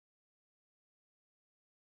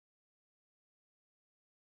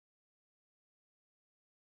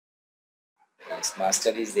Yes,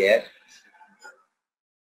 Master is there.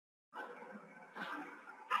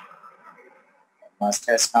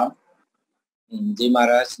 Master has come. जी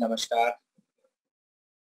महाराज नमस्कार.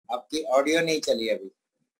 आपकी audio नहीं चली अभी.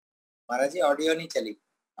 महाराज जी ऑडियो नहीं चली.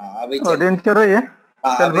 हाँ अभी चल रही है.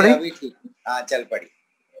 हाँ अभी ठीक. हाँ चल पड़ी.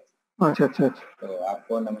 अच्छा अच्छा अच्छा. तो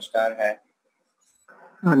आपको नमस्कार है.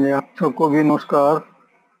 हाँ जी आप सबको भी नमस्कार.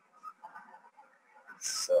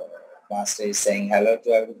 So Master is saying hello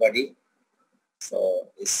to everybody. So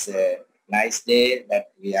it's a nice day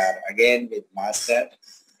that we are again with Master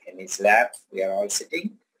in his lab. We are all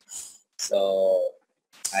sitting. So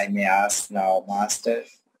I may ask now Master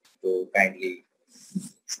to kindly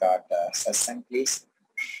start the satsang, please.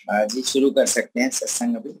 जी शुरू कर सकते हैं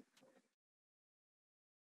सत्संग अभी.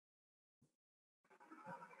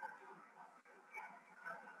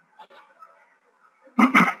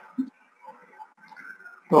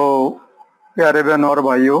 तो प्यारे बहन और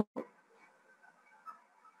भाइयों,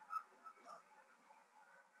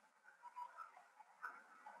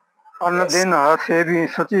 अन्न दिन हर से भी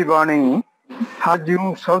सची बाणी हर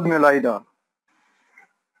जीव शब्द मिलाईदा.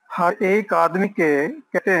 हर एक आदमी के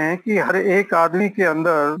कहते हैं कि हर एक आदमी के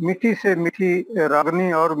अंदर मीठी से मीठी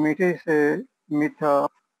रागनी और मीठे से मीठा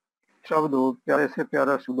शब्द हो, प्यारे से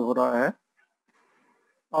प्यारा शब्द हो रहा है.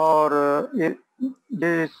 और ये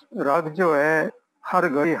राग जो है हर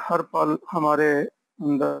घड़ी हर पल हमारे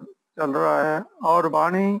अंदर चल रहा है. और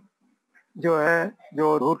वाणी जो है,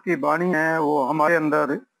 जो धूर की वाणी है, वो हमारे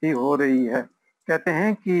अंदर ही हो रही है. कहते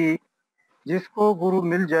हैं कि जिसको गुरु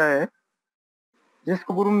मिल जाए,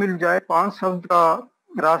 जिसको गुरु मिल जाए, 5 शब्द का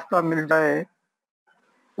रास्ता मिल जाए,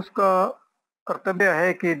 उसका कर्तव्य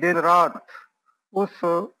है कि दिन रात उस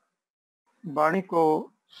वाणी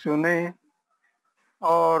को सुने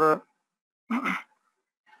और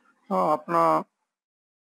अपना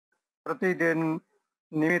प्रतिदिन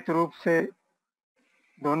नियमित रूप से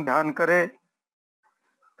धुन ध्यान करे.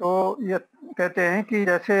 तो ये कहते हैं कि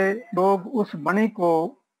जैसे लोग उस वाणी को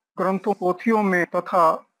ग्रंथों पोथियों में तथा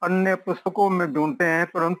अन्य पुस्तकों में ढूंढते हैं,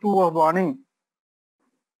 परंतु वह वाणी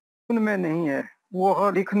उनमें नहीं है.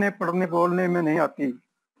 वह लिखने पढ़ने बोलने में नहीं आती,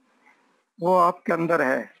 वो आपके अंदर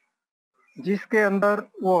है. जिसके अंदर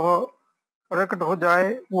वह प्रकट हो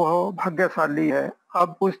जाए वह भाग्यशाली है.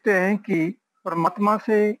 अब पूछते हैं कि परमात्मा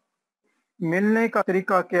से मिलने का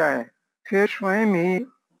तरीका क्या है. फिर स्वयं ही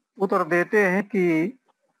उत्तर देते हैं कि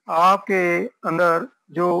आपके अंदर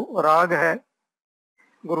जो राग है,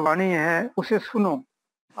 गुरबाणी है, उसे सुनो.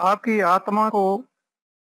 आपकी आत्मा को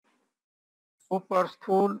ऊपर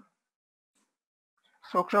स्थूल,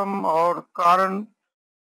 सूक्ष्म और कारण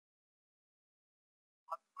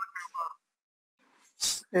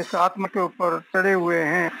इस आत्मा के ऊपर चढ़े हुए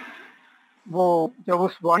हैं, वो जब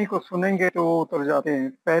उस वाणी को सुनेंगे तो वो उतर जाते हैं.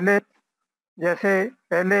 पहले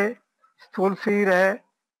स्थूल शरीर है,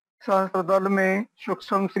 सहस्त्रदल में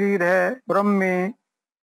सूक्ष्म शरीर है, ब्रह्म में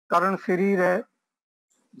कारण शरीर है.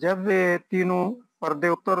 जब वे तीनों पर्दे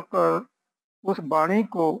उतर कर उस वाणी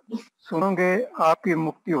को सुनोगे, आपकी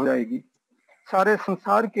मुक्ति हो जाएगी. सारे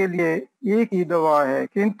संसार के लिए एक ही दवा है,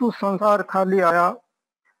 किंतु संसार खाली आया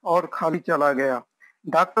और खाली चला गया.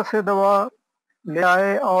 डॉक्टर से दवा ले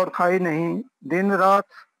आए और खाई नहीं. दिन रात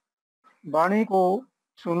वाणी को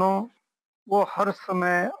सुनो, वो हर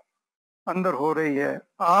समय अंदर हो रही है.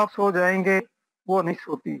 आप सो जाएंगे, वो नहीं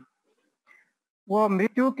सोती. वो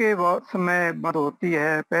मृत्यु के समय बंद होती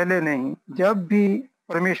है, पहले नहीं. जब भी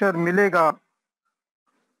परमेश्वर मिलेगा,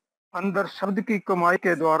 अंदर शब्द की कमाई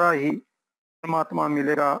के द्वारा ही परमात्मा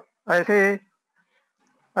मिलेगा.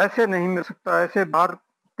 ऐसे नहीं मिल सकता, ऐसे बाहर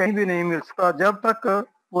कहीं भी नहीं मिल सकता. जब तक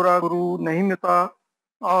पूरा गुरु नहीं मिलता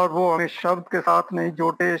और वो हमें शब्द के साथ नहीं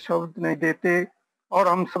जोड़ते, शब्द नहीं देते और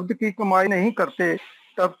हम शब्द की कमाई नहीं करते,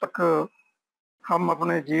 तब तक हम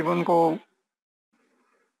अपने जीवन को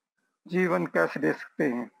जीवन कैसे दे सकते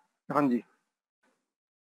हैं. हाँ जी.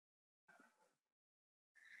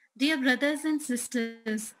 Dear brothers and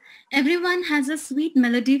sisters, everyone has a sweet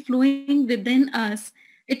melody flowing within us.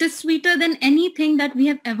 It is sweeter than anything that we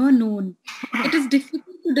have ever known. It is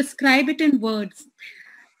difficult to describe it in words.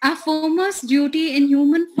 Our foremost duty in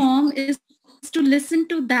human form is to listen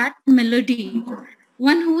to that melody.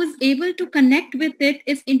 One who is able to connect with it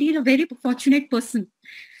is indeed a very fortunate person.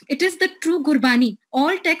 It is the true Gurbani.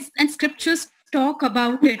 All texts and scriptures talk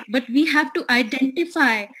about it, but we have to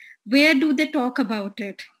identify where do they talk about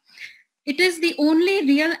it. It is the only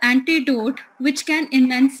real antidote which can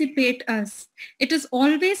emancipate us. It is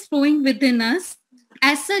always flowing within us.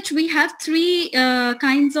 As such, we have 3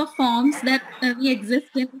 kinds of forms that we exist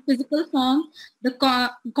in: physical form, the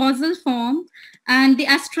causal form, and the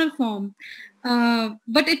astral form.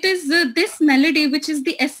 But it is this melody which is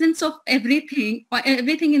the essence of everything, or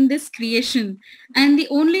everything in this creation. And the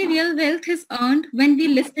only real wealth is earned when we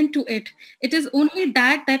listen to it. It is only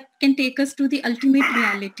that that can take us to the ultimate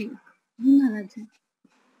reality. Maharaji.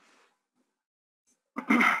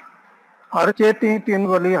 हर चेती तीन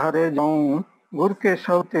वली हरे जाऊं, गुरु के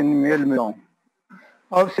सब तीन mail मिलाऊं।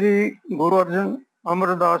 और श्री गुरु अर्जुन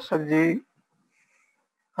अमरदास साहब जी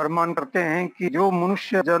फरमान करते हैं कि जो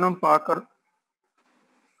मनुष्य जन्म पाकर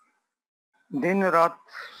दिन रात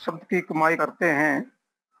शब्द की कमाई करते हैं,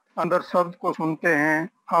 अंदर शब्द को सुनते हैं,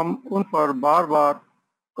 हम उन पर बार बार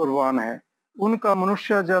कुर्बान है। उनका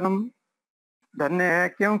मनुष्य जन्म धन्य है,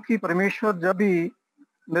 क्योंकि परमेश्वर जब भी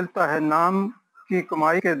मिलता है नाम की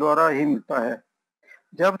कमाई के द्वारा ही मिलता है।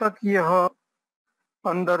 जब तक यह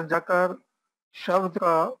अंदर जाकर शब्द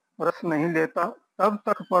का रस नहीं लेता, तब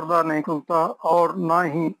तक पर्दा नहीं खुलता और ना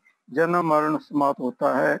ही जन्म मरण समाप्त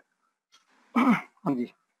होता है। हाँ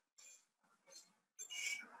जी।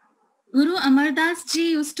 Guru Amar Das ji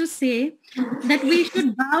used to say that we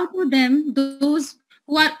should bow to them, those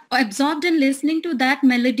who are absorbed in listening to that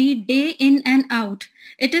melody day in and out.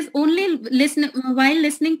 It is only while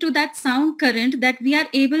listening to that sound current that we are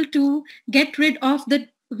able to get rid of the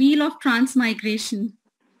wheel of transmigration.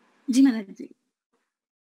 Ji Maharaj ji.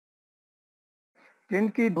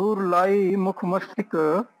 जिनकी दूर लाई मुख मस्तिक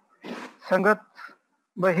संगत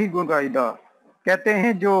वही गुण गाइदा। कहते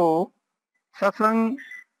हैं जो सत्संग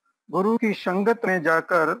गुरु की संगत में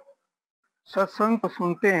जाकर सत्संग को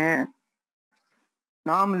सुनते हैं,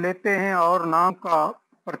 नाम लेते हैं और नाम का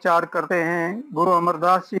प्रचार करते हैं, गुरु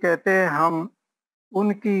अमरदास जी कहते हैं हम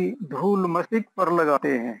उनकी धूल मस्तिष्क पर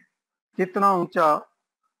लगाते हैं। कितना ऊंचा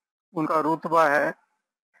उनका रुतबा है।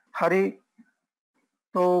 हरि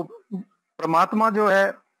तो परमात्मा जो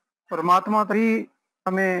है, परमात्मा तभी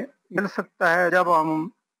हमें मिल सकता है जब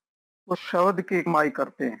हम उस शब्द की कमाई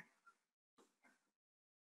करते हैं।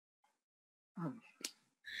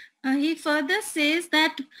 He further says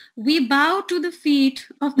that we bow to the feet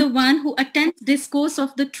of the one who attends discourse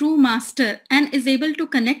of the true master and is able to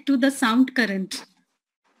connect to the sound current.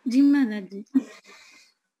 Ji Maharaj ji.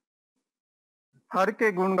 हर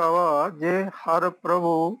के गुण गावा जे हर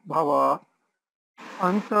प्रभु भावा,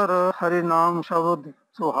 अंतर हरि नाम शब्द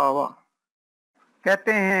सुहावा।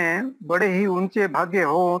 कहते हैं बड़े ही ऊंचे भाग्य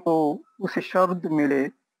हो तो उसे शब्द मिले,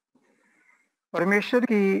 परमेश्वर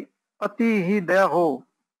की अति ही दया हो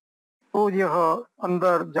तो यह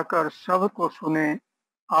अंदर जाकर शब्द को सुने।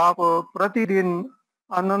 आप प्रतिदिन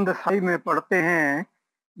आनंद साई में पढ़ते हैं,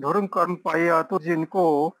 धर्म कर्म पाया तो जिनको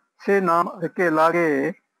से नाम के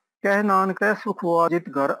लागे, कह नानक कै सुख हुआ जित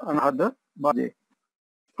घर अनहद बाजे।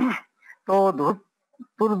 तो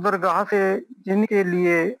धुर दरगाह से जिनके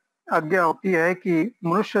लिए आज्ञा होती है कि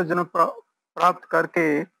मनुष्य जन्म प्राप्त करके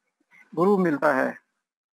गुरु मिलता है,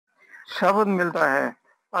 शब्द मिलता है,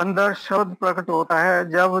 अंदर शब्द प्रकट होता है।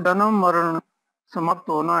 जब जन्म मरण समाप्त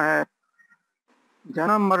होना है,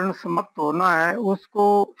 जन्म मरण समाप्त होना है, उसको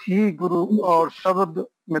ही गुरु और शब्द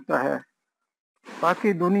मिलता है।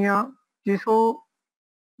 बाकी दुनिया जिसको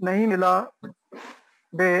नहीं मिला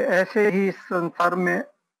वे ऐसे ही संसार में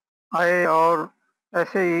आए और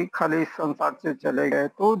ऐसे ही खाली संसार से चले गए।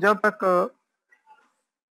 तो जब तक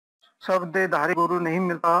शब्दधारी गुरु नहीं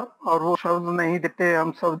मिलता और वो शब्द नहीं देते,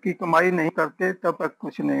 हम शब्द की कमाई नहीं करते, तब तक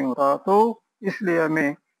कुछ नहीं होता। तो इसलिए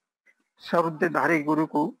हमें शब्दधारी गुरु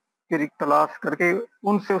को की तलाश करके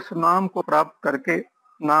उनसे उस नाम को प्राप्त करके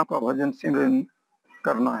नाम का भजन सिमरन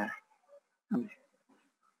करना है।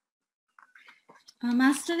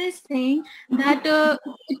 Master is saying that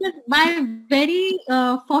it is by very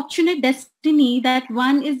fortunate destiny that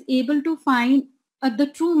one is able to find the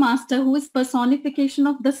true master who is personification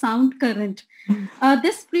of the sound current.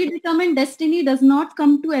 This predetermined destiny does not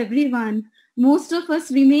come to everyone. Most of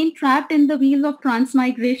us remain trapped in the wheel of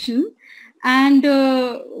transmigration, and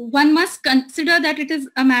one must consider that it is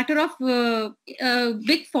a matter of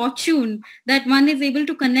big fortune that one is able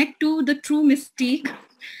to connect to the true mystique.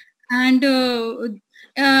 And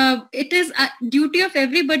it is a duty of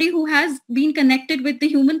everybody who has been connected with the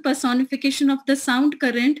human personification of the sound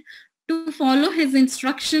current to follow his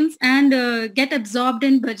instructions and get absorbed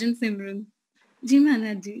in bhajan simran. Ji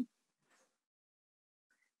Maharaj ji.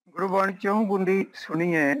 गुरुवाणी चौं बुंदी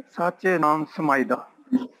सुनिए साचे नाम समाइदा।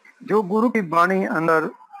 जो गुरु की वाणी अंदर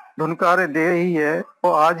धुनकारे दे रही है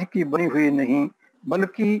वो आज की बनी हुई नहीं,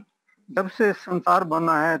 बल्कि जब से संसार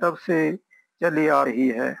बना है तब से चली आ रही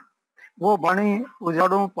है। वो वाणी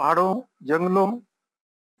उजाड़ों, पहाड़ों, जंगलों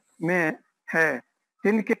में है,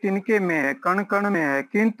 तिनके तिनके में है, कण कण में है,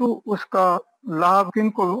 किंतु उसका लाभ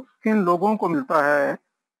किन लोगों को मिलता है?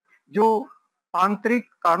 जो आंतरिक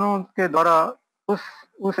कानों के द्वारा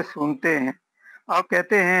उसे सुनते हैं। आप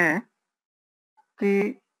कहते हैं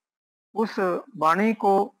कि उस वाणी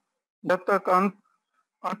को जब तक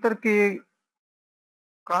अंतर के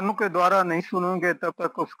कानों के द्वारा नहीं सुनोगे तब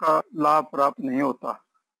तक उसका लाभ प्राप्त नहीं होता।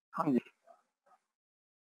 हाँ जी।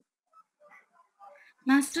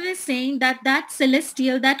 Master is saying that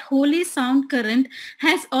celestial, that holy sound current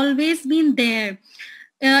has always been there.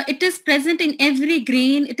 It is present in every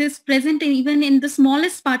grain. It is present even in the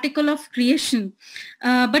smallest particle of creation.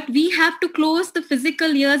 But we have to close the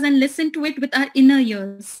physical ears and listen to it with our inner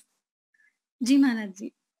ears. जी महाराज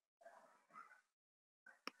जी।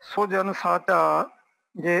 सो जन साचा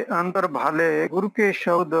जे अंदर भाले, गुरु के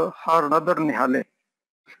शब्द हर नदर निहाले।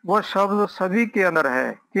 वह शब्द सभी के अंदर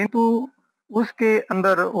है, किंतु उसके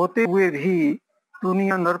अंदर होते हुए भी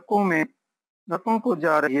दुनिया नरकों को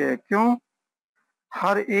जा रही है। क्यों?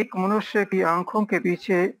 हर एक मनुष्य की आंखों के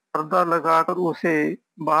पीछे पर्दा लगाकर उसे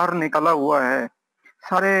बाहर निकाला हुआ है।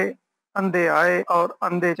 सारे अंधे आए और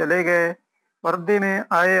अंधे चले गए, पर्दे में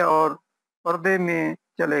आए और पर्दे में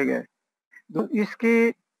चले गए। तो इसके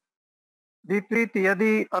विपरीत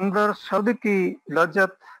यदि अंदर शब्द की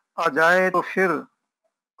लज्जत आ जाए तो फिर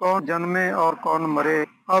कौन जन्मे और कौन मरे।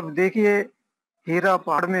 अब देखिए, हीरा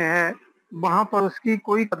पहाड़ में है, वहां पर उसकी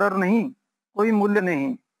कोई कदर नहीं, कोई मूल्य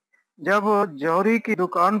नहीं। जब जौहरी की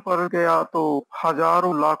दुकान पर गया तो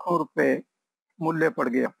हजारों लाखों रुपए मूल्य पड़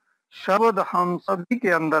गया। शब्द हम सभी के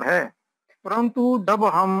अंदर है, परंतु जब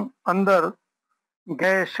हम अंदर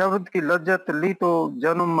गए, शब्द की लज्जत ली तो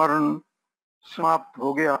जन्म मरण समाप्त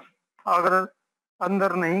हो गया। अगर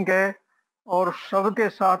अंदर नहीं गए और शब्द के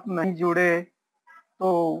साथ नहीं जुड़े तो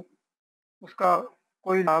उसका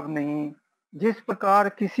कोई लाभ नहीं। जिस प्रकार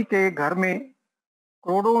किसी के घर में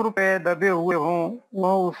करोड़ों रुपए दबे हुए हों,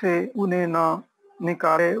 वह उन्हें ना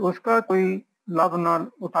निकाले, उसका कोई लाभ ना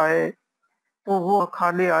उठाए, तो वो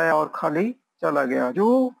खाली आया और खाली चला गया। जो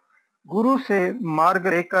गुरु से मार्ग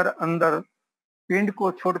लेकर अंदर पिंड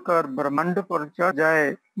को छोड़कर ब्रह्मांड पर चढ़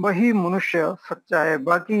जाए, वही मनुष्य सच्चा है,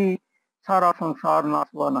 बाकी सारा संसार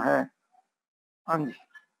नाशवान है। हाँ जी।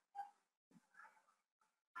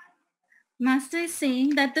 Master is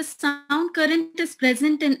saying that the sound current is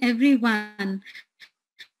present in everyone.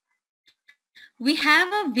 We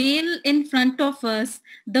have a veil in front of us,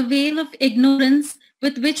 the veil of ignorance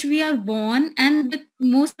with which we are born and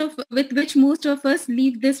with which most of us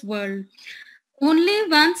leave this world. Only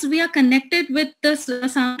once we are connected with the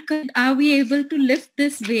sound current are we able to lift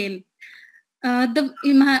this veil. The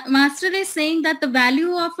master is saying that the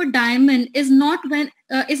value of a diamond is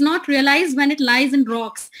not realized when it lies in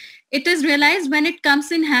rocks. It is realized when it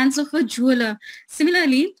comes in hands of a jeweler.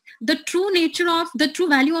 Similarly, the true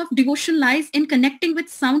value of devotion lies in connecting with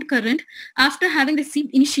sound current after having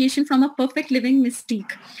received initiation from a perfect living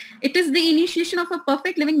mystique. It is the initiation of a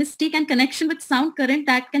perfect living mystique and connection with sound current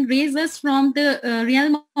that can raise us from the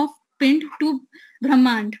realm of Pind to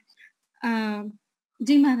Brahmand.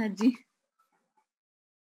 Ji Maharaj Ji.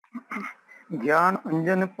 ज्ञान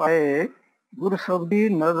अंजन पाए, गुरु शब्दी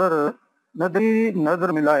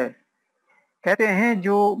नदरी मिलाए। कहते हैं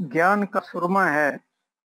जो ज्ञान का सुरमा है,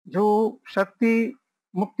 जो शक्ति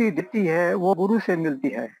मुक्ति देती है, वो गुरु से मिलती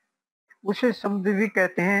है। उसे शब्द भी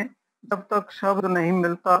कहते हैं। जब तक शब्द नहीं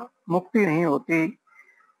मिलता, मुक्ति नहीं होती।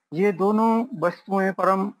 ये दोनों वस्तुएं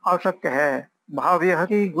परम आवश्यक है। भाव यह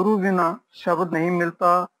कि गुरु बिना शब्द नहीं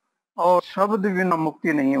मिलता और शब्द बिना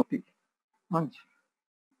मुक्ति नहीं होती। हाँ जी।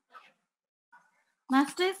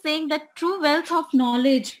 Master is saying that true wealth of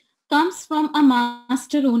knowledge comes from a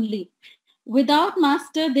master only. Without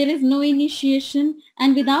master, there is no initiation,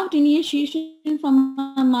 and without initiation from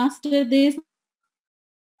a master, there is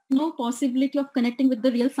no possibility of connecting with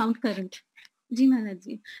the real sound current. Ji Maharaj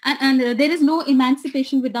Ji. And there is no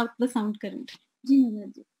emancipation without the sound current. Ji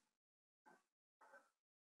Maharaj Ji.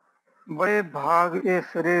 बड़े भाग ए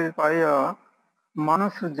शरीर पाया,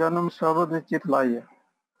 मानस जन्म शब्द चित लाया।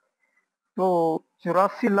 तो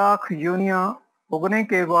 84 लाख योनियां उगने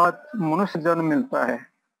के बाद मनुष्य जन्म मिलता है।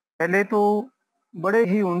 पहले तो बड़े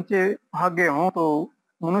ही ऊंचे भाग्य हों तो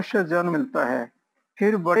मनुष्य जन्म मिलता है,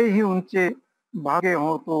 फिर बड़े ही ऊंचे भाग्य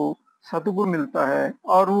हों तो सतगुरु मिलता है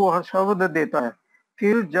और वह शब्द देता है।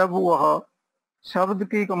 फिर जब वह शब्द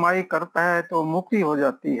की कमाई करता है तो मुक्ति हो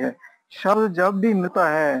जाती है। शब्द जब भी मिलता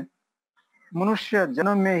है, मनुष्य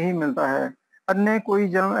जन्म में ही मिलता है। अन्य कोई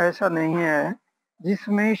जन्म ऐसा नहीं है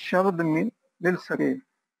जिसमें शब्द मिल सके।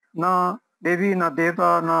 ना देवी, ना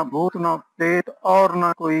देवता, ना भूत, ना प्रेत और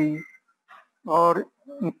ना कोई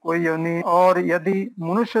योनि। और यदि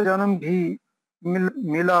मनुष्य जन्म भी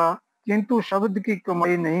मिला किंतु शब्द की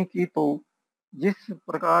कमाई नहीं की तो जिस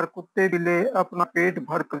प्रकार कुत्ते बिल्ले अपना पेट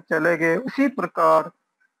भर कर चले गए, उसी प्रकार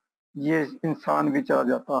ये इंसान विचार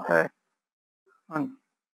जाता है।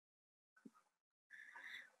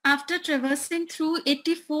 After traversing through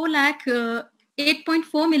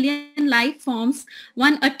 8.4 million life forms,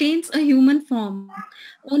 one attains a human form.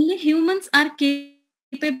 Only humans are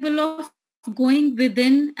capable of going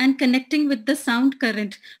within and connecting with the sound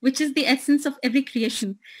current, which is the essence of every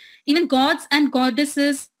creation. Even gods and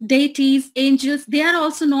goddesses, deities, angels, they are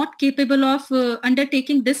also not capable of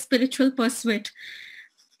undertaking this spiritual pursuit.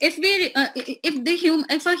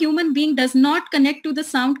 If a human being does not connect to the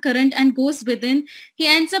sound current and goes within, he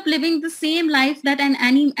ends up living the same life that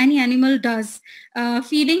any animal does,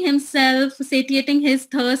 feeding himself, satiating his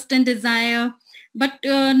thirst and desire, but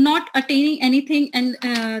not attaining anything and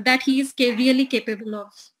that he is really capable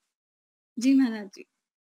of. Ji Maharaj ji.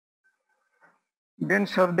 बिन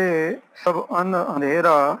शब्दे सब अन्न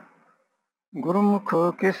अंधेरा, गुरुमुख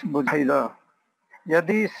किस बुझाइदा।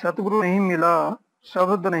 यदि सतगुरु नहीं मिला,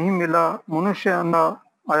 शब्द नहीं मिला, मनुष्य अंधा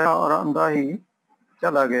आया और अंधा ही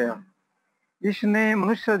चला गया। इसने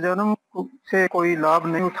मनुष्य जन्म से कोई लाभ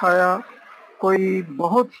नहीं उठाया। कोई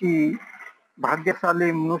बहुत ही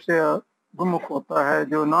भाग्यशाली मनुष्य गुरुमुख होता है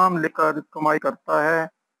जो नाम लेकर कमाई करता है,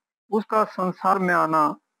 उसका संसार में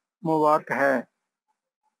आना मुबारक है।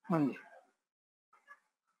 हाँ जी।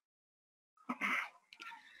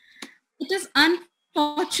 It is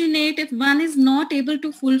unfortunate if one is not able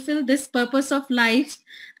to fulfill this purpose of life,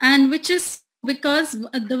 and which is because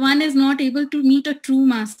the one is not able to meet a true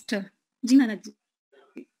master. Ji Maharaj ji.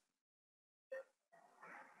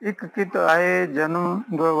 एक कित आए जन्म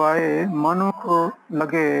गवाए, मनुख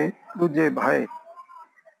लगे दूजे भाई।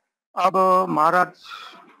 अब महाराज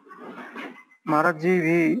जी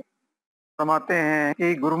भी फरमाते हैं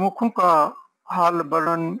कि गुरुमुखों का हाल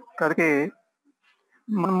वर्णन करके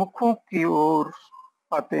मनमुखों की ओर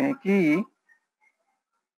आते हैं कि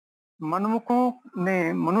मनमुखों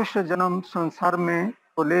ने मनुष्य जन्म संसार में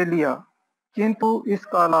तो ले लिया, किंतु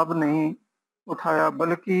इसका लाभ नहीं उठाया,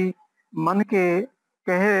 बल्कि मन के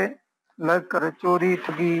कहे लगकर चोरी,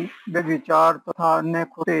 ठगी, व्यभिचार तथा अन्य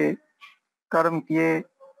खुदे कर्म किए।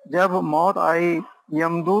 जब मौत आई,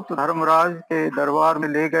 यमदूत धर्मराज के दरबार में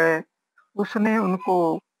ले गए। उसने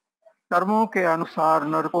उनको कर्मों के अनुसार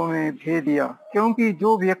नरकों में भेज दिया, क्योंकि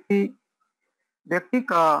जो व्यक्ति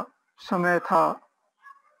का समय था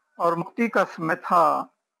और मुक्ति का समय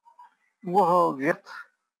था, वह व्यर्थ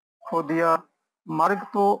खो दिया। मार्ग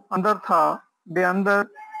तो अंदर था, वे अंदर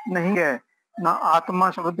नहीं गए, ना आत्मा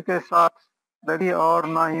शब्द के साथ लगी और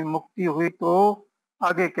ना ही मुक्ति हुई। तो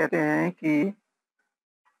आगे कहते हैं कि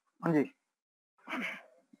हाँ जी।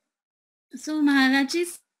 So Maharaj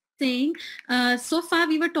is saying, so far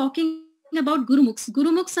we were talking about Gurumukhs.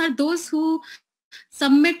 Gurumukhs are those who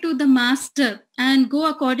submit to the master and go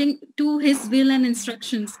according to his will and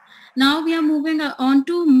instructions. Now we are moving on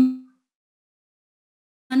to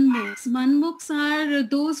Manmukhs. Manmukhs are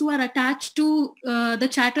those who are attached to the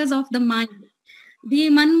chatters of the mind.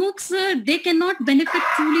 The Manmukhs, they cannot benefit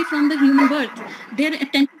truly from the human birth. Their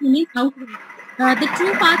attention remains outward. The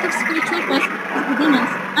true path of spiritual pursuit is within us.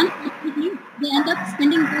 Unfortunately, they end up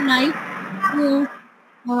spending their life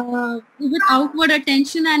with outward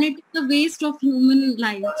attention, and it is a waste of human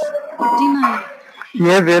life. जी महाराज।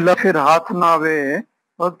 ये वेला फिर हाथ ना आवे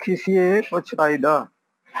और खिसिए पछताईदा।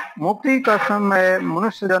 मुक्ति का समय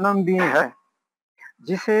मनुष्य जन्म भी है।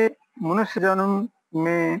 जिसे मनुष्य जन्म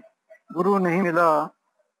में गुरु नहीं मिला,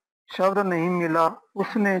 शब्द नहीं मिला,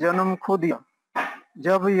 उसने जन्म खो दिया।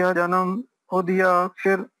 जब यह जन्म खो दिया,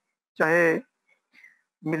 फिर चाहे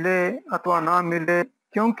मिले अथवा ना मिले,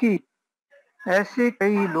 क्योंकि ऐसे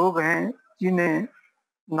कई लोग हैं जिन्हें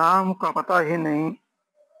नाम का पता ही नहीं।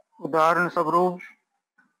 उदाहरण स्वरूप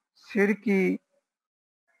सिर की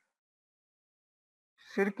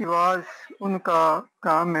आवाज उनका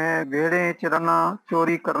काम है, भेड़ें चराना,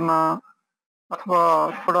 चोरी करना अथवा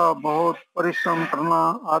थोड़ा बहुत परिश्रम करना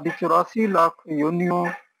आदि 84 लाख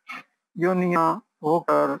योनियां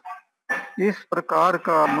होकर इस प्रकार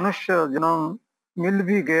का मनुष्य जन्म मिल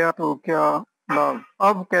भी गया तो क्या लाभ।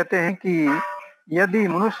 अब कहते हैं कि यदि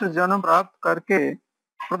मनुष्य जन्म प्राप्त करके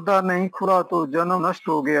पर्दा नहीं खुला तो जन्म नष्ट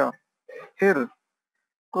हो गया। फिर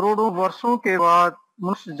करोड़ों वर्षों के बाद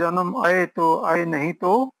मनुष्य जन्म आए तो आए, नहीं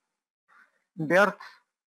तो व्यर्थ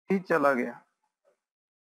ही चला गया।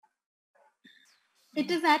 It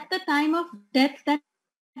is at the time of death that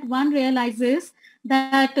one realizes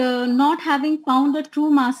that not having found a true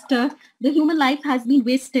master, the human life has been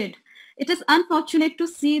wasted. It is unfortunate to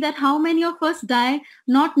see that how many of us die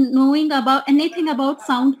not knowing about anything about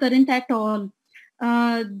sound current at all.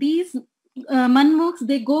 These manmukhs,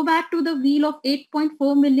 they go back to the wheel of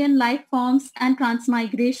 8.4 million life forms and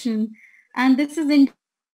transmigration. And this is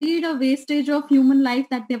indeed a wastage of human life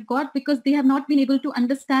that they've got because they have not been able to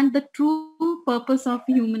understand the true purpose of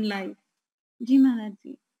human life. Ji Maharaj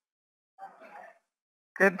Ji.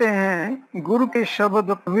 कहते हैं गुरु के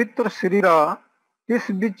शब्द पवित्र शरीरा इस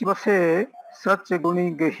बीच बसे सच गुणी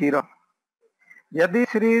गहीरा। यदि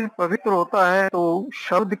शरीर पवित्र होता है तो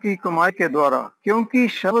शब्द की कमाई के द्वारा, क्योंकि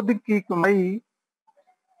शब्द की कमाई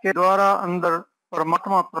के द्वारा अंदर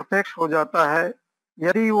परमात्मा प्रत्यक्ष हो जाता है।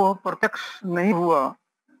 यदि वह प्रत्यक्ष नहीं हुआ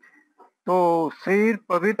तो शरीर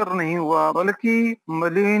पवित्र नहीं हुआ बल्कि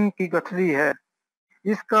मलिन की गठरी है।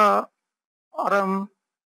 इसका आरंभ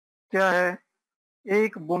क्या है?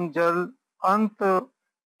 एक बूंद जल,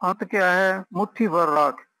 अंत क्या है? मुट्ठी भर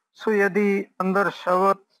राख। सो यदि अंदर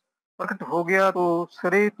शब्द प्रकट हो गया तो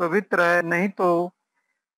शरीर पवित्र है, नहीं तो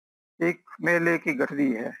एक मेले की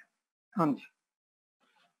गठरी है। हाँ जी।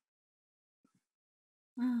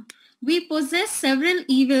 We possess several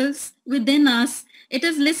evils within us. It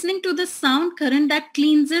is listening to the sound current that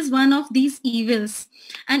cleanses one of these evils.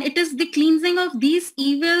 And it is the cleansing of these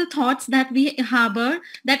evil thoughts that we harbor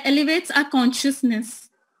that elevates our consciousness.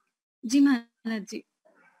 Ji Maharaj Ji.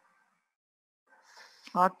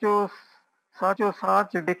 साचो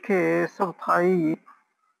साच देखे सब Thai,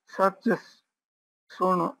 सच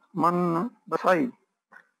सुन मन बसाई।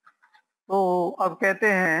 तो अब कहते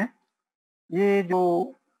हैं ये जो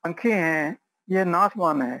आंखें हैं ये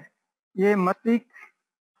नाशवान है, ये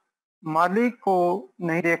मालिक को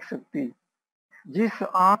नहीं देख सकती। जिस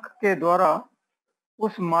आंख के द्वारा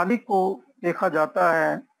उस मालिक को देखा जाता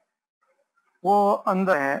है वो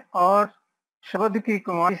अंदर है और शब्द की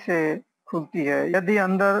कमाई से खुलती है। यदि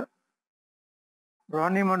अंदर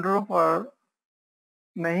रूहानी मंडलों पर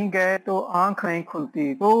नहीं गए तो आंख नहीं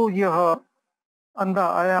खुलती, तो यह अंधा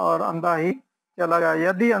आया और अंधा ही चला गया।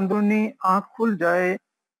 यदि अंदरूनी आंख खुल जाए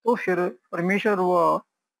तो फिर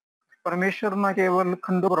परमेश्वर न केवल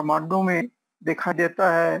खंडों ब्रह्मांडों में दिखाई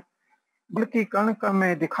देता है बल्कि कण कण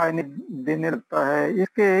में दिखाई देने लगता है।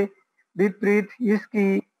 इसके विपरीत इसकी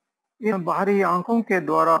इन बाहरी आंखों के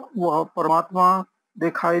द्वारा वह परमात्मा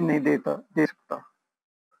दिखाई नहीं दे सकता।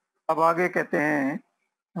 अब आगे कहते हैं।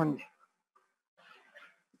 हाँ जी।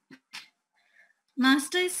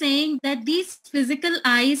 Master is saying that these physical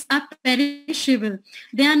eyes are perishable.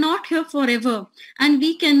 They are not here forever, and we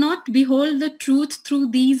cannot behold the truth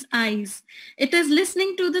through these eyes. It is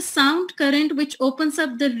listening to the sound current which opens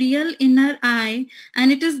up the real inner eye,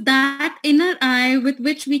 and it is that inner eye with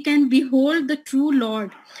which we can behold the true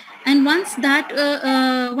Lord. And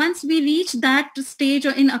once we reach that stage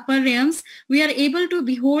in upper realms, we are able to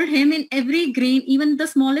behold Him in every grain, even the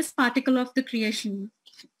smallest particle of the creation.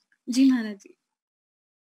 Ji Maharaj Ji.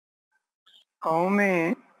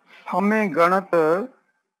 हमें गणत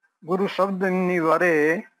गुरु शब्द निवारे,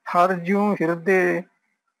 हर ज्यों हृदय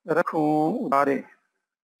रखूं उदारे।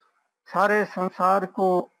 सारे संसार को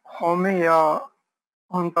हमें या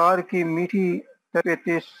अहंकार की मीठी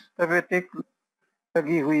तपेतिक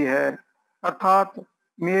लगी हुई है, अर्थात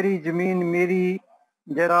मेरी जमीन, मेरी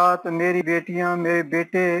जरात, मेरी बेटियां, मेरे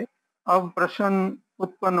बेटे। अब प्रश्न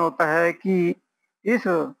उत्पन्न होता है कि इस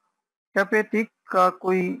तपेतिक का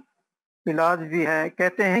कोई इलाज भी है?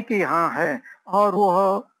 कहते हैं कि हाँ है, और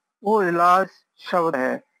वो इलाज शब्द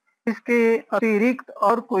है। इसके अतिरिक्त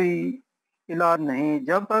और कोई इलाज नहीं।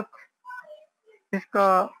 जब तक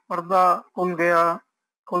इसका पर्दा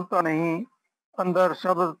खुलता नहीं, अंदर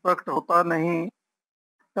शब्द प्रकट होता नहीं,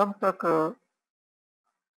 तब तक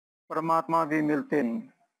परमात्मा भी मिलते नहीं।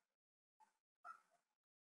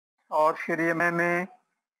 और फिर ये मैं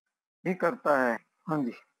ही करता है। हाँ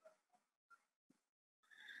जी।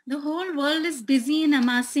 The whole world is busy in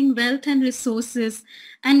amassing wealth and resources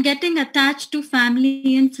and getting attached to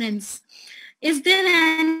family and friends. Is there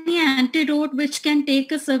any antidote which can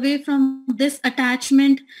take us away from this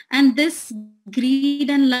attachment and this greed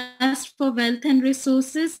and lust for wealth and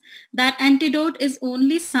resources? That antidote is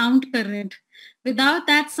only sound current. Without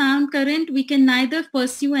that sound current, we can neither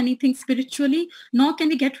pursue anything spiritually, nor can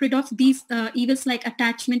we get rid of these evils like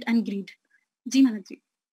attachment and greed. Ji Maharaj Ji.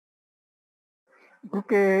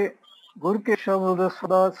 गुरु के शब्द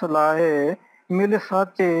सदा सलाहे, मिल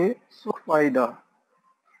साचे सुख फायदा।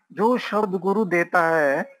 जो शब्द गुरु देता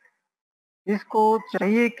है इसको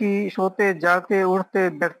चाहिए कि सोते जागते उठते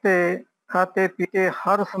बैठते खाते पीते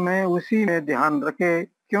हर समय उसी में ध्यान रखे,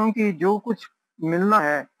 क्योंकि जो कुछ मिलना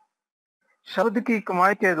है शब्द की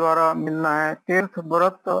कमाई के द्वारा मिलना है। तीर्थ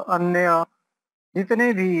व्रत अन्य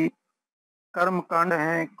जितने भी कर्म कांड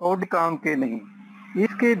हैं कौड़ी काम के नहीं।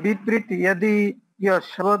 इसके विपरीत यदि यह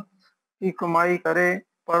शब्द की कमाई करे,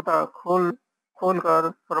 पर्दा खोलकर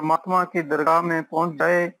परमात्मा की दरगाह में पहुंच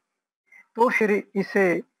जाए तो फिर इसे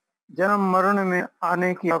जन्म मरण में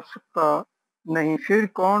आने की आवश्यकता नहीं। फिर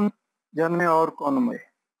कौन जन्मे और कौन मरे।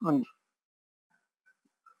 हाँ जी।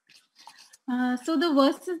 So the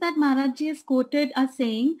verses that Maharaj Ji has quoted are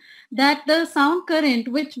saying that the sound current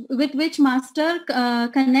with which Master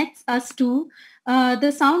connects us to,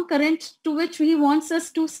 the sound current to which he wants us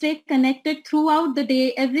to stay connected throughout the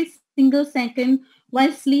day, every single second,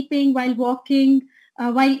 while sleeping, while walking,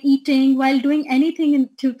 while eating, while doing anything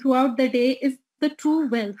throughout the day, is the true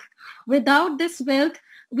wealth. Without this wealth,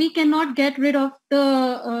 we cannot get rid of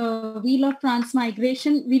the wheel of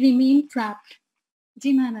transmigration. We remain trapped.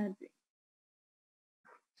 Ji Maharaj Ji.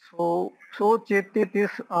 सो चेते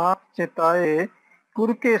तिस आप चेताए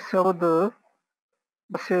कुर के शब्द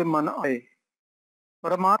बसे मन आए।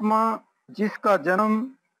 परमात्मा जिसका जन्म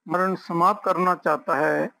मरण समाप्त करना चाहता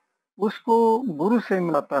है उसको गुरु से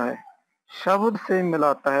मिलाता है, शब्द से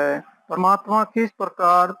मिलाता है। परमात्मा किस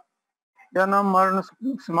प्रकार जन्म मरण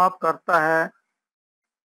समाप्त करता है,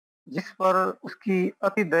 जिस पर उसकी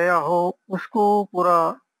अति दया हो उसको पूरा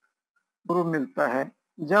गुरु मिलता है।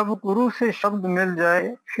 जब गुरु से शब्द मिल जाए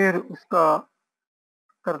फिर उसका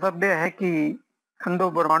कर्तव्य है कि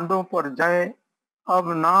खंडों ब्रह्मांडों पर जाए।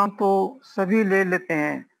 अब नाम तो सभी ले लेते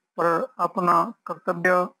हैं पर अपना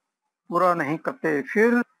कर्तव्य पूरा नहीं करते।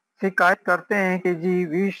 फिर शिकायत करते हैं कि जी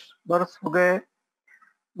 20 वर्ष हो गए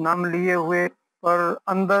नाम लिए हुए पर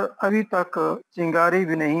अंदर अभी तक चिंगारी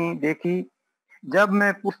भी नहीं देखी। जब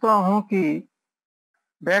मैं पूछता हूँ कि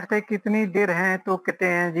बैठते कितनी देर हैं तो कहते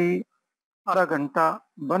हैं जी आधा घंटा,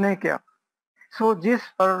 बने क्या। सो जिस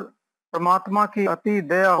पर परमात्मा की अति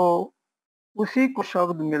दया हो उसी को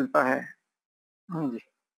शब्द मिलता है। हाँ जी।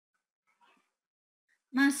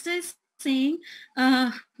 Master is saying,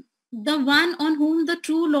 the one on whom the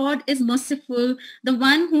true Lord is merciful, the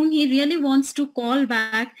one whom he really wants to call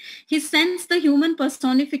back, he sends the human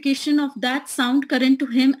personification of that sound current to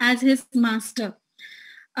him as his master.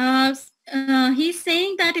 He's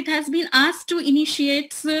saying that it has been asked to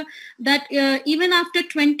initiates that even after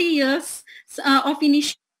 20 years of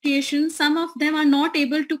initiation, some of them are not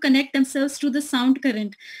able to connect themselves to the sound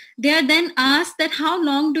current. They are then asked that how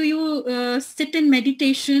long do you sit in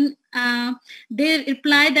meditation? They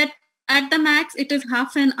reply that at the max it is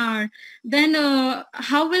half an hour. Then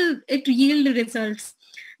how will it yield results?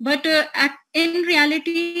 But in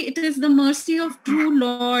reality, it is the mercy of true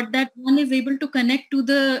Lord that one is able to connect to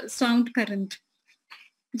the sound current.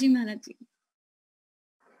 जी महाराज जी।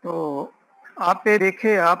 तो आपे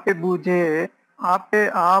देखे आपे बूझे आपे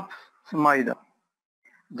आप समाइदा।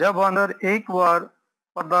 जब अंदर एक बार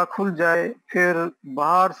पर्दा खुल जाए फिर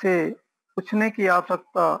बाहर से पूछने की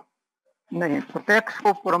आवश्यकता नहीं, प्रत्यक्ष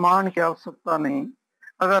को प्रमाण की आवश्यकता नहीं।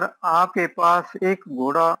 अगर आपके पास एक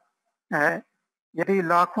घोड़ा है, यदि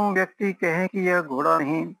लाखों व्यक्ति कहें कि यह घोड़ा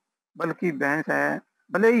नहीं बल्कि भैंस है,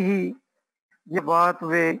 भले ही ये बात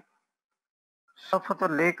वे शपथ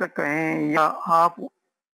लेकर कहें या आप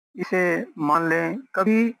इसे मान लें,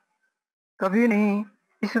 कभी नहीं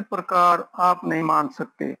इस प्रकार आप नहीं मान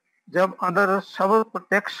सकते। जब अंदर शब्द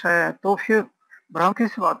प्रत्यक्ष है तो फिर भ्रम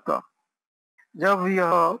किस बात का। जब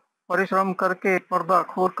यह परिश्रम करके पर्दा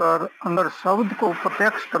खोलकर अंदर शब्द को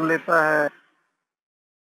प्रत्यक्ष कर लेता है,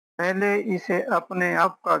 पहले इसे अपने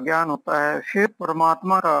आप का ज्ञान होता है फिर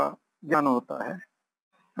परमात्मा का ज्ञान होता है।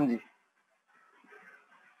 हाँ जी।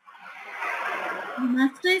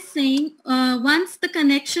 Master is saying, once the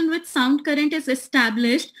connection with sound current is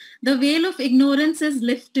established, the veil of ignorance is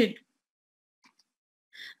lifted.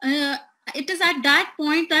 It is at that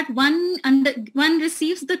point that one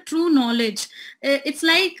receives the true knowledge. It's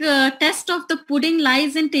like a test of the pudding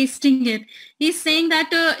lies in tasting it. He's saying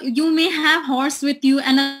that you may have horse with you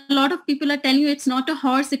and a lot of people are telling you it's not a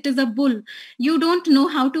horse, it is a bull. You don't know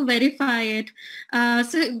how to verify it.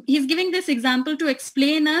 So he's giving this example to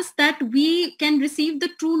explain us that we can receive the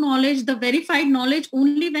true knowledge, the verified knowledge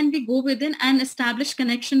only when we go within and establish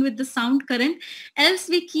connection with the sound current. Else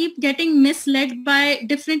we keep getting misled by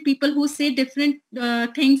different people who say different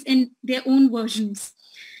things in their own versions.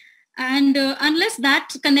 And unless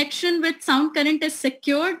that connection with sound current is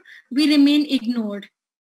secured, we remain ignored.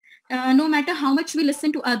 No matter how much we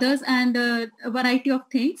listen to others and a variety of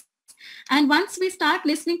things. And once we start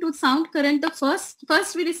listening to sound current, the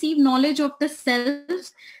first we receive knowledge of the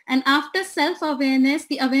self, and after self-awareness,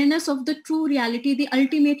 the awareness of the true reality, the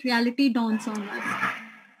ultimate reality dawns on us.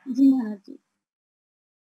 जी महाराज जी।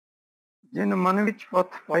 जिन मन विच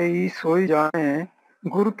पथ पाई सोई जाने,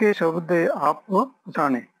 गुरु के शब्द आप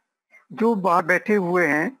जाने। जो बाहर बैठे हुए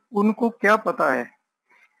हैं उनको क्या पता है।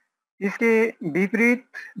 इसके विपरीत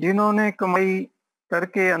जिन्होंने कमाई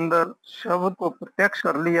करके अंदर शब्द को प्रत्यक्ष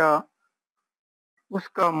कर लिया,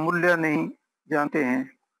 उसका मूल्य नहीं जानते हैं,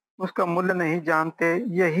 उसका मूल्य नहीं जानते।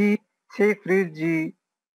 यही शेख फरीद जी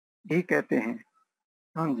भी कहते हैं।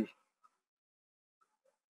 हाँ जी।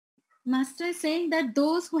 Master is saying that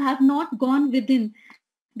those who have not gone within,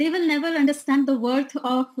 they will never understand the worth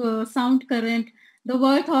of sound current, the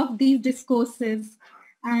worth of these discourses,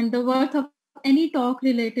 and the worth of any talk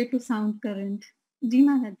related to sound current. Ji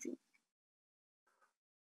Maharaj ji.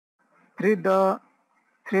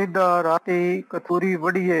 फ्रीदा राती कतूरी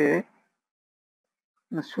वड़िए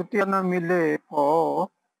सुतिया न मिले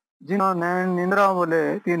हो, जिना नैन निंद्रा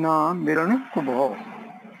बोले तिना मिलन कुभो।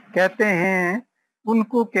 कहते हैं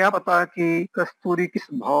उनको क्या पता कि कस्तूरी किस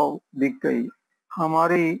भाव बिक गई।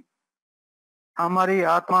 हमारी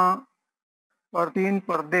आत्मा पर 3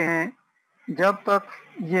 पर्दे हैं। जब तक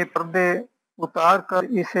ये पर्दे उतार कर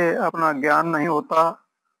इसे अपना ज्ञान नहीं होता,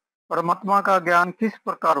 परमात्मा का ज्ञान किस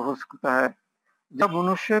प्रकार हो सकता है। जब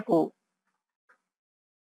मनुष्य को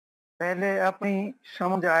पहले अपनी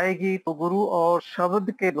समझ आएगी तो गुरु और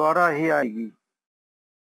शब्द के द्वारा ही आएगी,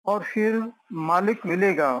 और फिर मालिक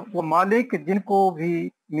मिलेगा। वो मालिक जिनको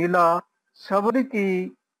भी मिला शब्द की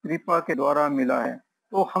कृपा के द्वारा मिला है।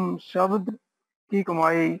 तो हम शब्द की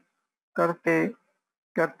कमाई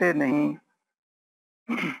करते नहीं,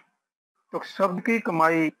 तो शब्द की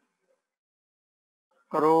कमाई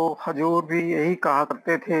करो। हजूर भी यही कहा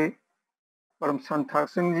करते थे। परम संत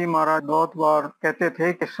सिंह जी महाराज बहुत बार कहते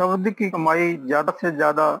थे कि शब्द की कमाई, ज्यादा से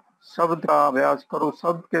ज्यादा शब्द का अभ्यास करो,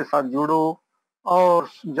 शब्द के साथ जुड़ो, और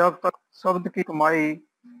जब तक शब्द की कमाई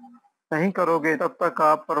नहीं करोगे तब तक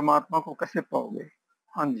आप परमात्मा को कैसे पाओगे।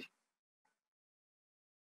 हाँ जी।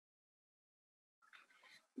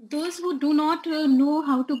 Those who do not know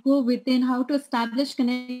how to go within, how to establish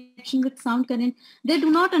connection with sound current, they do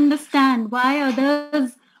not understand why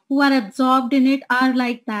others who are absorbed in it are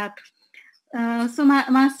like that. So my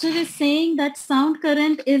master is saying that sound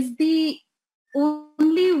current is the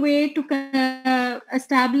only way to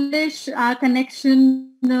establish our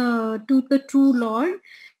connection to the true Lord.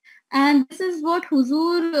 And this is what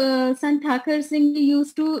Huzur Sant Singh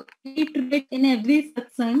used to reiterate in every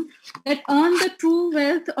satsang, that earn the true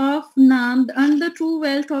wealth of Naam, earn the true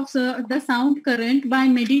wealth of the sound current by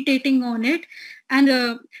meditating on it, and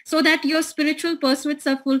so that your spiritual pursuits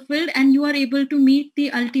are fulfilled and you are able to meet the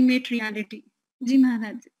ultimate reality. Ji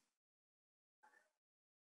Maharaj.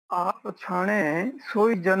 आप छाणे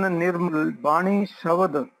सोई जन निर्मल वाणी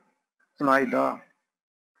शब्द सुनाईदा।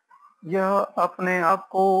 यह अपने आप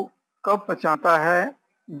को कब पहचानता है,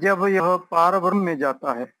 जब यह पारब्रह्म में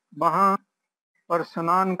जाता है। वहां पर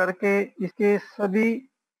स्नान करके इसके सभी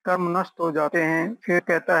कर्म नष्ट हो जाते हैं। फिर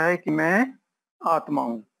कहता है कि मैं आत्मा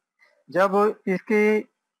हूँ। जब इसने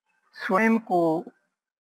स्वयं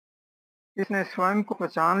को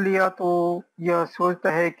पहचान लिया तो यह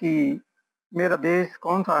सोचता है कि मेरा देश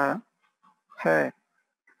कौन सा है।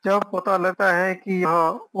 जब पता लगता है कि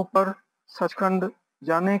यह ऊपर सचखंड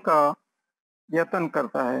जाने का यत्न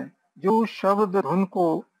करता है। जो शब्द धुन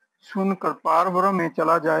को सुनकर पारब्रह्म में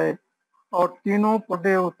चला जाए और तीनों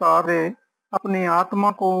पर्दे उतारे अपनी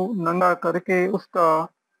आत्मा को नंगा करके उसका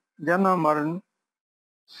जन्म मरण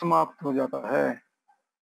समाप्त हो जाता है।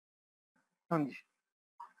 हाँ जी।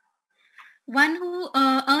 One who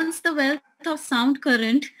earns the wealth of sound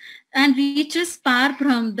current and reaches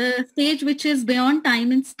Parbrahm, the stage which is beyond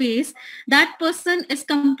time and space, that person is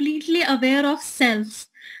completely aware of self.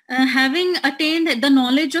 Having attained the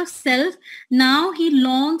knowledge of self, now he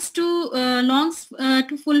longs to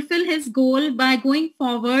fulfill his goal by going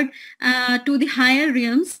forward to the higher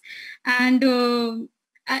realms, and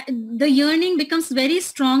the yearning becomes very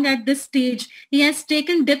strong at this stage. He has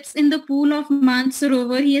taken dips in the pool of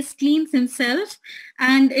Mansarovar. He has cleansed himself,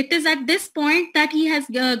 and it is at this point that he has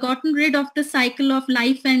gotten rid of the cycle of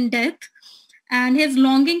life and death, and his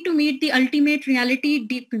longing to meet the ultimate reality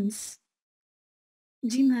deepens.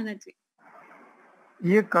 जी महाराज जी।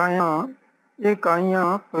 ये काया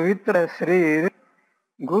पवित्र शरीर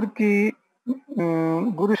गुरु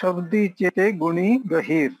शब्दी चेते गुणी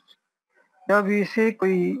गहीर। जब इसे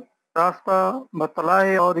कोई रास्ता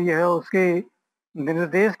बतलाए और यह उसके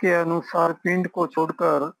निर्देश के अनुसार पिंड को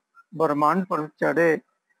छोड़कर ब्रह्मांड पर चढ़े,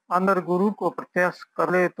 अंदर गुरु को प्रत्यक्ष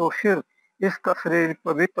कर ले, तो फिर इसका शरीर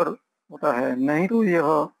पवित्र होता है। नहीं तो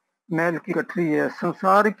यह मैल की गठरी है।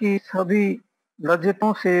 संसार की सभी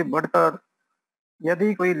लज्जतों से बढ़कर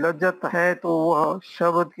यदि कोई लज्जत है तो वह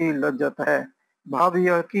शब्द की लज्जत है। भाव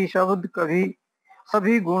यह कि शब्द कभी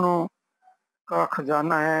सभी गुणों का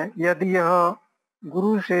खजाना है। यदि यह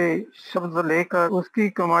गुरु से शब्द लेकर उसकी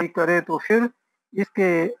कमाई करे तो फिर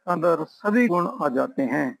इसके अंदर सभी गुण आ जाते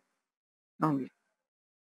हैं।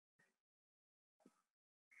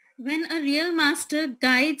 When a real master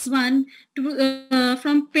guides one to,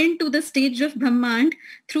 from pin to the stage of Brahmand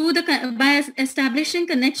through by establishing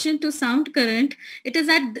connection to sound current, it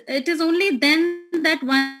is only then that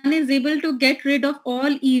one is able to get rid of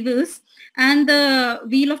all evils and the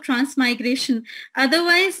wheel of transmigration.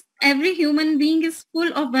 Otherwise, every human being is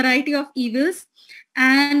full of variety of evils,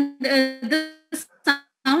 and the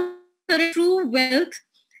sound current true wealth.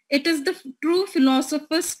 It is the true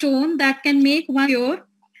philosopher's stone that can make one pure,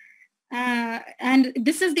 and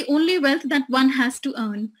this is the only wealth that one has to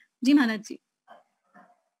earn. Ji Maharaj ji.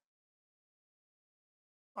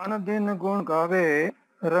 अनदिन गुण गावे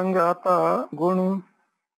रंग आता गुण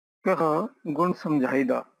कह गुण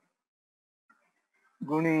समझाईदा,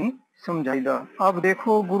 गुणी समझाईदा। अब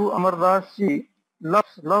देखो गुरु अमरदास जी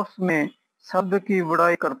लफ्ज लफ्ज में शब्द की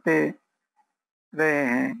बड़ाई करते रहे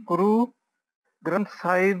हैं। गुरु ग्रंथ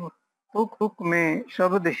साहिब तुक तुक में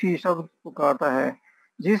शब्द ही शब्द पुकारता है।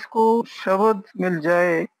 जिसको शब्द मिल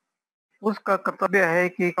जाए उसका कर्तव्य है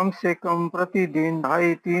कि कम से कम प्रतिदिन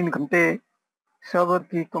 2.5-3 घंटे शब्द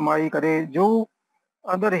की कमाई करे। जो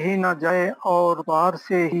अंदर ही ना जाए और बाहर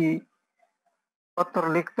से ही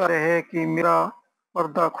पत्र लिखता रहे कि मेरा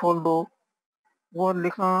पर्दा खोल दो, वो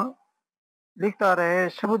लिखता रहे।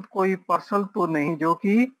 शब्द कोई पार्सल तो नहीं जो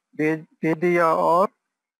कि भेज दिया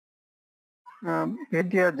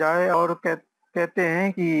जाए। और कहते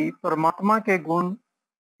हैं कि परमात्मा के गुण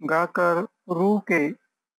गाकर रूह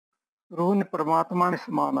ने परमात्मा में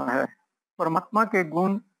समाना है। परमात्मा के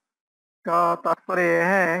गुण का तात्पर्य यह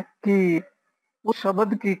है कि उस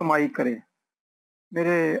शब्द की कमाई करें।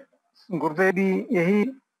 मेरे गुरुदेव भी यही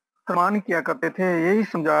प्रमाण किया करते थे, यही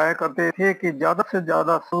समझाया करते थे कि ज्यादा से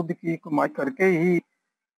ज्यादा शब्द की कमाई करके ही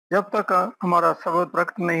जब तक हमारा शब्द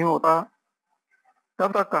प्रकट नहीं होता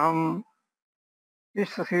तब तक हम इस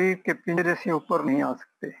शरीर के पिंजरे से ऊपर नहीं आ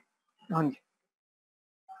सकते। हाँ जी।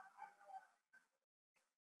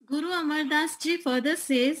 Guru Amardas ji further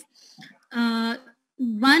says,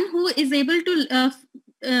 one who is able to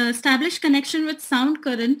establish connection with sound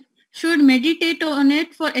current should meditate on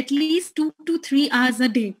it for at least 2 to 3 hours a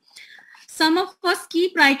day. Some of us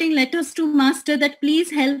keep writing letters to Master that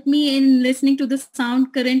please help me in listening to the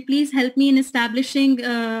sound current, please help me in establishing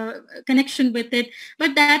connection with it.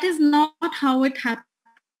 But that is not how it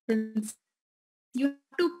happens. You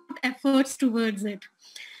have to put efforts towards it.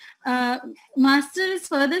 Master is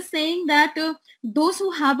further saying that those who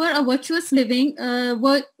harbor a virtuous living,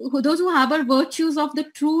 those who harbor virtues of the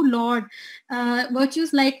true Lord,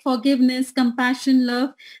 virtues like forgiveness, compassion,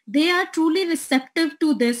 love, they are truly receptive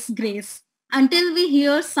to this grace. Until we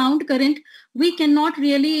hear sound current, we cannot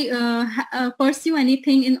really pursue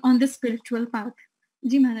anything on the spiritual path.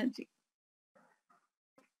 Ji Maharaj ji.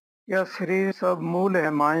 यह शरीर सब मूल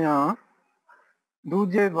है माया,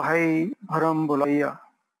 दूजे भाई भरम बुलाइया।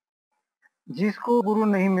 जिसको गुरु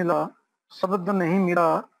नहीं मिला, शब्द नहीं मिला,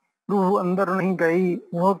 रूह अंदर नहीं गई,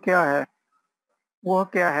 वह क्या है? वह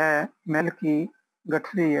क्या है? मैल की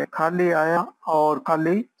गठरी है, खाली आया और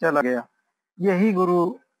खाली चला गया। यही गुरु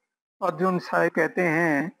अर्जुन साहिब कहते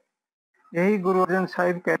हैं, यही गुरु अर्जुन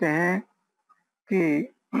साहिब कहते हैं कि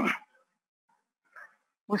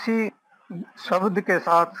उसी शब्द के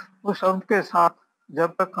साथ, उस शब्द के साथ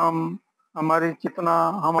जब तक हमारी चेतना,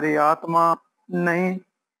 हमारी आत्मा नहीं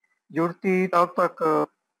जुड़ती तब तक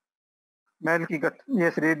मैल की ये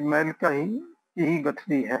शरीर मैल का ही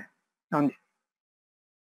गठरी है। हाँ जी।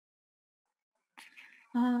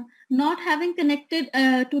 Not having connected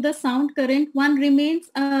to the sound current, one remains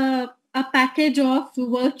a package of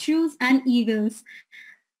virtues and evils.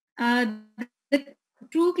 The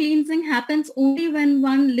true cleansing happens only when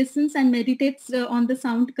one listens and meditates on the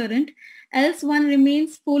sound current, else one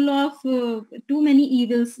remains full of too many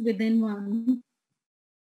evils within one.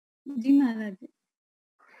 जी महाराज।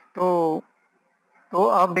 तो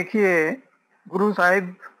आप देखिए, गुरु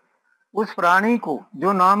साहिब उस प्राणी को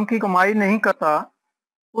जो नाम की कमाई नहीं करता,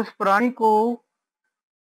 उस प्राणी को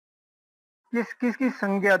किसकी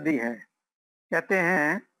संज्ञा दी है? कहते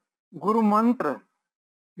हैं गुरु मंत्र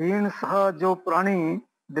हीन सह जो प्राणी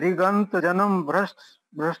दृगंत जन्म भ्रष्ट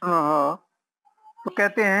तो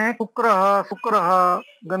कहते हैं कुक्रः शुक्रः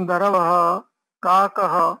गंधर्वः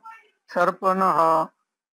काकः सर्पणः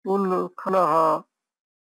तुलखलः।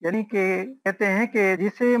 यानी कि कहते हैं कि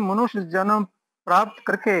जिसे मनुष्य जन्म प्राप्त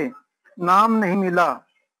करके नाम नहीं मिला,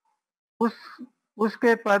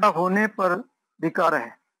 उसके पैदा होने पर धिक्कार है।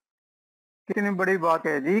 कितनी बड़ी बात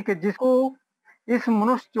है जी कि जिसको इस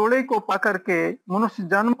मनुष्य जोड़े को पा करके, मनुष्य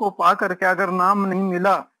जन्म को पा करके अगर नाम नहीं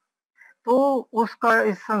मिला तो उसका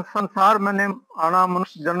इस संसार में आना,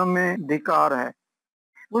 मनुष्य जन्म में धिक्कार है।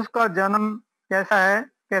 उसका जन्म कैसा है?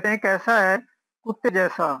 कहते हैं कैसा है? कुत्ते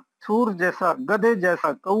जैसा, सूर जैसा, गधे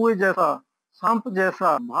जैसा, कौवे जैसा, सांप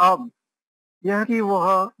जैसा भाव, यह कि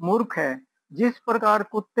वह मूर्ख है। जिस प्रकार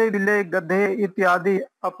कुत्ते, बिल्ली, गधे इत्यादि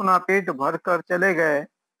अपना पेट भरकर चले गए,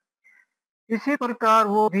 इसी प्रकार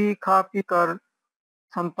वो भी खा पी कर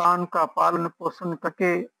संतान का पालन पोषण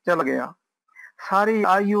करके चल गया। सारी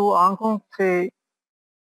आयु आंखों से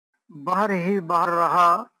बाहर ही बाहर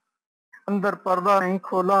रहा, अंदर पर्दा नहीं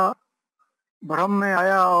खोला, भ्रम में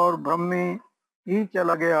आया और भ्रम में ही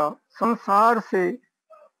चला गया। संसार से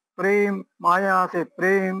प्रेम, माया से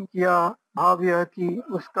प्रेम किया, भाव यह कि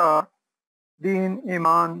उसका दीन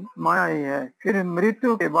ईमान माया ही है। फिर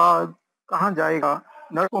मृत्यु के बाद कहाँ जाएगा?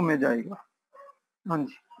 नरकों में जाएगा। हाँ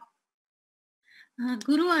जी।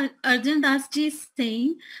 Guru Arjan Das Ji is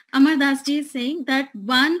saying, Amar Das Ji is saying that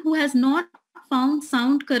one who has not found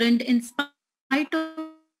sound current in spite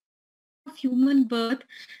of human birth,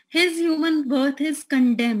 his human birth is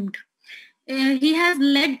condemned. He has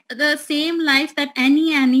led the same life that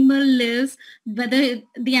any animal lives, whether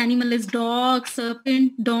the animal is dog,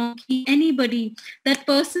 serpent, donkey, anybody. That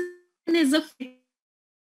person is a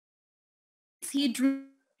he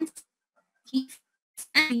drinks,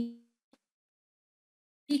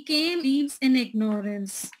 he came lives in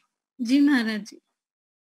ignorance. जी महाराज जी।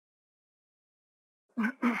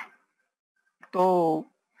 तो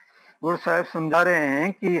गुरु साहब समझा रहे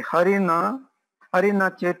हैं कि हरि न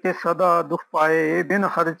चेते सदा दुख पाए, बिन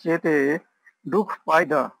हर चेते दुख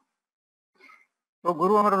पाएगा। तो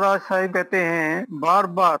गुरु अमरदास साहिब कहते हैं, बार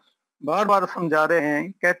बार समझा रहे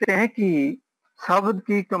हैं, कहते हैं कि शब्द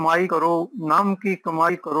की कमाई करो, नाम की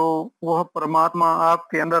कमाई करो, वह परमात्मा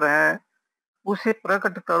आपके अंदर है, उसे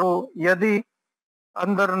प्रकट करो। यदि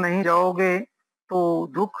अंदर नहीं जाओगे तो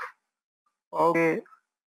दुख पाओगे।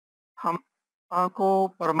 हम आपको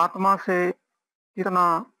परमात्मा से कितना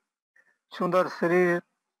सुंदर शरीर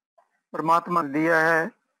परमात्मा दिया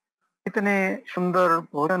है, इतने सुंदर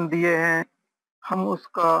भोजन दिए हैं, हम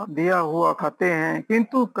उसका दिया हुआ खाते हैं,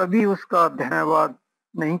 किंतु कभी उसका धन्यवाद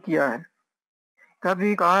नहीं किया है।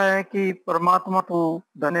 कभी कहा है कि परमात्मा तो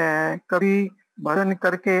धन्य है, कभी भजन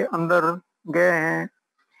करके अंदर गए हैं,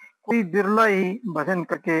 कोई बिरला ही भजन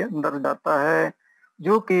करके अंदर जाता है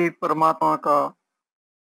जो कि परमात्मा का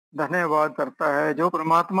धन्यवाद करता है। जो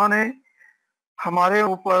परमात्मा ने हमारे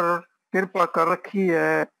ऊपर कृपा कर रखी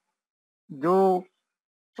है, जो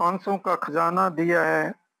सांसों का खजाना दिया है,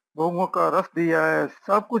 भोगों का रस दिया है,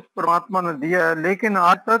 सब कुछ परमात्मा ने दिया है, लेकिन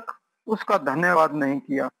आज तक उसका धन्यवाद नहीं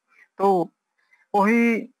किया। तो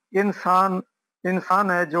वही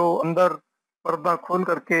इंसान है जो अंदर पर्दा खोल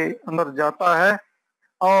करके अंदर जाता है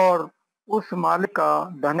और उस मालिक का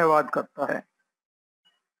धन्यवाद करता है।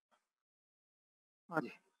 हाँ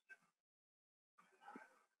जी।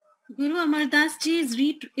 Guru Amar Das Ji is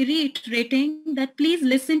reiterating that please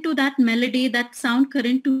listen to that melody, that sound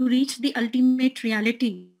current to reach the ultimate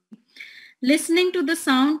reality. Listening to the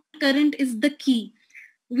sound current is the key.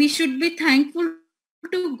 We should be thankful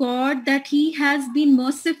to God that He has been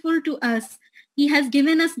merciful to us. He has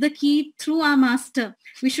given us the key through our master.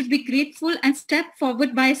 We should be grateful and step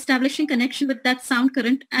forward by establishing connection with that sound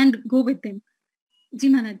current and go with them. Ji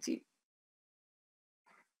Maharaj Ji.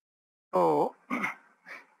 तो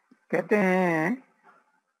कहते हैं,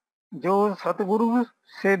 जो सतगुरु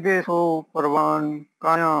से बेसो परवान,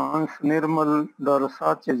 काया अंश निर्मल दर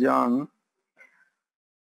साचे जान।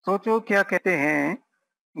 सोचो क्या कहते हैं,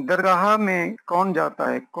 दरगाह में कौन जाता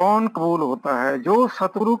है, कौन कबूल होता है? जो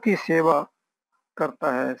सतगुरु की सेवा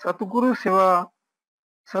करता है। सतगुरु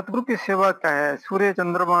की सेवा क्या है? सूर्य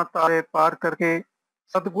चंद्रमा तारे पार करके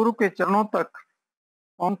सतगुरु के चरणों तक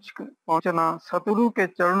पहुंचना। सतगुरु के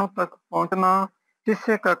चरणों तक पहुंचना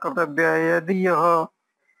शिष्य का कर्तव्य है। यदि यह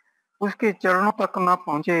उसके चरणों तक ना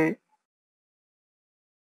पहुंचे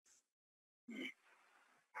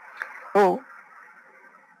तो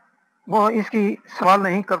वह इसकी सवाल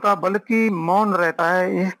नहीं करता, बल्कि मौन रहता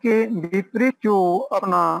है। इसके विपरीत जो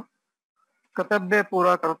अपना कर्तव्य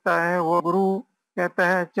पूरा करता है, वो गुरु कहता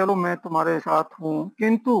है चलो मैं तुम्हारे साथ हूँ।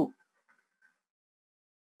 किंतु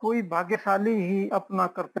कोई भाग्यशाली ही अपना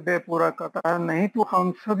कर्तव्य पूरा करता है, नहीं तो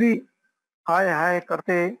हम सभी हाय हाय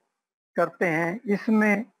करते हैं।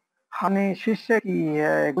 इसमें हानि शिष्य की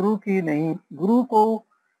है, गुरु की नहीं। गुरु को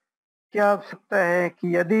क्या आवश्यकता है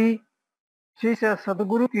कि यदि शिष्य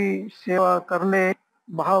सतगुरु की सेवा कर ले,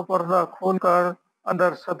 भाव पर्दा खोलकर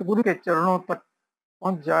अंदर सतगुरु के चरणों तक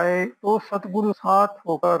पहुंच जाए, तो सतगुरु साथ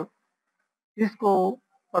होकर इसको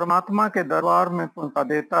परमात्मा के दरबार में पहुंचा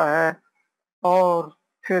देता है और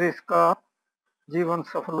फिर इसका जीवन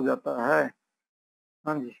सफल हो जाता है।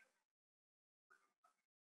 हाँ जी।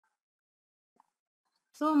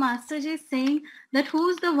 So Masterji is saying that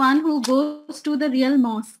who's the one who goes to the real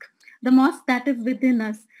mosque, the mosque that is within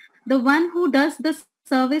us, the one who does the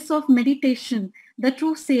service of meditation, the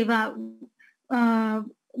true seva, uh,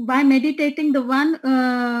 by meditating, the one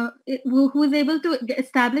who is able to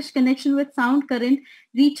establish connection with sound current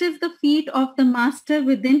reaches the feet of the master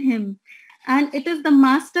within him. And it is the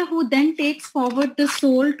master who then takes forward the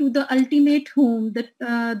soul to the ultimate home,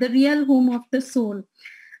 the real home of the soul.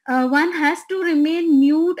 One has to remain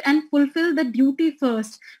mute and fulfill the duty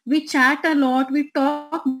first. We chat a lot, we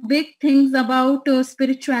talk big things about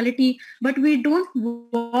spirituality, but we don't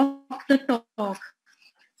walk the talk.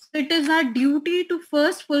 So it is our duty to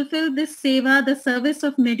first fulfill this seva, the service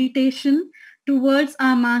of meditation towards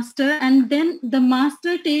our master, and then the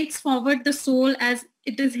master takes forward the soul as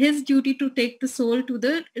it is his duty to take the soul to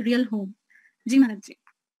the real home. Ji Maharaj Ji.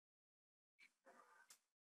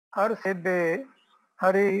 हर सेबे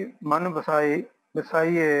हरि मन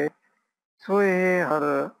बसाइए सोए हर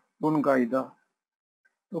गुण गाइदा।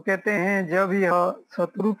 तो कहते हैं जब यह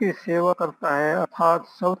सतगुरु की सेवा करता है अर्थात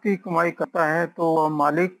सबकी कमाई करता है तो वह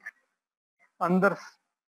मालिक अंदर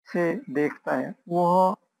से देखता है,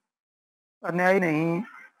 वह अन्याय नहीं।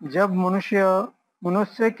 जब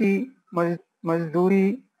मनुष्य की मजदूरी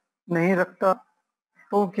नहीं रखता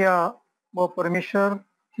तो क्या वो परमेश्वर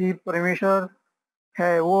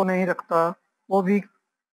है वो नहीं रखता, वो भी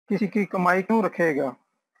किसी की कमाई क्यों रखेगा।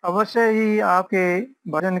 अवश्य ही आपके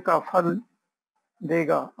भजन का फल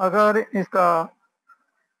देगा। अगर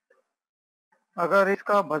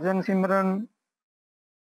इसका भजन सिमरन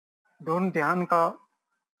धुन ध्यान का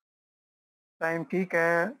टाइम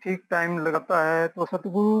ठीक टाइम लगाता है तो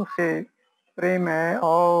सतगुरु से प्रेम है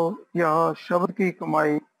और यह शब्द की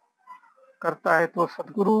कमाई करता है तो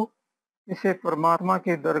सतगुरु इसे परमात्मा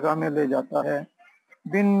की दरगाह में ले जाता है।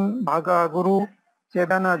 बिन भागा गुरु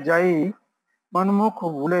चेदा न जाई, मनमुख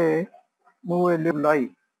भूले मुँह लिबलाई।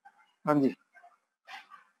 हाँ जी।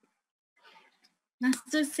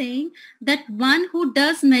 Master saying that one who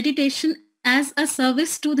does meditation as a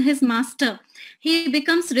service to his master, he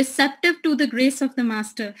becomes receptive to the grace of the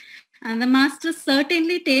master, and the master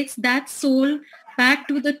certainly takes that soul back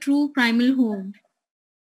to the true primal home.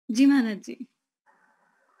 जी महाराज जी।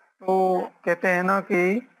 तो कहते हैं ना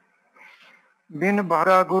कि बिन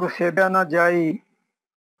भागा गुरु सेव्या न जाई,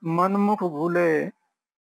 मनमुख भूले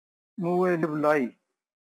मुँह लिबलाई।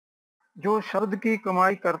 जो शब्द की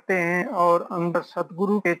कमाई करते हैं और अंदर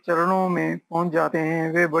सतगुरु के चरणों में पहुंच जाते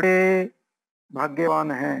हैं वे बड़े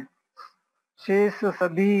भाग्यवान हैं। शेष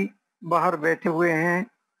सभी बाहर बैठे हुए हैं,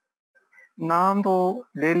 नाम तो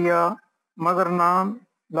ले लिया मगर नाम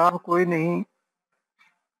लाभ कोई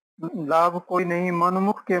नहीं।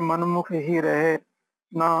 मनमुख के मनमुख ही रहे,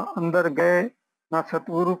 ना अंदर गए ना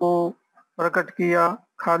सतगुरु को प्रकट किया,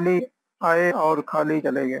 खाली आए और खाली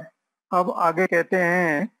चले गए। अब आगे कहते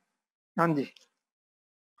हैं, हाँ जी।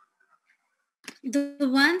 The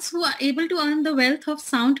ones who are able to earn the wealth of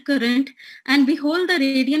sound current and behold the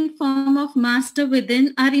radiant form of master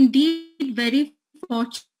within are indeed very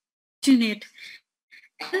fortunate.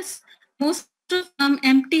 Yes, most of them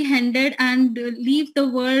empty-handed and leave the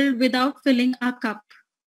world without filling a cup.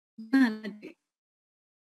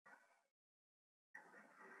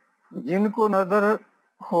 जिनको नजर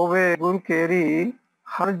होवे गुरु केरी,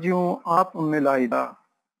 हर ज्यों आप मिलाइदा।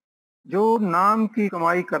 जो नाम की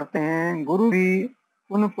कमाई करते हैं गुरु भी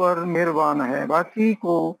उन पर मेहरबान है, बाकी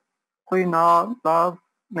को कोई लाभ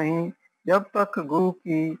नहीं। जब तक गुरु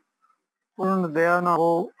की पूर्ण दया न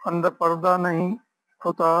हो अंदर पर्दा नहीं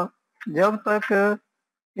होता। जब तक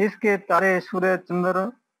इसने तारे सूर्य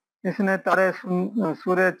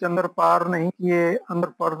चंद्र पार नहीं किए अंदर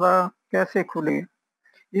पर्दा कैसे खुले।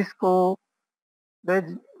 इसको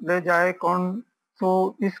ले जाए कौन। तो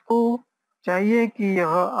इसको चाहिए कि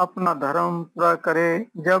यह अपना धर्म पूरा करे।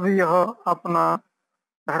 जब यह अपना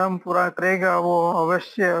धर्म पूरा करेगा वो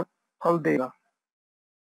अवश्य फल देगा।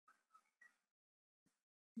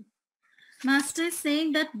 Master is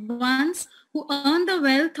saying that ones who earn the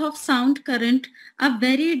wealth of sound current are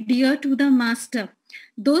very dear to the master.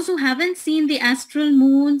 Those who haven't seen the astral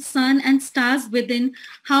moon, sun and stars within,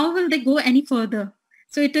 how will they go any further?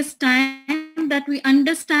 So it is time that we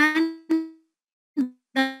understand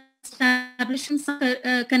that establishing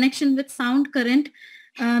connection with sound current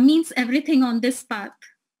means everything on this path.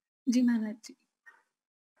 Ji Maharaj Ji.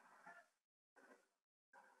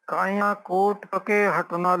 काया कोट पके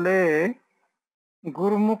हटना ले,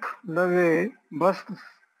 गुरुमुख लगे बस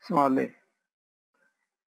संभाले।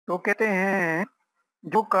 तो कहते हैं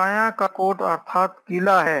जो काया का कोट अर्थात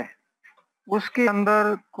किला है उसके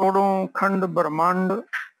अंदर करोड़ों खंड ब्रह्मांड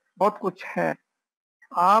बहुत कुछ है।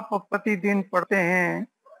 आप प्रतिदिन पढ़ते हैं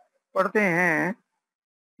पढ़ते हैं,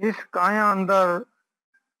 इस काया अंदर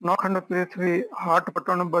नौखंड पृथ्वी हाट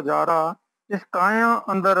पटन बजारा, इस काया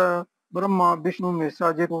अंदर ब्रह्मा विष्णु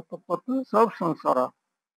महेशा जी को तपत सब संसारा।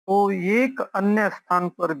 तो एक अन्य स्थान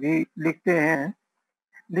पर भी लिखते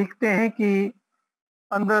हैं कि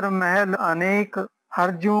अंदर महल अनेक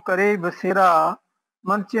हरजू करे बसेरा,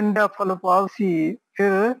 मन चिंदा फल पावसी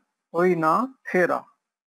फिर होई ना फेरा।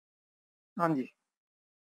 हाँ जी।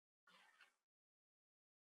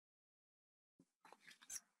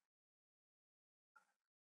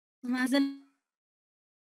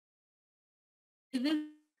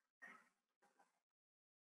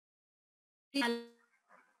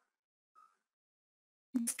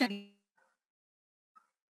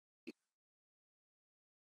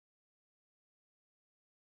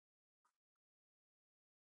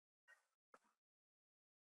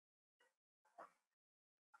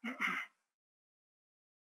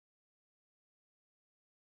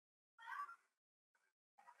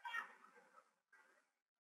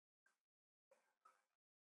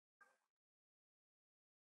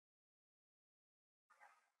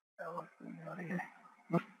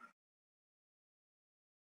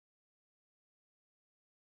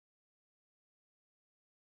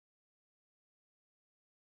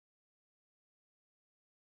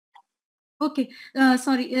 Okay,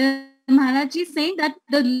 sorry. Maharaj is saying that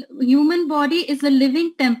the human body is a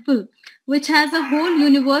living temple which has a whole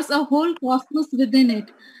universe, a whole cosmos within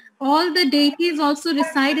it. All the deities also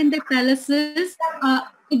reside in the palaces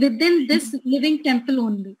within this living temple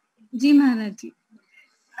only. Ji Maharaj ji.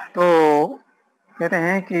 तो कहते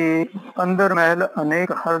हैं कि अंदर महल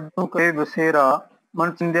अनेक हरदों के बसेरा,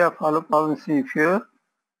 मन चिंध्या फल पावसी फिर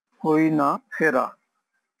कोई ना फेरा।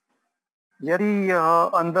 यदि यह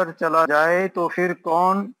अंदर चला जाए तो फिर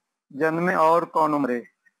कौन जन्मे और कौन मरे।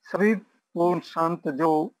 सभी पूर्ण संत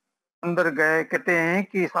जो अंदर गए कहते हैं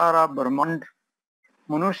कि सारा ब्रह्मांड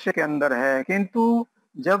मनुष्य के अंदर है, किंतु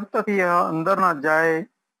जब तक यह अंदर ना जाए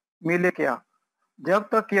मिले क्या। जब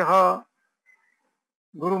तक यह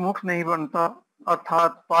गुरुमुख नहीं बनता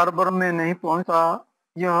अर्थात पारब्रह्म में नहीं पहुंचता,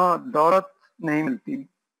 यह दौलत नहीं मिलती।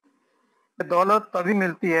 दौलत तभी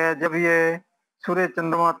मिलती है जब ये सूर्य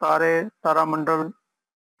चंद्रमा तारे तारामंडल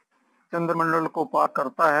चंद्रमंडल को पार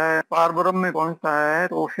करता है, पार ब्रह्म में पहुंचता है,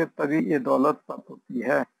 तो फिर तभी ये दौलत प्राप्त होती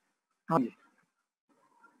है। हाँ जी।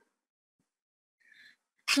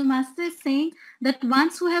 So Master is saying that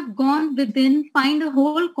once who have gone within find a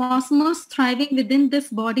whole cosmos thriving within this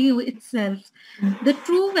body itself. The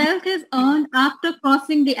true wealth is earned after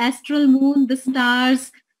crossing the astral moon, the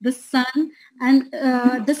stars, the sun, and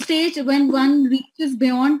the stage when one reaches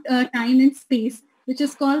beyond time and space, which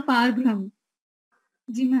is called Parbrahm.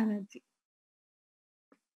 Ji Maharaj ji.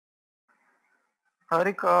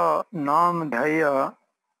 Hari का नाम ध्याया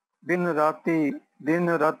दिन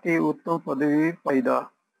राति उत्तम पदवी पैदा।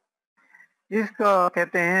 इसका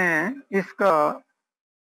कहते हैं, इसका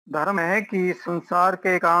धर्म है कि संसार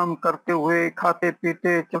के काम करते हुए खाते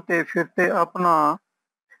पीते चलते फिरते अपना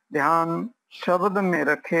ध्यान शब्द में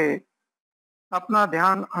रखे। अपना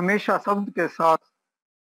ध्यान हमेशा शब्द के साथ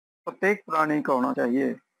प्रत्येक प्राणी का होना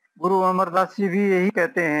चाहिए। गुरु अमरदास जी भी यही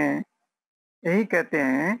कहते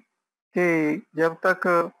हैं कि जब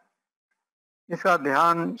तक इसका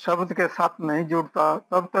ध्यान शब्द के साथ नहीं जुड़ता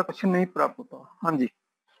तब तक कुछ नहीं प्राप्त होता। हाँ जी।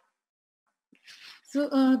 So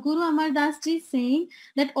Guru Amar Das ji is saying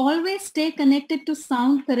that always stay connected to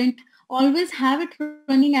sound current. Always have it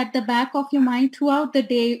running at the back of your mind throughout the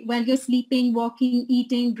day while you're sleeping, walking,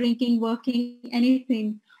 eating, drinking, working,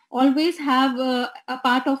 anything. Always have a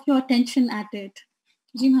part of your attention at it.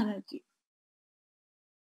 Ji Maharaj ji.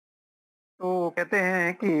 तो कहते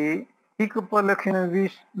हैं कि एक पल खिन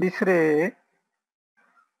बिसरे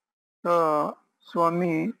तो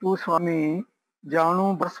स्वामी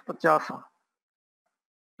जानू बस 50।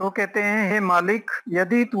 तो कहते हैं, हे मालिक,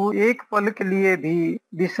 यदि तू एक पल के लिए भी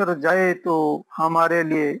बिसर जाए तो हमारे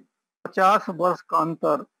लिए 50 वर्ष का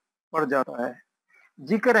अंतर पड़ जाता है।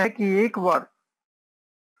 जिक्र है कि एक बार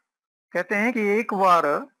कहते हैं कि एक बार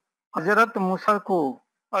हजरत मूसा को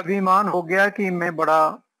अभिमान हो गया कि मैं बड़ा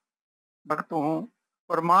भक्त हूँ।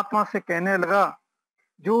 परमात्मा से कहने लगा,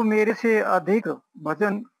 जो मेरे से अधिक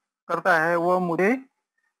भजन करता है वह मुझे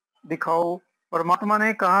दिखाओ। परमात्मा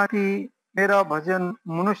ने कहा कि मेरा भजन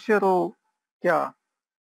मनुष्य तो क्या,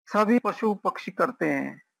 सभी पशु पक्षी करते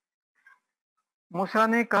हैं। मूसा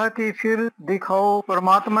ने कहा कि फिर दिखाओ।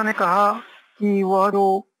 परमात्मा ने कहा कि वह जो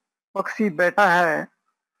पक्षी बैठा है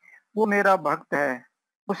वो मेरा भक्त है।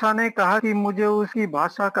 मूसा ने कहा कि मुझे उसकी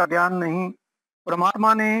भाषा का ज्ञान नहीं।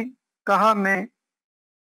 परमात्मा ने कहा, मैं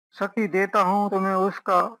शक्ति देता हूं तो मैं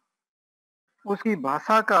उसकी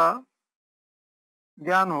भाषा का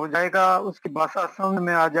ज्ञान हो जाएगा, उसकी भाषा समझ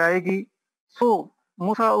में आ जाएगी। सो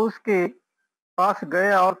मूसा उसके पास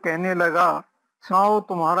गया और कहने लगा, सुनाओ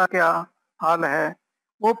तुम्हारा क्या हाल है।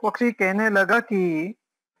 वो पक्षी कहने लगा कि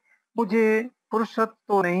मुझे फुर्सत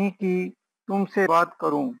तो नहीं कि तुमसे बात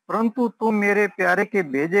करूं, परंतु तुम मेरे प्यारे के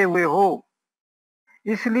भेजे हुए हो,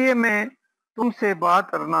 इसलिए मैं तुमसे बात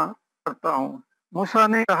करना करता हूँ। मूसा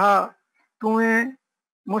ने कहा तुम्हें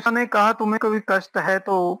मूसा ने कहा तुम्हें कोई कष्ट है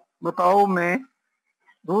तो बताओ, मैं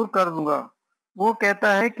दूर कर दूंगा। वो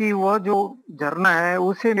कहता है कि वह जो झरना है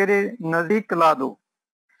उसे मेरे नजदीक ला दो।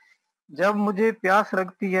 जब मुझे प्यास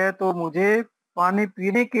लगती है तो मुझे पानी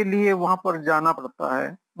पीने के लिए वहां पर जाना पड़ता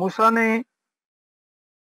है। मूसा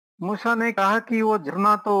ने कहा कि वो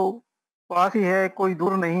झरना तो पास ही है, कोई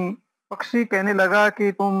दूर नहीं। पक्षी कहने लगा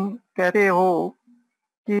कि तुम कहते हो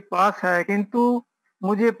कि पास है, किंतु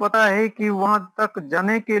मुझे पता है कि वहां तक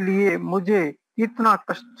जाने के लिए मुझे कितना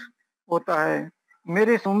कष्ट होता है।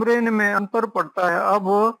 मेरे सुमरन में अंतर पड़ता है।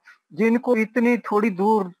 अब जिनको इतनी थोड़ी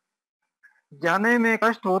दूर जाने में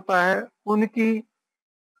कष्ट होता है, उनकी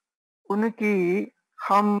उनकी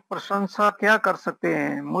हम प्रशंसा क्या कर सकते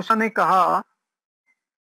हैं। मूसा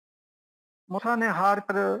ने हार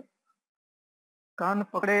कर कान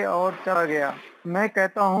पकड़े और चला गया। मैं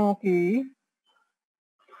कहता हूँ कि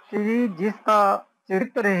जिसका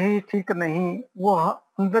चरित्र ही ठीक नहीं, वो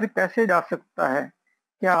अंदर कैसे जा सकता है।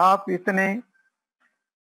 क्या आप इतने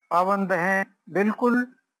पाबंद हैं? बिल्कुल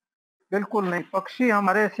बिल्कुल नहीं। पक्षी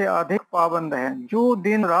हमारे से अधिक पाबंद हैं, जो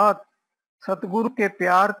दिन रात सतगुरु के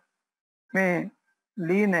प्यार में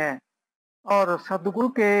लीन है और सतगुरु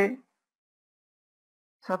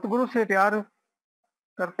से प्यार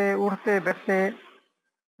करते उठते बैठते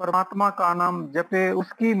परमात्मा का नाम जपे,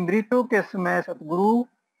 उसकी मृत्यु के समय सतगुरु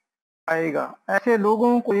आएगा। ऐसे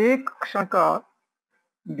लोगों को एक क्षण का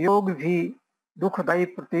वियोग भी दुखदायी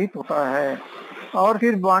प्रतीत होता है। और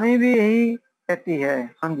फिर वाणी भी यही कहती है।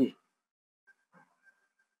 हाँ जी।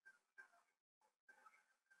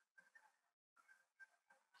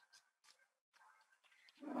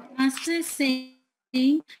 Master is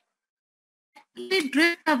saying we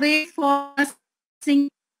drift away for a sing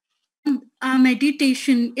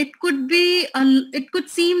meditation. It could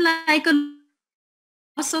seem like a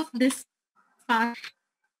loss of this part.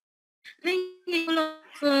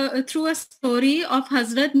 Through a story of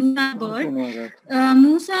Hazrat Musa bird.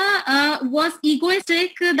 Musa was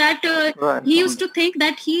egoistic that he used to think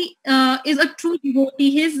that he is a true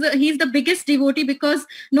devotee. He's the biggest devotee because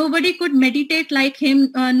nobody could meditate like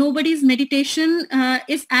him. Nobody's meditation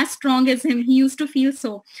is as strong as him. He used to feel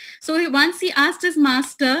so. So once he asked his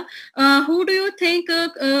master, who do you think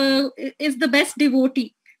is the best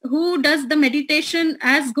devotee? Who does the meditation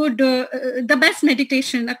as good, the best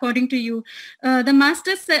meditation according to you? The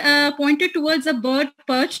master pointed towards a bird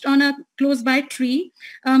perched on a close by tree.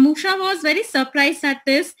 Musa was very surprised at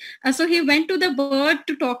this. So he went to the bird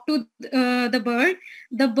to talk to the bird.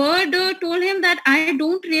 The bird told him that I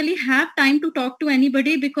don't really have time to talk to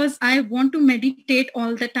anybody because I want to meditate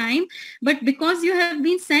all the time. But because you have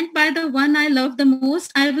been sent by the one I love the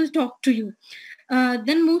most, I will talk to you.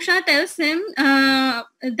 Then Musha tells him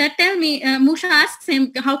Musha asks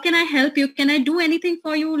him, how can I help you? Can I do anything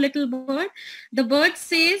for you, little bird? The bird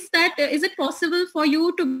says that, is it possible for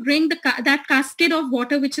you to bring that cascade of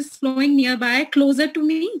water which is flowing nearby closer to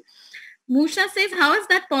me? Musha says, how is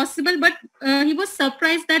that possible? But he was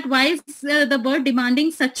surprised that why is the bird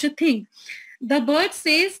demanding such a thing? The bird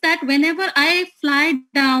says that whenever I fly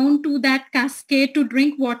down to that cascade to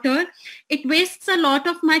drink water, it wastes a lot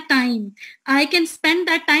of my time. I can spend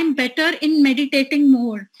that time better in meditating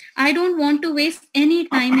more. I don't want to waste any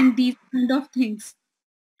time in these kind of things.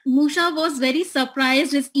 Musha was very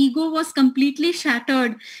surprised. His ego was completely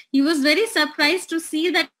shattered. He was very surprised to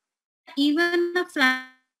see that even a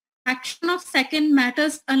fraction of second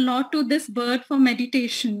matters a lot to this bird for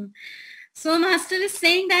meditation. So Master is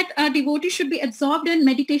saying that a devotee should be absorbed in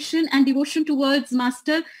meditation and devotion towards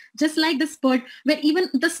Master, just like this bird, where even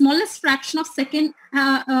the smallest fraction of second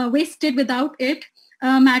wasted without it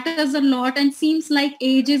matters a lot and seems like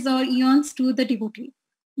ages or eons to the devotee.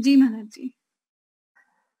 Ji Maharaj Ji.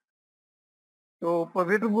 तो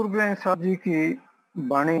पवित्र गुरु ग्रंथ साहब जी की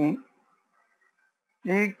वाणी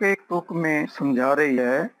एक एक तुक में समझा रही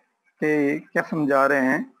है कि क्या समझा रहे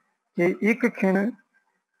हैं कि एक खिन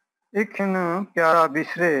प्यारा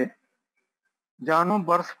बिसरे जानो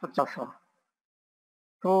वर्ष 50।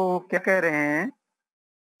 तो क्या कह रहे हैं,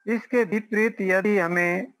 इसके विपरीत यदि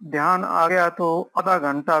हमें ध्यान आ गया तो आधा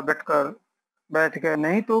घंटा बैठ गए,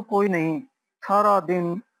 नहीं तो कोई नहीं, सारा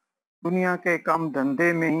दिन दुनिया के काम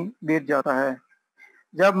धंधे में ही बीत जाता है।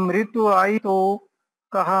 जब मृत्यु आई तो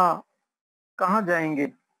कहा कहाँ जाएंगे,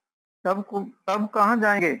 तब कहाँ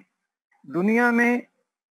जाएंगे। दुनिया में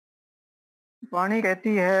वाणी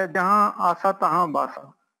कहती है, जहाँ आशा तहाँ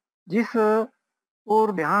बासा। जिस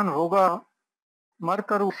ओर ध्यान होगा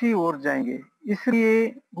मरकर उसी ओर जाएंगे। इसलिए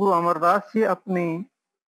गुरु अमरदास जी अपनी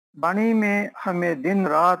वाणी में हमें दिन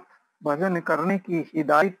रात भजन करने की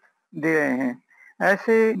हिदायत दे रहे हैं।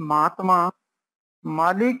 ऐसे महात्मा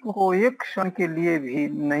मालिक को एक क्षण के लिए भी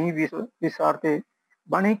नहीं विसारते।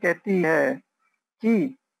 वाणी कहती है कि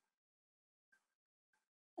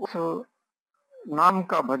उस नाम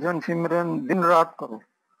का भजन सिमरन दिन रात करो।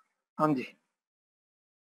 हाँ जी।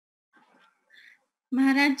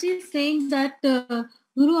 Maharaj ji is saying that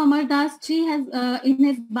Guru Amar Das ji has in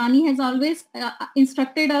his Bani has always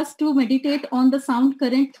instructed us to meditate on the sound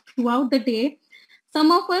current throughout the day.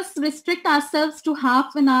 Some of us restrict ourselves to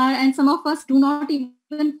half an hour, and some of us do not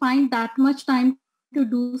even find that much time to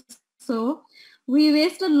do so. We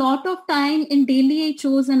waste a lot of time in daily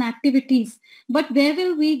chores and activities. But where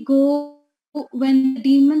will we go when the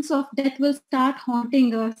demons of death will start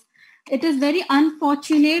haunting us? It is very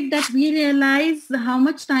unfortunate that we realize how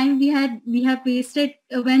much time we have wasted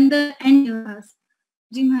when the end was.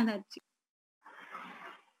 Ji Maharaj ji.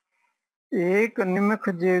 एक निमख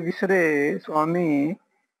जे विसरे स्वामी,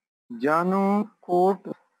 जानो coat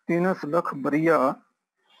 3 लख बरिया।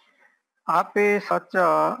 आपे सच्चा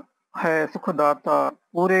है सुखदाता,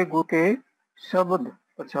 पूरे गुरु के शब्द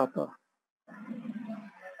पछाता।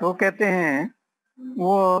 तो कहते हैं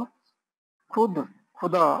वो खुद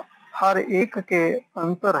खुदा हर एक के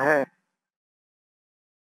अंतर है,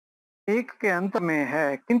 एक के अंतर में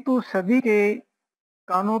है, किंतु सभी के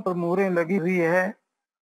कानों पर मोहरें लगी हुई है।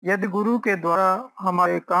 यदि गुरु के द्वारा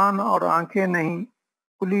हमारे कान और आंखें नहीं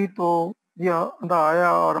खुली तो यह अंधा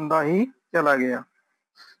आया और अंधा ही चला गया,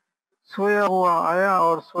 सोया हुआ आया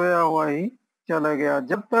और सोया हुआ ही चला गया।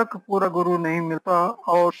 जब तक पूरा गुरु नहीं मिलता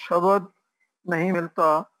और शब्द नहीं मिलता,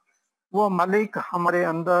 वो मालिक हमारे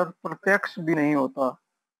अंदर प्रत्यक्ष भी नहीं होता।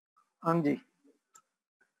 हाँ जी।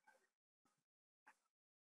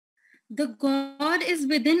 The God is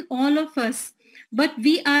within all of us, but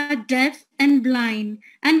we are deaf and blind,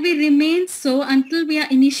 and we remain so until we are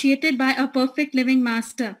initiated by a perfect living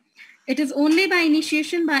master. It is only by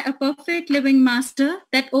initiation by a perfect living master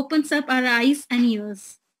that opens up our eyes and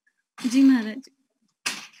ears. Ji Maharaj.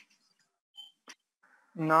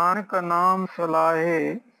 Nanak नाम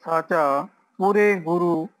सलाहे साचा, पूरे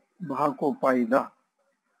गुरु भाग को पाईदा।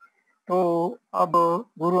 तो अब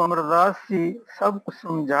गुरु अमरदास जी सब कुछ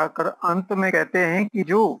समझाकर अंत में कहते हैं कि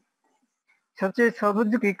जो सच्चे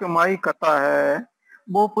शब्द की कमाई करता है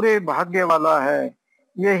वो पूरे भाग्य वाला है।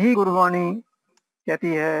 यही गुरबाणी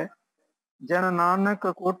कहती है, जन नानक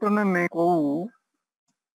कोटन में को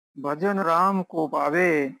भजन राम को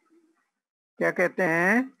पावे। क्या कहते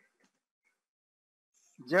हैं,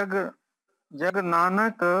 जग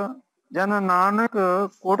नानक जन नानक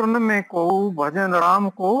कोटन में को भजन राम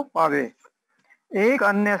को पावे। एक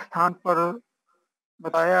अन्य स्थान पर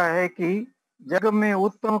बताया है कि जग में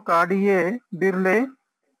उत्तम काढ़िए बिरले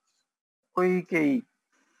कोई कई।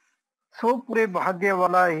 सो पूरे भाग्य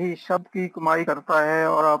वाला ही शब्द की कमाई करता है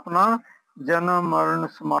और अपना जन्म मरण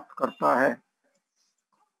समाप्त करता है।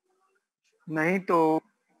 नहीं तो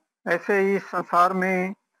ऐसे ही संसार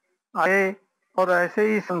में आए और ऐसे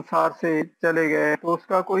ही संसार से चले गए तो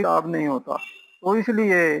उसका कोई लाभ नहीं होता। तो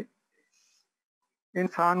इसलिए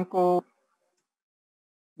इंसान को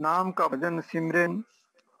नाम का भजन सिमरन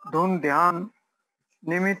धुन ध्यान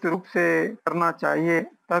नियमित रूप से करना चाहिए,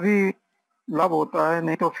 तभी लाभ होता है,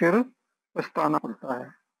 नहीं तो फिर पछताना पड़ता है।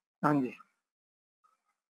 हाँ जी।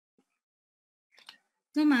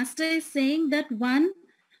 So Master is saying that one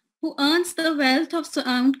who earns the wealth of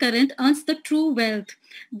sound current earns the true wealth.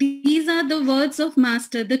 These are the words of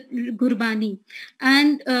Master, the Gurbani.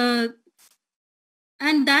 And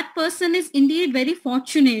that person is indeed very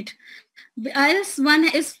fortunate. Else one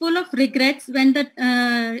is full of regrets when the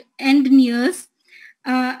end nears.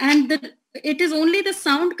 And it is only the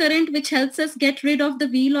sound current which helps us get rid of the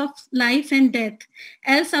wheel of life and death.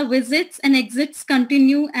 Else our visits and exits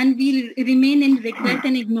continue and we remain in regret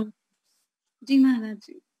and ignorance. जी महाराज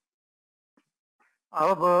जी।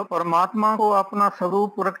 अब परमात्मा को अपना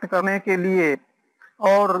स्वरूप प्रकट करने के लिए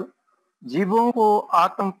और जीवों को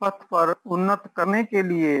आत्म पथ पर उन्नत करने के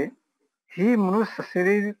लिए ही मनुष्य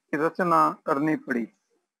शरीर की रचना करनी पड़ी।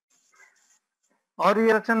 और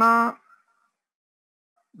ये रचना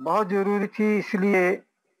बहुत जरूरी थी, इसलिए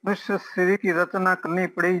मनुष्य शरीर की रचना करनी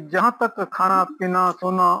पड़ी। जहाँ तक खाना पीना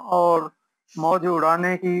सोना और मौज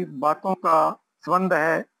उड़ाने की बातों का संबंध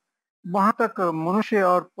है, वहां तक मनुष्य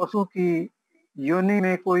और पशु की योनि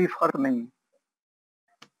में कोई फर्क नहीं।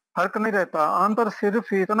 फर्क नहीं रहता। अंतर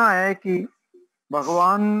सिर्फ इतना है कि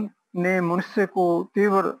भगवान ने मनुष्य को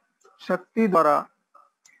तीव्र शक्ति द्वारा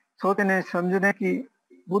सोचने समझने की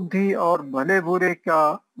बुद्धि और भले बुरे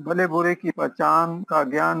की पहचान का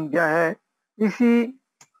ज्ञान दिया है। इसी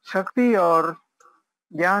शक्ति और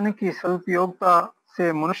ज्ञान की सदुपयोगिता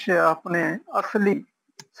से मनुष्य अपने असली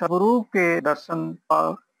स्वरूप के दर्शन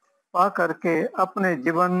पा करके अपने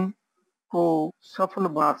जीवन को सफल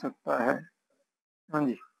बना सकता है। हाँ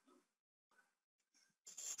जी।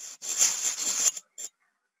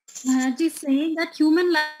 Maharaj is saying that human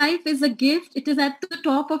life is a gift. It is at the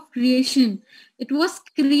top of creation. It was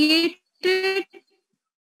created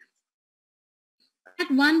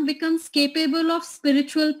that one becomes capable of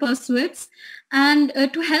spiritual pursuits and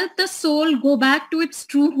to help the soul go back to its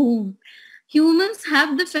true home. Humans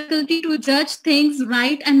have the faculty to judge things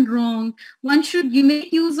right and wrong. One should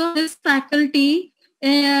make use of this faculty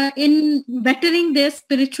in bettering their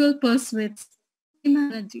spiritual pursuits.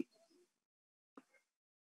 Maharaj ji.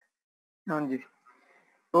 हाँ जी।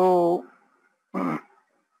 तो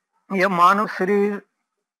यह मानव शरीर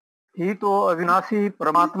ही तो अविनाशी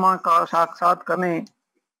परमात्मा का साक्षात करने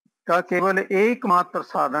का केवल एकमात्र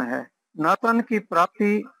साधन है। नर्तन की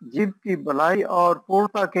प्राप्ति जीव की भलाई और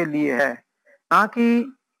पूर्णता के लिए है, ना कि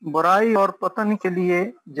बुराई और पतन के लिए।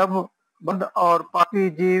 जब बद्ध और पापी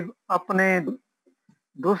जीव अपने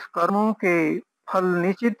दुष्कर्मों के फल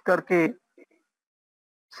निश्चित करके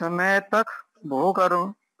समय तक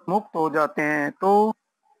भोगकर मुक्त हो जाते हैं, तो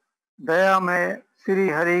दया में श्री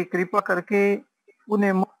हरि कृपा करके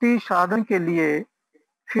उन्हें मुक्ति साधन के लिए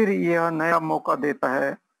फिर यह नया मौका देते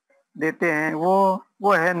हैं।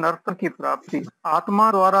 वो है नर्तन की प्राप्ति।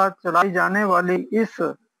 आत्मा द्वारा चलाई जाने वाली इस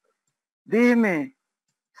देह में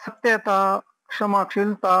सत्यता,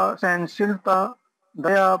 क्षमाशीलता, सहनशीलता,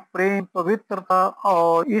 दया, प्रेम, पवित्रता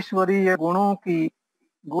और ईश्वरीय गुणों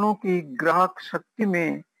की ग्राहक शक्ति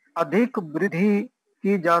में अधिक वृद्धि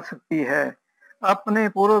की जा सकती है। अपने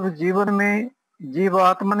पूर्व जीवन में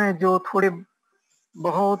जीवात्मा ने जो थोड़े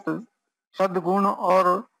बहुत सद्गुण और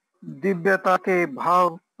दिव्यता के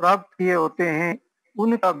भाव प्राप्त किए होते हैं,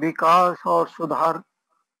 उनका विकास और सुधार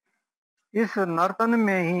इस नर्तन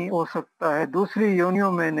में ही हो सकता है, दूसरी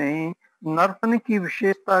योनियों में नहीं। नर्तन की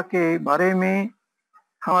विशेषता के बारे में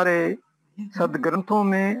हमारे सदग्रंथों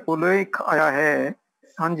में उल्लेख आया है।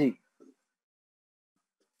 हाँ जी।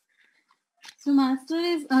 So Master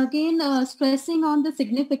is again stressing on the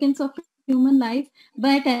significance of human life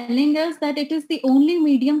by telling us that it is the only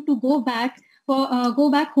medium to go back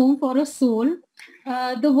home for a soul.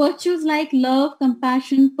 The virtues like love,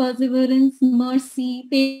 compassion, perseverance, mercy,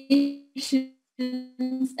 patience,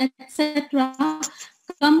 etc.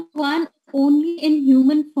 come one only in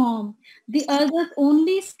human form. The others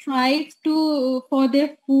only strive for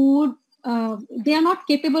their food. They are not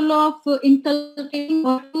capable of inculcating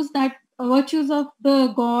virtues of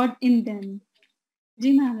the God in them.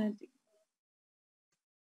 जी महाराज जी।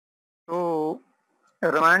 तो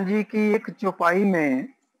रामायण जी की एक चौपाई में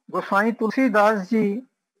गोसाई तुलसीदास जी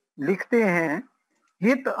लिखते हैं,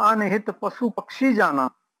 हित अनहित पशु पक्षी जाना,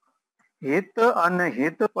 हित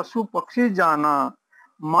अनहित पशु पक्षी जाना,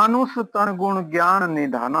 मानुष तन गुण ज्ञान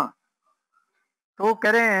निधाना। तो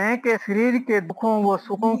कह रहे हैं कि शरीर के दुखों व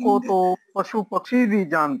सुखों को तो पशु पक्षी भी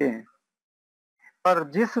जानते हैं, पर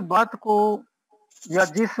जिस बात को या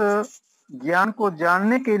जिस ज्ञान को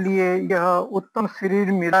जानने के लिए यह उत्तम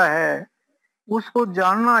शरीर मिला है, उसको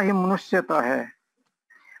जानना ही मनुष्यता है।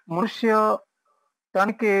 मनुष्य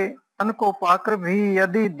तन को पाकर भी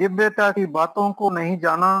यदि दिव्यता की बातों को नहीं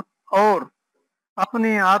जाना और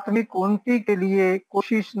अपने आत्मिक उन्नति के लिए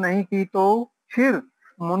कोशिश नहीं की, तो फिर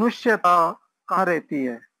मनुष्यता कहाँ रहती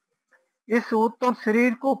है। इस उत्तम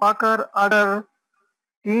शरीर को पाकर अगर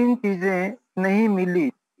तीन चीजें नहीं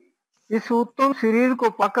मिली, इस उत्तम शरीर को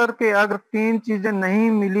पाकर के अगर तीन चीजें नहीं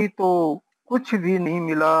मिली तो कुछ भी नहीं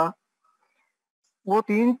मिला। वो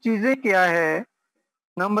तीन चीजें क्या है?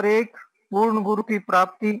 नंबर 1 पूर्ण गुरु की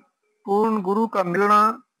प्राप्ति, पूर्ण गुरु का मिलना।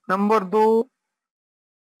 नंबर 2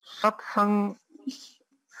 सत्संग।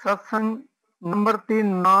 नंबर 3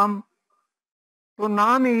 नाम। तो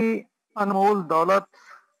नाम ही अनमोल दौलत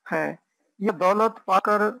है। यह दौलत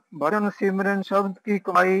पाकर भजन सिमरन शब्द की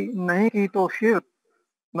कमाई नहीं की तो फिर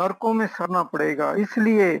नरकों में सड़ना पड़ेगा।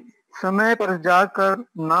 इसलिए समय पर जाकर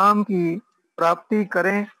नाम की प्राप्ति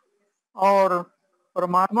करें और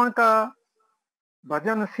परमात्मा का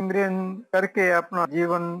भजन सिमरन करके अपना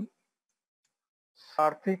जीवन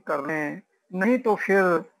सार्थक कर लें, नहीं तो फिर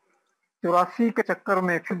 84 के चक्कर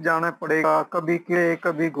में फिर जाना पड़ेगा। कभी कीड़े,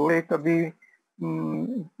 कभी घोड़े, कभी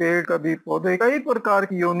पेड़, कभी पौधे, कई प्रकार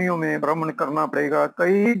की योनियों में भ्रमण करना पड़ेगा।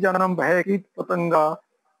 कई जन्म भय कीट पतंगा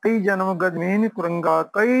कई जन्म गजमीन कुरंगा,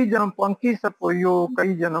 कई जन्म पंखी सपोयो,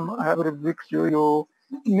 कई जन्म हैबर वृक्ष जोयो,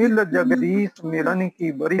 नील जगदीश मिलन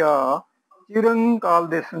की बरिया, चिरंग काल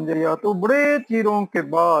दे संजरिया। तो बड़े चीरों के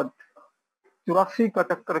बाद 84 का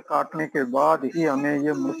चक्कर काटने के बाद ही हमें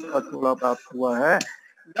ये मुक्त का चोला प्राप्त हुआ है।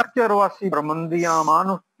 लक्षरवासी ब्रह्मंदिया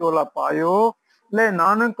मानुष चोला पायो, ले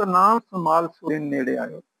नानक नाम संभाल सुरिन नेड़े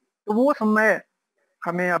आयो। तो वो समय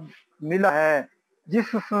हमें अब मिला है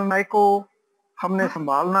जिस समय को हमने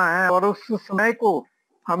संभालना है और उस समय को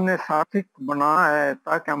हमने सार्थक बनाना है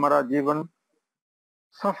ताकि हमारा जीवन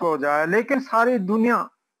सफल हो जाए। लेकिन सारी दुनिया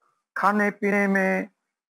खाने पीने में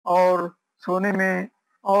और सोने में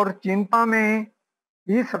और चिंता में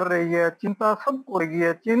ही सड़ रही है। चिंता सबको लगी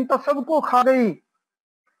है, चिंता सबको खा गई।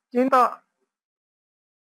 चिंता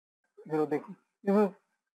देखो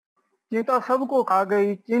चिंता सबको खा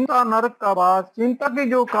गई, चिंता नरक का वास, चिंता की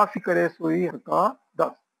जो काफी करे सोई हर का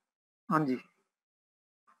दास। हाँ जी।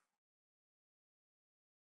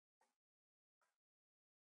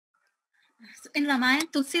 In Ramayana,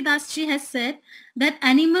 Tulsidas ji has said that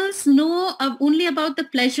animals know only about the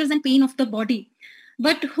pleasures and pain of the body.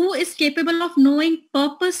 But who is capable of knowing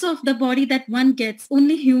purpose of the body that one gets?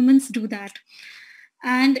 Only humans do that.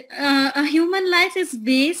 And a human life is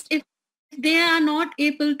waste if they are not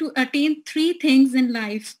able to attain three things in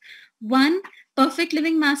life. One, perfect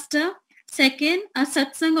living master. Second, a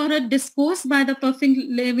satsang or a discourse by the perfect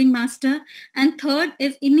living master. And third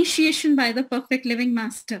is initiation by the perfect living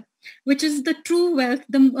master, which is the true wealth,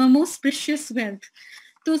 the most precious wealth.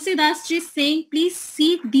 Tulsidas ji is saying, please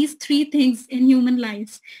seek these three things in human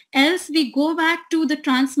lives. Else we go back to the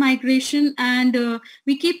transmigration and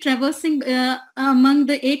we keep traversing among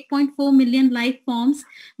the 8.4 million life forms.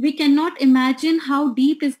 We cannot imagine how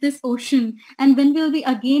deep is this ocean and when will we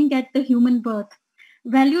again get the human birth.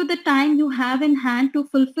 Value the time you have in hand to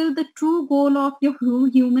fulfill the true goal of your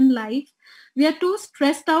human life. We are too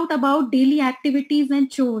stressed out about daily activities and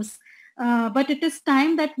chores. But it is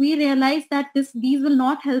time that we realize that these will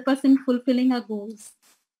not help us in fulfilling our goals.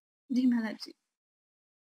 जी महाराज जी।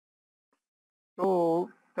 तो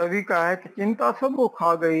तभी का है कि चिंता सबको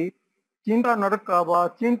खा गई, चिंता नरक का वास,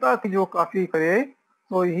 चिंता की जो काफी करे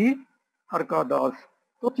तो ही हर का दास।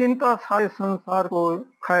 तो चिंता सारे संसार को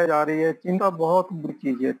खाए जा रही है। चिंता बहुत बुरी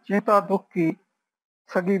चीज है। चिंता दुख की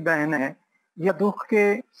सगी बहन है। यह दुख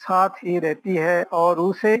के साथ ही रहती है और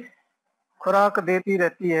उसे खुराक देती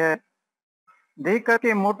रहती है, देख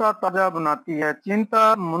करके मोटा ताजा बनाती है।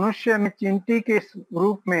 चिंता मनुष्य में चिंटी के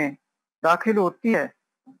रूप में दाखिल होती है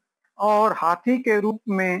और हाथी के रूप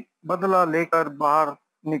में बदला लेकर बाहर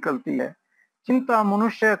निकलती है। चिंता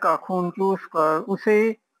मनुष्य का खून चूस कर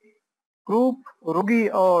उसे क्रूप, रोगी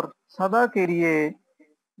और सदा के लिए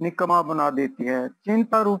निकम्मा बना देती है।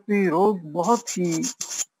 चिंता रूपी रोग बहुत ही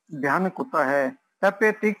भयानक होता है,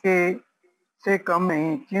 तपेदिक के से कम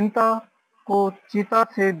नहीं। चिंता को चिता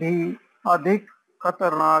से भी अधिक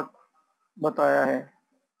खतरनाक बताया है।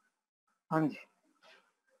 हाँ जी।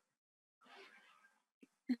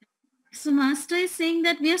 So Master is saying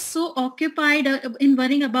that we are so occupied in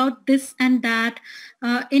worrying about this and that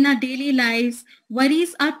in our daily lives.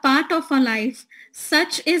 Worries are part of our life.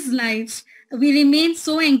 Such is life. We remain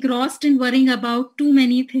so engrossed in worrying about too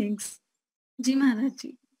many things. जी महाराज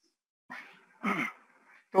जी।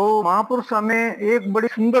 तो महापुरुष हमें एक बड़ी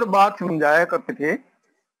सुंदर बात समझाया करते थे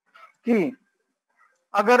कि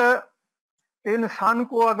अगर इंसान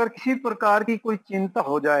को अगर किसी प्रकार की कोई चिंता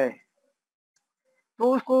हो जाए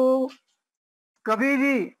तो उसको कभी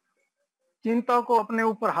भी चिंता को अपने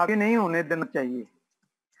ऊपर हावी नहीं होने देना चाहिए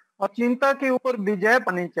और चिंता के ऊपर विजय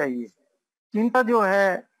पानी चाहिए। चिंता जो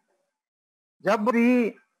है, जब भी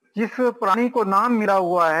जिस प्राणी को नाम मिला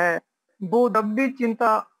हुआ है वो जब भी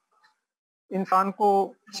चिंता इंसान को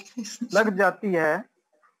लग जाती है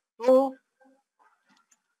तो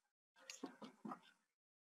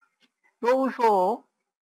उसको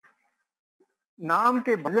नाम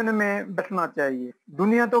के भजन में बैठना चाहिए।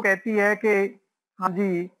 दुनिया तो कहती है कि हाँ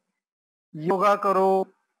जी योगा करो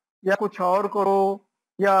या कुछ और करो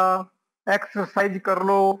या एक्सरसाइज कर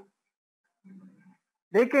लो,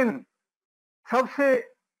 लेकिन सबसे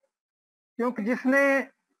क्योंकि जिसने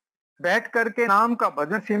बैठ करके नाम का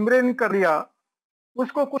भजन सिमरन कर लिया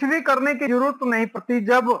उसको कुछ भी करने की जरूरत नहीं पड़ती।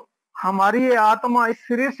 जब हमारी ये आत्मा इस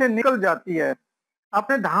शरीर से निकल जाती है,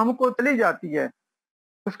 अपने धाम को चली जाती है,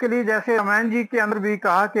 उसके लिए जैसे रामायण जी के अंदर भी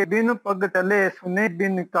कहा कि बिन पग चले सुने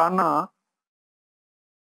बिन काना,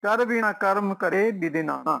 कर बिना कर्म करे विधि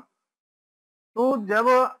नाना। तो जब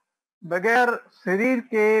बगैर शरीर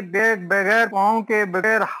के, बगैर पाँव के,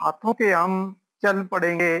 बगैर हाथों के हम चल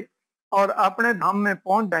पड़ेंगे और अपने धाम में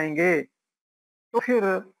पहुंच जाएंगे तो फिर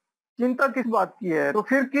चिंता किस बात की है? तो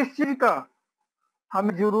फिर किस चीज का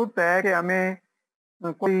हमें जरूरत है कि हमें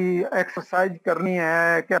कोई एक्सरसाइज करनी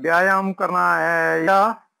है, क्या व्यायाम करना है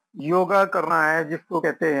या योगा करना है जिसको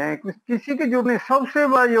कहते हैं? किसी की जरूरत नहीं। सबसे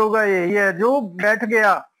बड़ा योगा यही है, जो बैठ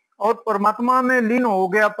गया और परमात्मा में लीन हो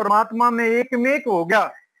गया, परमात्मा में एक हो गया,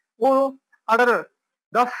 वो अगर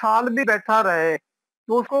 10 साल भी बैठा रहे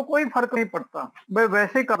तो उसको कोई फर्क नहीं पड़ता, वह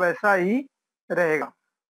वैसे का वैसा ही रहेगा।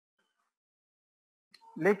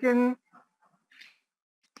 लेकिन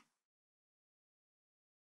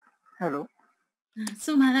हेलो,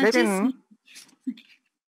 So Maharaj लेकिन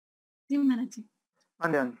जी महाराज जी,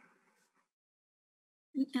 हाँ जी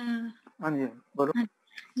हाँ जी बोलो।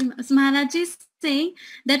 So Maharaj is saying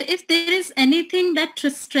that if there is anything that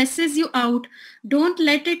stresses you out, don't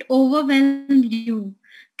let it overwhelm you.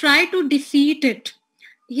 Try to defeat it.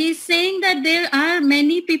 He's saying that there are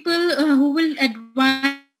many people who will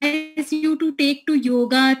advise you to take to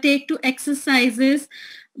yoga, take to exercises,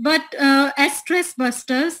 but as stress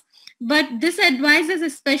busters. But this advice is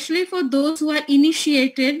especially for those who are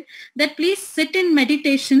initiated, that please sit in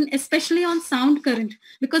meditation, especially on sound current,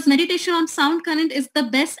 because meditation on sound current is the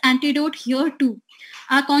best antidote here too.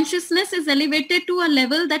 Our consciousness is elevated to a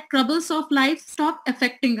level that troubles of life stop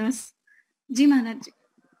affecting us. Ji Maharaj ji.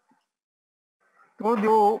 तो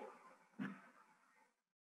जो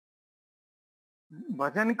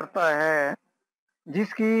भजन करता है,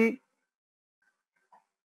 जिसकी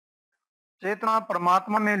चेतना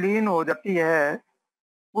परमात्मा में लीन हो जाती है,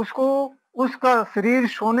 उसको उसका शरीर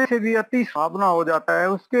सोने से भी अति सुहावना हो जाता है,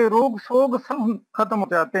 उसके रोग शोक सब खत्म हो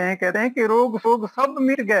जाते हैं। कहते हैं कि रोग शोक सब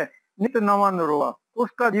मिट गए, नित नवा नरोआ।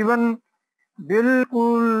 उसका जीवन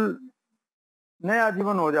बिल्कुल नया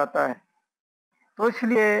जीवन हो जाता है। तो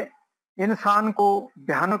इसलिए इंसान को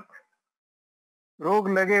भयानक रोग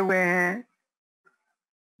लगे हुए हैं,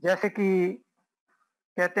 जैसे कि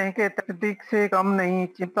कहते हैं कि तकदीर से कम नहीं,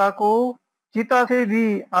 चिंता से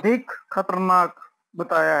भी अधिक खतरनाक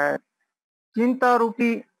बताया है। चिंता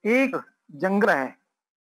रूपी एक जंगल है,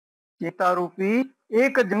 चिंता रूपी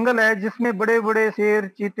एक जंगल है जिसमें बड़े बड़े शेर,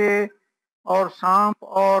 चीते और सांप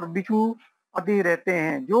और बिच्छू आदि रहते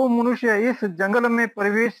हैं। जो मनुष्य इस जंगल में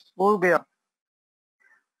प्रवेश हो गया,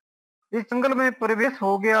 इस जंगल में प्रवेश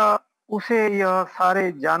हो गया, उसे यह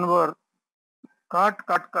सारे जानवर काट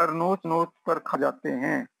काट कर नोच नोच कर खा जाते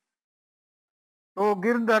हैं। तो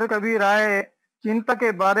गिरधर कबीर राय चिंता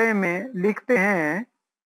के बारे में लिखते हैं,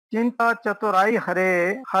 चिंता चतुराई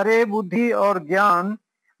हरे, हरे बुद्धि और ज्ञान,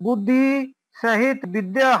 बुद्धि सहित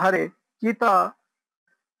विद्या हरे,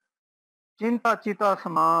 चिंता चिता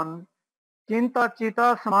समान, चिंता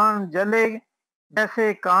चिता समान जले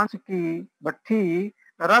जैसे कांच की भट्ठी,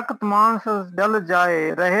 रक्त मांस जल जाए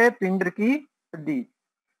रहे पिंजर की हड्डी।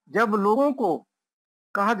 जब लोगों को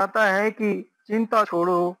कहा जाता है कि चिंता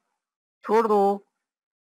छोड़ दो,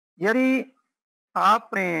 यदि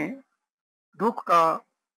आपने दुख का,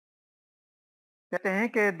 कहते हैं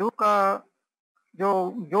कि दुख का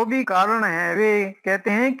जो भी कारण है, वे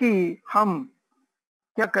कहते हैं कि हम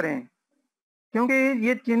क्या करें, क्योंकि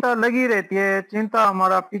ये चिंता लगी रहती है, चिंता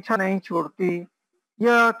हमारा पीछा नहीं छोड़ती,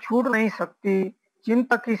 यह छूट नहीं सकती।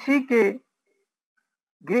 चिंता किसी के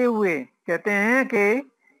गिरे हुए, कहते हैं कि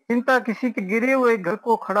चिंता किसी के गिरे हुए घर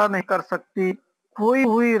को खड़ा नहीं कर सकती, खोई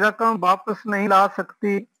हुई रकम वापस नहीं ला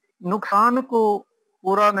सकती, नुकसान को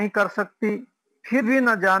पूरा नहीं कर सकती। फिर भी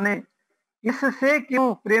न जाने इससे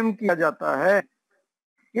क्यों प्रेम किया जाता है।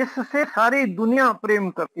 इससे सारी दुनिया प्रेम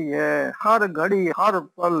करती है, हर घड़ी हर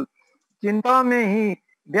पल चिंता में ही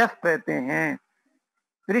व्यस्त रहते हैं।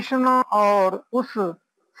 तृष्णा और उस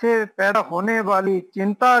से पैदा होने वाली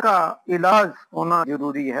चिंता का इलाज होना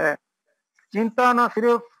जरूरी है। चिंता न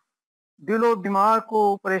सिर्फ दिलो दिमाग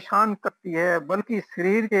को परेशान करती है, बल्कि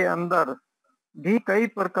शरीर के अंदर भी कई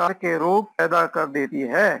प्रकार के रोग पैदा कर देती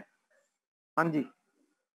है। हाँ जी।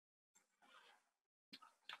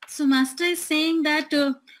 So Master is saying that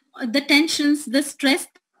the tensions, the stress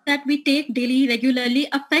that we take daily, regularly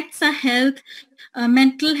affects our health,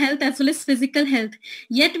 mental health as well as physical health.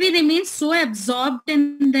 Yet we remain so absorbed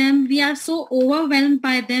in them, we are so overwhelmed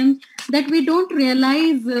by them that we don't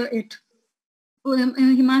realize it.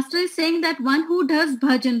 Master is saying that one who does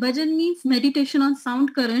bhajan means meditation on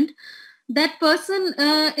sound current, that person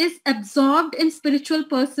is absorbed in spiritual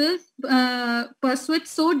pursuit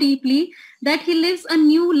so deeply that he lives a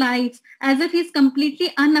new life as if he's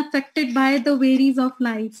completely unaffected by the worries of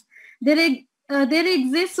life. There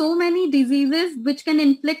exist so many diseases which can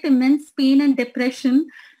inflict immense pain and depression,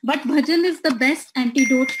 but bhajan is the best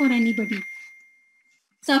antidote for anybody.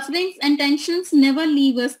 Sufferings and tensions never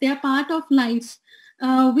leave us. They are part of life.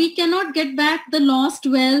 We cannot get back the lost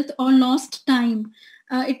wealth or lost time.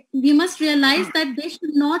 we must realize that they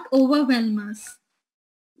should not overwhelm us.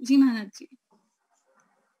 जी महाराज जी।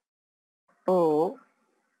 तो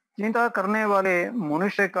चिंता करने वाले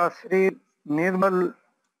मनुष्य का शरीर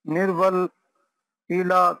निर्बल,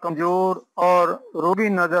 पीला, कमजोर और रोगी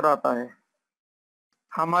नजर आता है।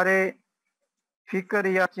 हमारे फिक्र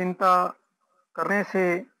या चिंता करने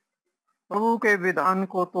से प्रभु के विधान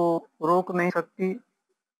को तो रोक नहीं सकती।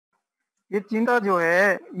 ये चिंता जो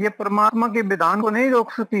है ये परमात्मा के विधान को नहीं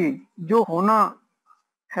रोक सकती। जो होना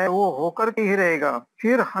है वो होकर के ही रहेगा।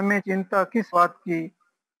 फिर हमें चिंता किस बात की?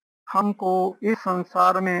 हमको इस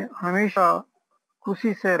संसार में हमेशा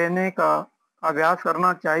खुशी से रहने का अभ्यास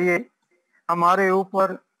करना चाहिए। हमारे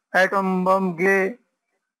ऊपर एटम बम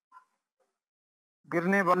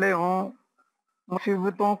गिरने वाले हों,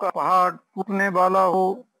 मुसीबतों का पहाड़ टूटने वाला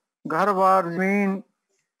हो, घर बार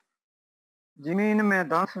जमीन में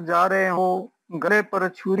धंस जा रहे हो, गले पर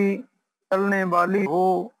छुरी चलने वाली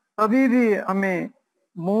हो, तभी भी हमें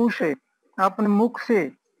अपने मुख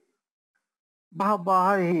से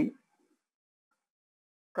बाह ही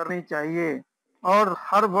करनी चाहिए और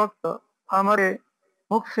हर वक्त हमारे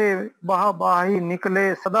मुख से बाह ही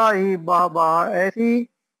निकले। सदा ही बाह ऐसी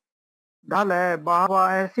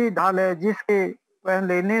ढाल है जिसके पहन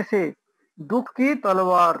लेने से दुख की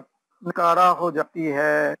तलवार नकारा हो जाती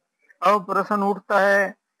है। अब प्रश्न उठता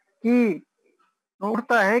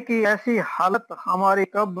है कि ऐसी हालत हमारी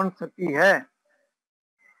कब बन सकती है?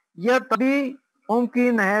 यह तभी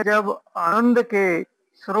मुमकिन है जब आनंद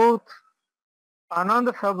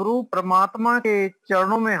स्वरूप परमात्मा के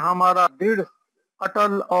चरणों में हमारा दृढ़,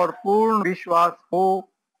 अटल और पूर्ण विश्वास हो।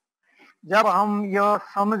 जब हम यह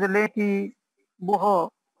समझ लें कि वह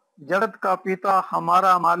जगत का पिता,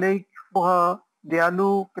 हमारा मालिक, वह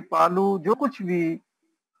दयालु, कृपालु, जो कुछ भी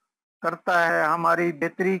करता है हमारी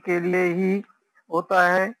बेहतरी के लिए ही होता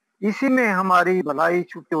है, इसी में हमारी भलाई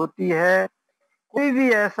छुपी होती है। कोई भी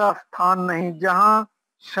ऐसा स्थान नहीं जहाँ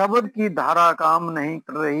शब्द की धारा काम नहीं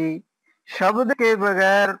कर रही। शब्द के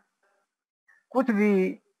बगैर कुछ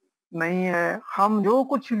भी नहीं है। हम जो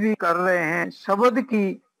कुछ भी कर रहे हैं शब्द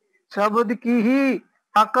की ही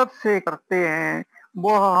ताकत से करते हैं।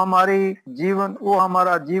 वो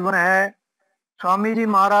हमारा जीवन है। स्वामी जी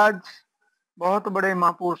महाराज बहुत बड़े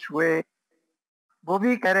महापुरुष हुए। वो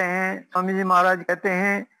भी कह रहे हैं, स्वामी जी महाराज कहते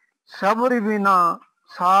हैं, शब्द बिना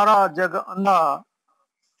सारा जग अंधा।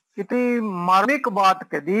 कितनी मार्मिक बात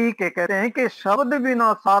कह दी कि कहते हैं कि शब्द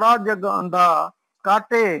बिना सारा जग अंधा,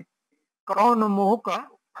 काटे कौन मुंह का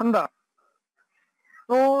फंदा।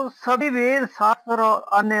 तो सभी वेद शास्त्र और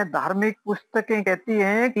अन्य धार्मिक पुस्तकें कहती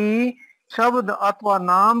हैं कि शब्द अथवा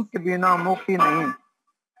नाम के बिना मुक्ति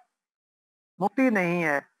नहीं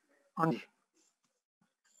है। हाँ जी।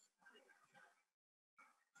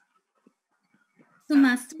 So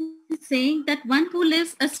Master is saying that one who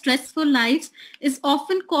lives a stressful life is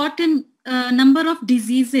often caught in a number of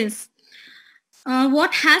diseases.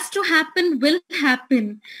 What has to happen will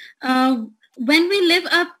happen. When we live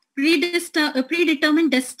a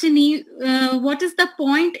predetermined destiny, what is the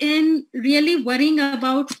point in really worrying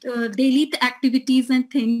about daily activities and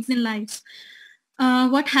things in life?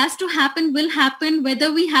 What has to happen will happen, whether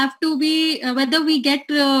we get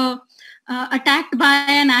attacked by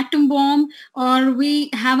an atom bomb or we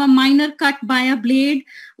have a minor cut by a blade.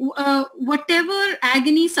 Whatever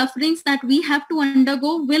agony, sufferings that we have to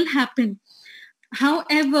undergo will happen.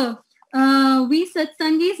 However, we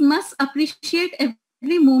Satsangis must appreciate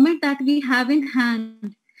every moment that we have in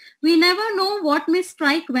hand. We never know what may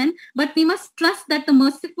strike when, but we must trust that the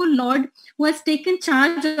merciful Lord who has taken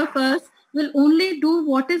charge of us will only do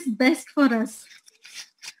what is best for us.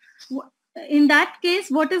 In that case,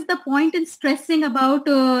 what is the point in stressing about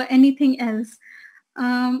anything else?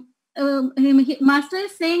 Master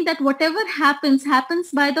is saying that whatever happens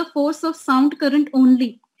by the force of sound current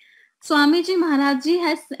only. Swamiji Maharaj Ji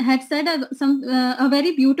had said a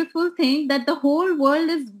very beautiful thing, that the whole world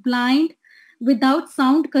is blind without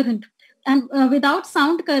sound current. And without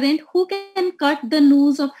sound current, who can cut the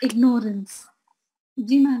noose of ignorance?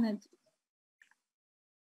 Ji Maharaj.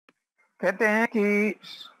 कहते हैं कि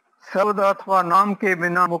शब्द अथवा नाम के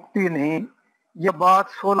बिना मुक्ति नहीं। यह बात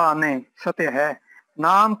 16 आने सत्य है।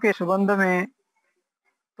 नाम के संबंध में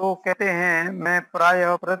तो कहते हैं, मैं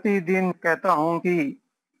प्रायः प्रतिदिन कहता हूँ कि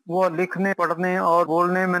वह लिखने, पढ़ने और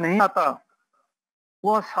बोलने में नहीं आता।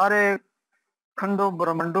 वह सारे खंडों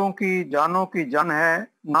ब्रह्मांडों की जानों की जान है।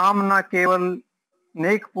 नाम न केवल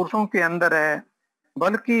नेक पुरुषों के अंदर है,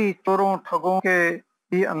 बल्कि चोरों ठगों के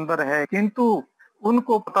भी अंदर है, किंतु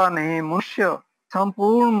उनको पता नहीं। मनुष्य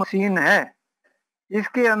संपूर्ण मशीन है।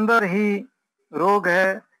 इसके अंदर ही रोग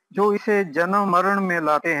है जो इसे जन्म मरण में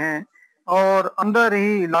लाते हैं और अंदर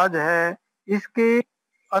ही इलाज है। इसके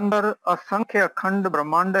अंदर असंख्य खंड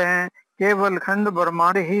ब्रह्मांड हैं। केवल खंड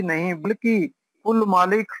ब्रह्मांड ही नहीं बल्कि कुल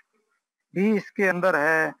मालिक भी इसके अंदर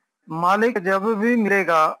है। मालिक जब भी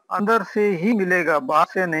मिलेगा अंदर से ही मिलेगा, बाहर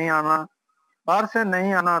से नहीं आना, बाहर से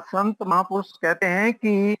नहीं आना। संत महापुरुष कहते हैं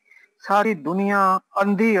कि सारी दुनिया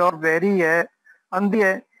अंधी और बहरी है। अंधी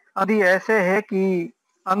है, अंधी ऐसे है कि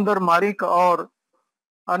अंदर मालिक और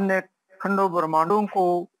अन्य खंडों ब्रह्मांडों को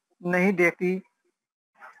नहीं देखती।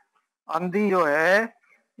 अंधी जो है,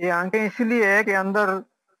 ये आंखें इसलिए है कि अंदर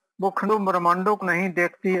वो खंडों ब्रह्मांडों को नहीं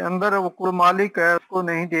देखती, अंदर वो कुल मालिक है उसको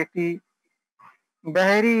नहीं देखती।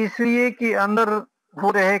 बहरी इसलिए कि अंदर हो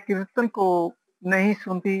रहे कीर्तन को नहीं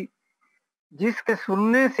सुनती, जिसके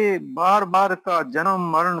सुनने से बार बार का जन्म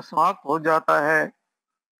मरण समाप्त हो जाता है।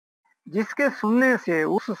 जिसके सुनने से,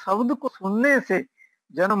 उस शब्द को सुनने से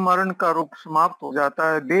जन्म मरण का रूप समाप्त हो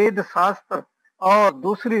जाता है। वेद शास्त्र और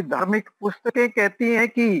दूसरी धार्मिक पुस्तकें कहती हैं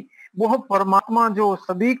कि वह परमात्मा जो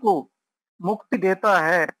सभी को मुक्ति देता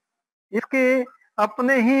है, इसके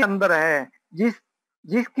अपने ही अंदर है।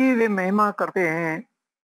 जिसकी वे महिमा करते हैं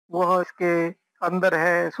वह इसके अंदर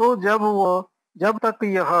है। सो जब तक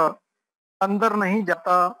यह अंदर नहीं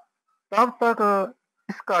जाता तब तक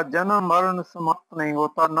इसका जन्म मरण समाप्त नहीं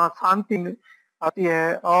होता, ना शांति आती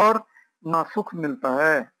है और ना सुख मिलता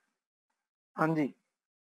है। हाँ जी।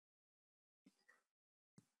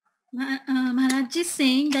 Maharaj is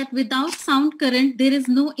saying that without sound current, there is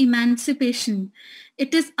no emancipation.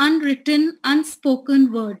 It is unwritten,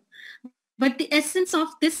 unspoken word. But the essence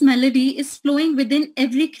of this melody is flowing within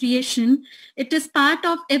every creation. It is part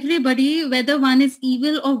of everybody, whether one is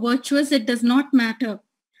evil or virtuous, it does not matter.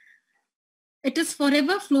 It is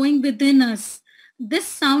forever flowing within us. This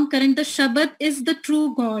sound current, the Shabad, is the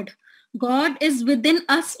true God. God is within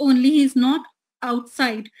us only. He is not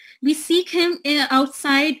outside. We seek him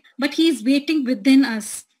outside, but he is waiting within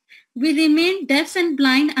us. We remain deaf and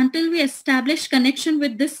blind until we establish connection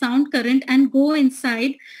with this sound current and go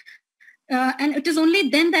inside. And it is only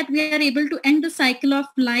then that we are able to end the cycle of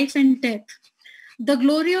life and death. The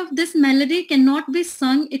glory of this melody cannot be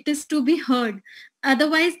sung, it is to be heard.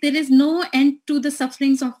 Otherwise, there is no end to the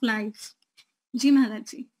sufferings of life. जी महाराज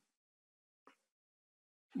जी।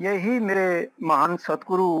 यही मेरे महान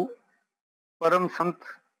सतगुरु परम संत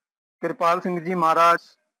कृपाल सिंह जी महाराज,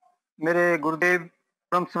 मेरे गुरुदेव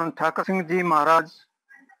परम संत ठाकर सिंह जी महाराज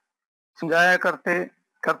समझाया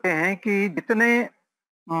करते हैं कि जितने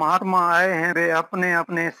महात्मा आए हैं वे अपने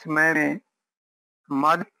अपने समय में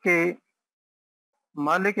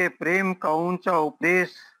मालिक के प्रेम का ऊंचा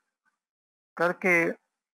उपदेश करके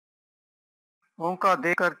मौका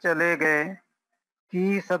देकर चले गए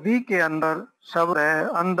कि सभी के अंदर शब्द है,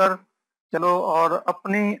 अंदर चलो और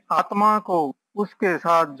अपनी आत्मा को उसके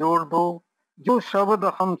साथ जोड़ दो। जो शब्द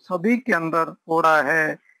हम सभी के अंदर हो रहा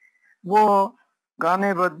है वो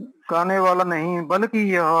गाने वाला नहीं बल्कि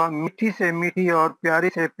यह मीठी से मीठी और प्यारी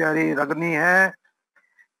से प्यारी रगनी है।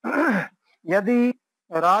 यदि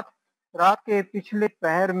रात के पिछले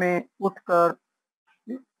पहर में उठकर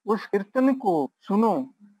उस कीर्तन को सुनो,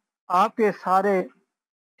 आपके सारे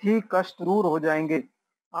ही कष्ट दूर हो जाएंगे,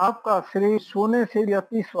 आपका शरीर सोने से भी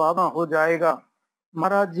अति सुहावना हो जाएगा।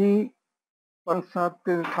 महाराज जी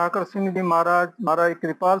पंत ठाकर सिंह जी महाराज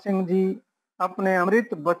कृपाल सिंह जी अपने अमृत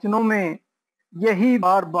वचनों में यही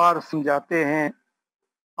बार बार समझाते हैं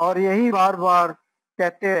और यही बार बार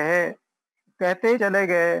कहते चले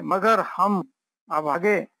गए। मगर हम अब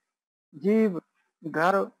आगे जीव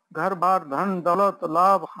घर बार धन दौलत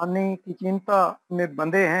लाभ हानि की चिंता में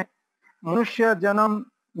बंधे हैं। मनुष्य जन्म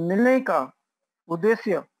मिलने का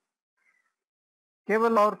उद्देश्य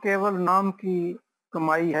केवल और केवल नाम की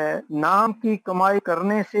कमाई है। नाम की कमाई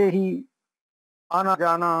करने से ही आना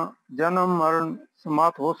जाना जन्म मरण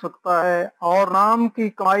समाप्त हो सकता है और नाम की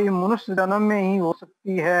कमाई मनुष्य जन्म में ही हो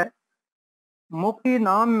सकती है। मुक्ति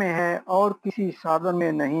नाम में है और किसी साधन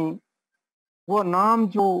में नहीं। वो नाम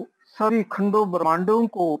जो सभी खंडों ब्रह्मांडों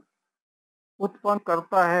को उत्पन्न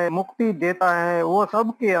करता है, मुक्ति देता है, वो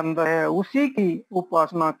सबके अंदर है, उसी की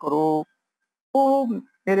उपासना करो। तो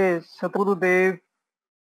मेरे सतगुरुदेव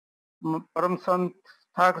परम संत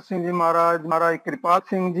ठाकर सिंह जी महाराज कृपाल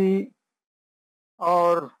सिंह जी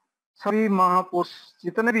और सभी महापुरुष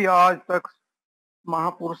जितने भी आज तक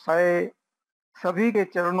महापुरुष आए, सभी के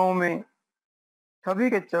चरणों में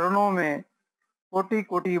कोटि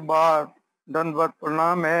कोटि बार दंडवत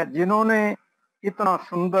प्रणाम है, जिन्होंने इतना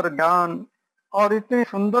सुंदर ज्ञान और इतनी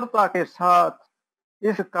सुंदरता के साथ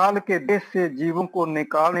इस काल के देश से जीवों को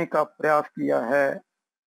निकालने का प्रयास किया है।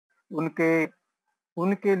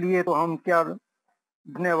 उनके लिए तो हम क्या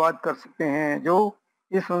धन्यवाद कर सकते हैं, जो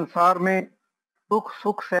इस संसार में दुख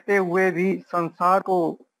सुख सहते हुए भी संसार को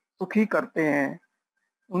सुखी करते हैं,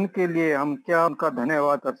 उनके लिए हम क्या उनका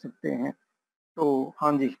धन्यवाद कर सकते हैं। तो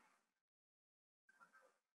हाँ जी।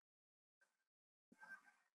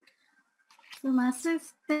 So Master is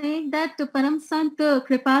saying that Param Sant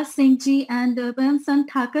Kripa Singh Ji and Param Sant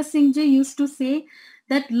Thakar Singh Ji used to say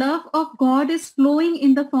that love of God is flowing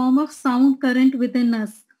in the form of sound current within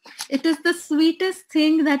us. It is the sweetest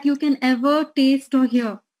thing that you can ever taste or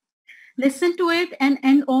hear. Listen to it and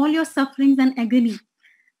end all your sufferings and agony.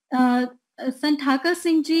 Sant Thakar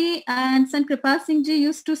Singh Ji and Sant Kripa Singh Ji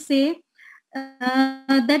used to say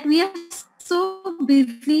that we are so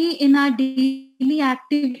busy in our daily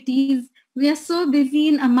activities, we are so busy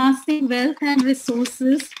in amassing wealth and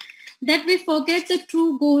resources that we forget the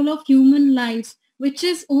true goal of human life, which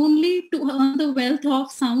is only to earn the wealth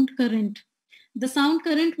of sound current. The sound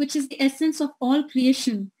current, which is the essence of all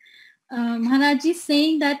creation. Maharaj is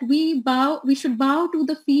saying that we should bow to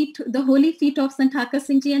the holy feet of Sant Thakar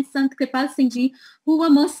Singh Ji and Sant Kripal Singh Ji, who were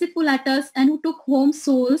merciful at us and who took home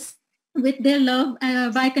souls with their love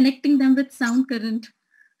by connecting them with sound current.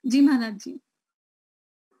 जी महाराज जी।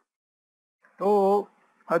 तो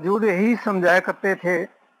हजूर यही समझाया करते थे,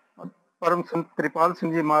 परम संत कृपाल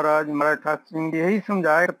सिंह जी महाराज, महाराज ठाकुर सिंह जी यही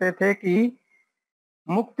समझाया करते थे कि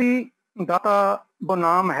मुक्ति दाता वो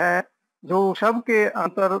नाम है जो सबके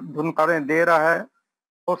अंतर धुनकारें दे रहा है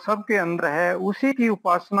और सबके अंदर है, उसी की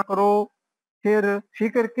उपासना करो। फिर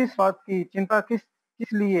फिक्र किस बात की, चिंता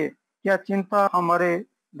किस लिए, क्या चिंता हमारे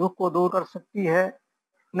दुख को दूर कर सकती है?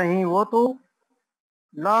 नहीं, वो तो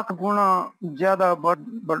लाख गुना ज्यादा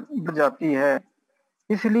बढ़ जाती है।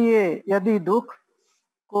 इसलिए यदि दुख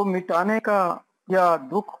को मिटाने का या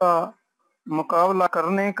दुख का मुकाबला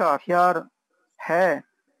करने का हथियार है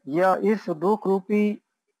या इस दुख रूपी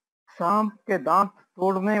सांप के दांत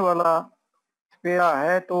तोड़ने वाला पेड़ा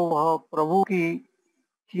है, तो वह प्रभु की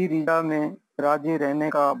ही रीढ़ा में राजी रहने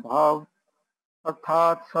का भाव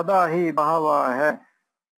अर्थात सदा ही बहावा है।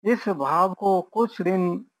 इस भाव को कुछ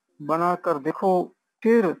दिन बनाकर देखो,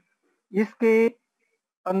 फिर इसके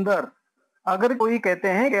अंदर अगर कोई कहते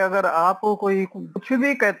हैं कि अगर आपको कोई कुछ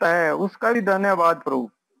भी कहता है उसका भी धन्यवाद करो,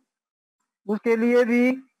 उसके लिए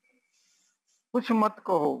भी कुछ मत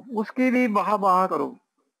कहो, उसकी भी बहा करो,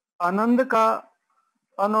 आनंद का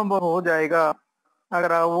अनुभव हो जाएगा।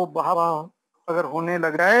 अगर वो बहा अगर होने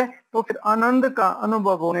लग जाए तो फिर आनंद का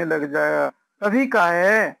अनुभव होने लग जाएगा। तभी कहा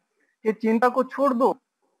है कि चिंता को छोड़ दो।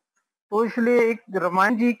 तो इसलिए एक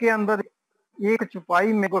रामायण जी के अंदर एक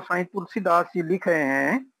चुपाई में गोसाई तुलसीदास जी लिख रहे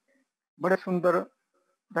हैं, बड़े सुंदर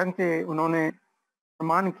ढंग से उन्होंने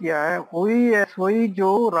प्रमाण किया है। होई है सोई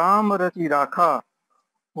जो राम रचि राखा,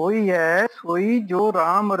 होई है सोई जो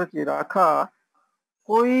राम रचि राखा,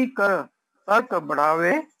 कोई कर तर्क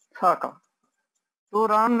बढ़ावे साका। तो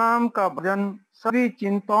राम नाम का भजन सभी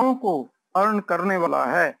चिंताओं को हरण करने वाला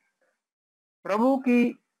है। प्रभु की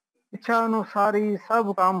इच्छा अनुसार ही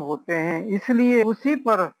सब काम होते हैं, इसलिए उसी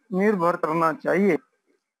पर निर्भर करना चाहिए,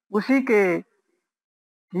 उसी के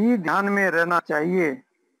ही ध्यान में रहना चाहिए,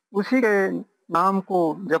 उसी के नाम को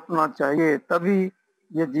जपना चाहिए, तभी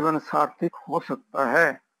ये जीवन सार्थक हो सकता है।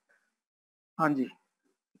 हाँ जी।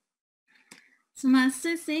 So Master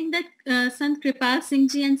is saying that Sant Kripal Singh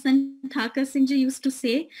Ji and Sant Thakar Singh Ji used to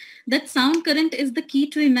say that sound current is the key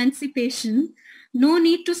to emancipation. No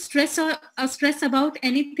need to stress about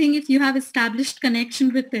anything if you have established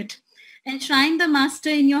connection with it. Enshrine the Master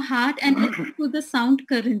in your heart and listen to the sound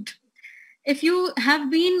current. If you have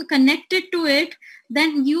been connected to it,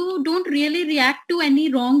 then you don't really react to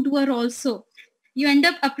any wrongdoer also. You end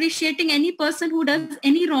up appreciating any person who does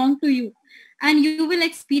any wrong to you, and you will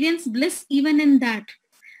experience bliss even in that.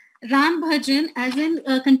 Ram Bhajan, as in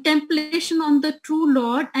contemplation on the true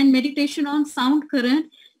Lord and meditation on sound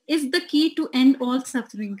current, is the key to end all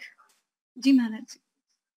suffering. जी महाराज।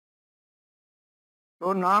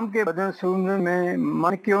 तो नाम के भजन सुनने में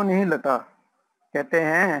मन क्यों नहीं लगता? कहते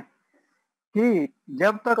हैं कि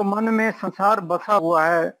जब तक मन में संसार बसा हुआ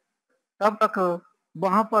है तब तक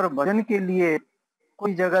वहां पर भजन के लिए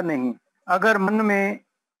कोई जगह नहीं। अगर मन में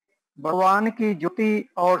भगवान की ज्योति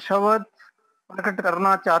और शब्द प्रकट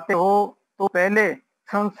करना चाहते हो तो पहले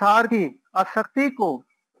संसार की आसक्ति को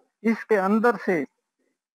इसके अंदर से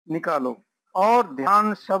निकालो और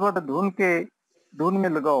ध्यान शब्द धुन में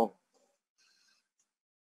लगाओ।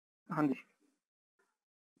 हाँ जी।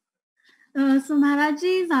 So Maharaj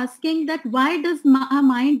is asking that why does our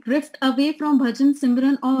mind drift away from bhajan,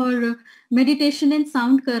 simran or meditation in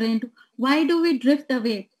sound current? Why do we drift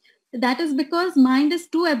away? That is because mind is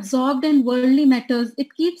too absorbed in worldly matters.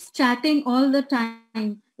 It keeps chatting all the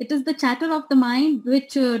time. It is the chatter of the mind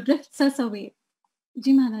which drifts us away.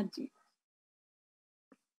 Ji Maharaj ji.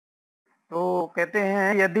 तो कहते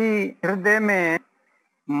हैं यदि हृदय में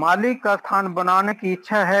मालिक का स्थान बनाने की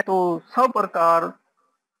इच्छा है तो सब प्रकार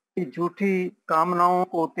की झूठी कामनाओं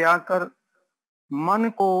को त्याग कर मन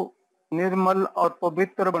को निर्मल और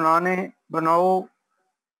पवित्र बनाओ।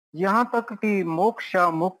 यहाँ तक कि मोक्ष या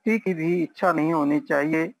मुक्ति की भी इच्छा नहीं होनी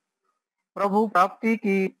चाहिए। प्रभु प्राप्ति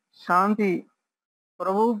की शांति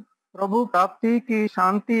प्रभु प्राप्ति की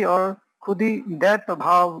शांति और खुदी दैत्य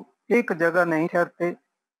भाव एक जगह नहीं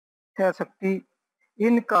ठहर सकती।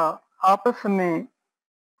 इनका आपस में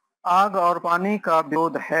आग और पानी का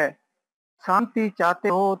विरोध है। शांति चाहते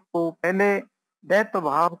हो तो पहले दैत्य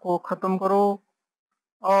भाव को खत्म करो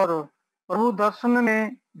और प्रभु दर्शन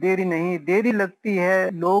में देरी लगती है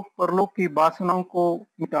लोक परलोक की वासनाओं को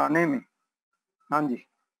मिटाने में। हाँ जी।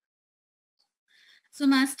 So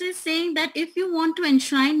Master is saying that if you want to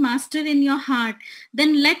enshrine Master in your heart,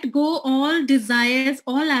 then let go all desires,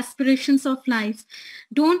 all aspirations of life.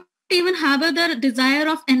 Don't even harbor the desire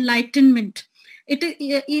of enlightenment.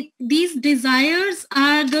 These desires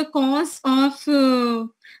are the cause of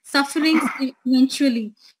sufferings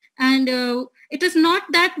eventually. And it is not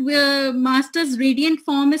that Master's radiant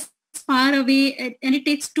form is far away and it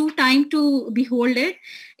takes time to behold it.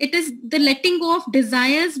 It is the letting go of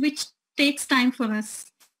desires which takes time for us.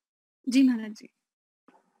 जी महाराज जी।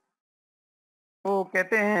 तो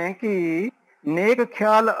कहते हैं कि नेक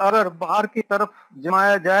ख्याल अगर बाहर की तरफ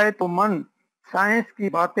जमाया जाए तो मन साइंस की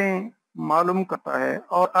बातें मालूम करता है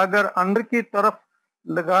और अगर अंदर की तरफ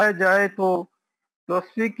लगाया जाए तो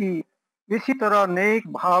फिलॉसफी की। इसी तरह नेक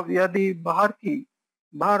भाव यदि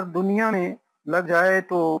बाहर दुनिया में लग जाए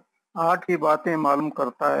तो आर्ट की बातें मालूम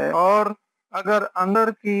करता है और अगर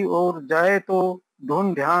अंदर की ओर जाए तो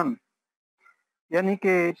धुन ध्यान यानी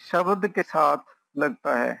कि शब्द के साथ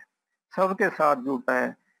लगता है, शब्द के साथ जुड़ता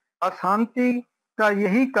है। अशांति का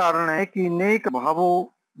यही कारण है कि नेक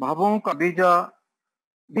भावों का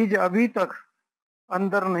बीज अभी तक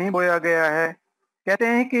अंदर नहीं बोया गया है। कहते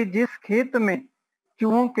हैं कि जिस खेत में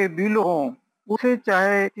चूहों के बिल हों उसे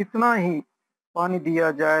चाहे कितना ही पानी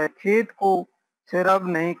दिया जाए खेत को सैराब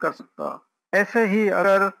नहीं कर सकता। ऐसे ही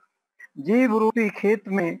अगर जीव रूपी खेत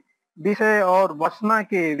में विषय और वासना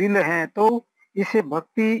के बिल हैं तो इसे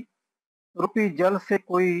भक्ति रूपी जल से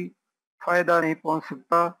कोई फायदा नहीं पहुंच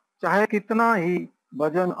सकता, चाहे कितना ही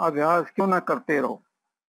भजन अभ्यास क्यों ना करते रहो।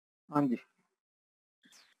 हाँ जी।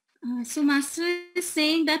 So Master is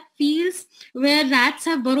saying that fields where rats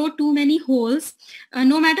have burrowed too many holes,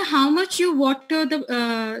 no matter how much you water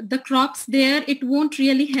the crops there, it won't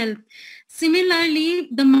really help. Similarly,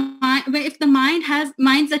 if the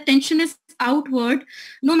mind's attention is outward,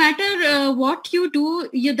 no matter what you do,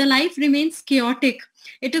 the life remains chaotic.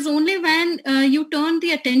 It is only when you turn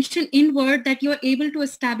the attention inward that you are able to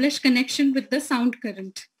establish connection with the sound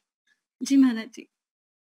current. जी महाराज जी।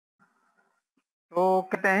 तो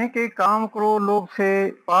कहते हैं कि काम क्रोध लोभ से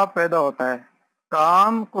पाप पैदा होता है।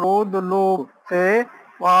 काम क्रोध लोभ से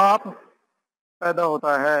पाप पैदा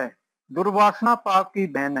होता है। दुर्वासना पाप की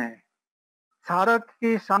बहन है। सारक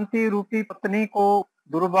की शांति रूपी पत्नी को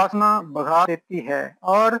दुर्वासना भगा देती है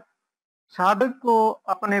और साधक को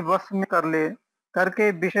अपने वश में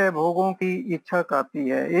करके विषय भोगों की इच्छा करती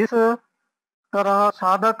है। इस तरह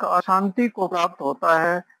साधक अशांति को प्राप्त होता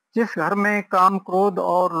है। जिस घर में काम क्रोध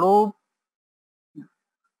और लोभ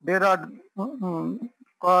डेरा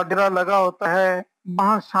लगा होता है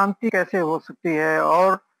वहां शांति कैसे हो सकती है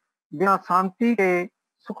और बिना शांति के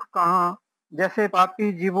सुख कहाँ। जैसे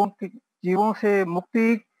पापी जीवों से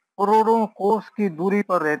मुक्ति करोड़ों कोस की दूरी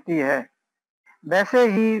पर रहती है, वैसे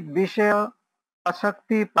ही विषय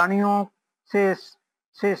आसक्ति प्राणियों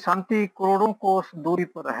से शांति करोड़ों कोस दूरी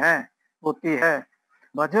पर होती है।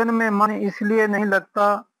 भजन में मन इसलिए नहीं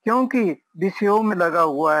लगता क्योंकि विषयों में लगा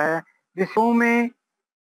हुआ है। विषयों में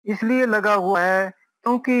इसलिए लगा हुआ है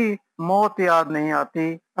क्योंकि मौत याद नहीं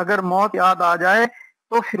आती। अगर मौत याद आ जाए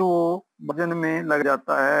तो फिर वो भजन में लग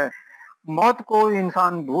जाता है। मौत को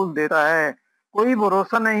इंसान भूल देता है। कोई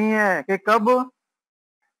भरोसा नहीं है कि कब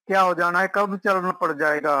क्या हो जाना है, कब चलना पड़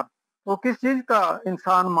जाएगा। तो किस चीज का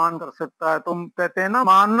इंसान मान कर सकता है। तुम कहते हैं ना,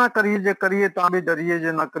 मान ना करिए जे करिए ता भी डरिए,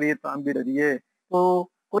 जे ना करिए ता भी डरिए। तो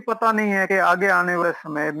कोई पता नहीं है कि आगे आने वाले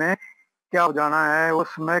समय में क्या हो जाना है, वो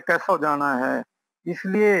समय कैसा हो जाना है।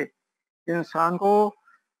 इसलिए इंसान को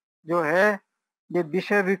जो है ये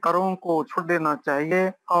विषय विकारों को छोड़ देना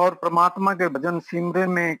चाहिए और परमात्मा के भजन सिमरन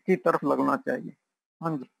में की तरफ लगना चाहिए।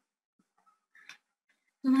 हाँ जी।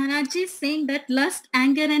 Maharaj is saying that lust,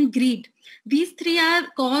 anger and greed, these three are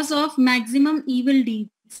cause of maximum evil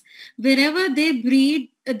deeds. Wherever they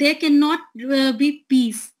breed, there cannot be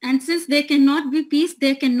peace. And since there cannot be peace,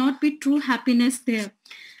 there cannot be true happiness there.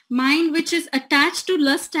 Mind which is attached to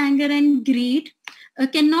lust, anger and greed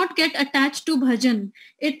cannot get attached to bhajan.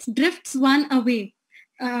 It drifts one away.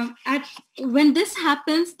 When this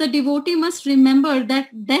happens, the devotee must remember that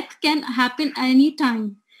death can happen any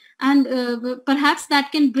time, and perhaps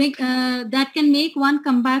that can make one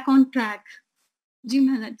come back on track. जी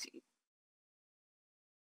महाराज जी.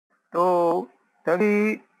 तो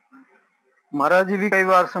तभी महाराज जी भी कई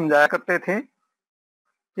बार समझाया करते थे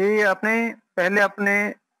कि पहले अपने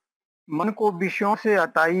मन को विषयों से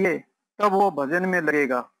हटाइए, तब वो भजन में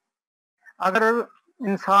लगेगा। अगर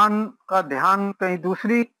इंसान का ध्यान कहीं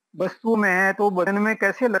दूसरी वस्तु में है तो भजन में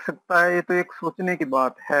कैसे लग सकता है? ये तो एक सोचने की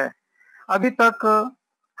बात है। अभी तक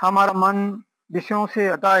हमारा मन विषयों से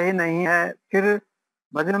हटा ही नहीं है, फिर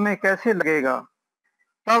भजन में कैसे लगेगा?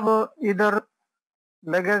 तब इधर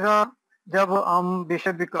लगेगा जब हम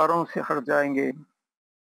विषय विकारों से हट जाएंगे।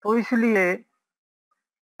 तो इसलिए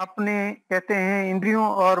अपने कहते हैं इंद्रियों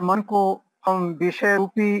और मन को हम विषय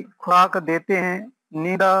रूपी खुराक देते हैं।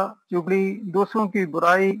 निंदा, चुगली, दूसरों की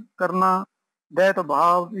बुराई करना, दैत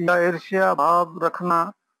भाव या ईर्ष्या भाव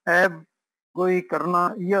रखना, ऐब गोई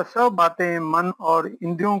करना, यह सब बातें मन और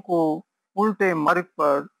इंद्रियों को उल्टे मार्ग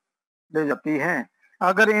पर ले जाती हैं।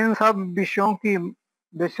 अगर इन सब विषयों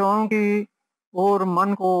की ओर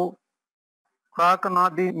मन को खुराक ना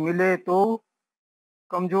मिले तो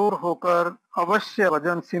कमजोर होकर अवश्य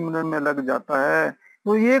भजन सिमरन में लग जाता है।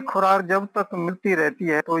 तो ये खुराक जब तक मिलती रहती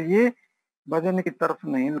है तो ये भजन की तरफ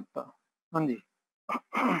नहीं लगता। हाँ जी।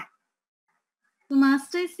 The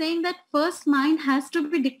master is saying that first mind has to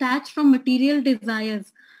be detached from material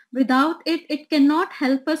desires. Without it, it cannot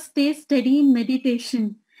help us stay steady in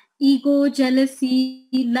meditation. Ego, jealousy,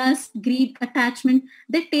 lust, greed, attachment,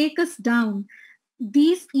 they take us down.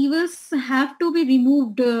 These evils have to be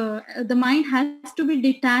removed. The mind has to be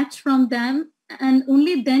detached from them, and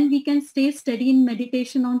only then we can stay steady in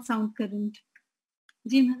meditation on sound current.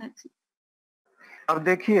 जी महाराज जी.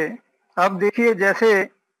 अब देखिए जैसे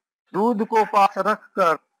दूध को पास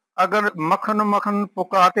रखकर अगर मक्खन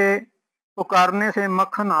पुकारने से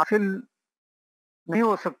मक्खन हासिल नहीं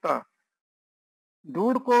हो सकता।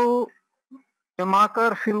 दूध को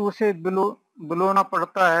जमाकर फिर उसे बुलाना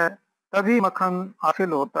पड़ता है, तभी मक्खन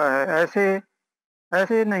हासिल होता है।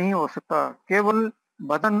 ऐसे नहीं हो सकता। केवल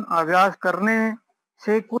भजन अभ्यास करने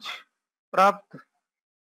से कुछ प्राप्त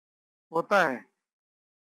होता है,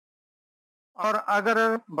 और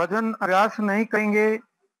अगर भजन अभ्यास नहीं करेंगे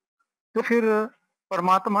तो फिर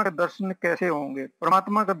परमात्मा के दर्शन कैसे होंगे?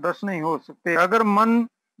 परमात्मा का दर्शन नहीं हो सकते। अगर मन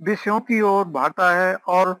विषयों की ओर भागता है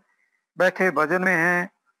और बैठे भजन में है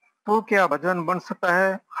तो क्या भजन बन सकता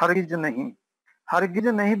है? हरगिज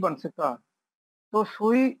नहीं बन सकता। तो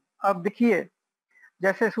सुई, अब देखिए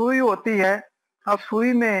जैसे सुई होती है, अब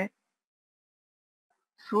सुई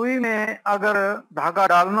में अगर धागा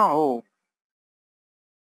डालना हो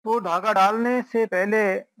तो धागा डालने से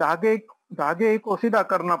पहले धागे को सीधा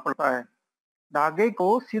करना पड़ता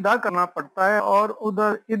है।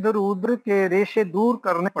 और इधर उधर के रेशे दूर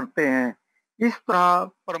करने पड़ते हैं। इस तरह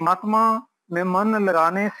परमात्मा में मन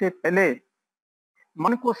लगाने से पहले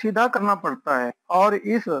मन को सीधा करना पड़ता है, और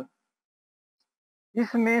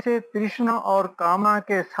इसमें से तृष्णा और कामना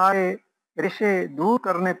के सारे रेशे दूर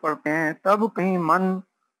करने पड़ते हैं, तब कहीं मन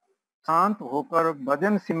शांत होकर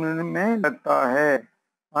भजन सिमरन में लगता है।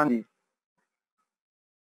 हाँ जी।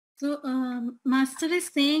 So, Master is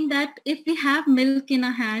saying that if we have milk in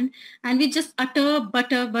our hand and we just utter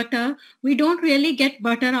butter, we don't really get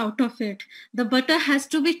butter out of it. The butter has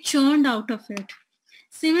to be churned out of it.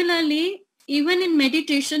 Similarly, even in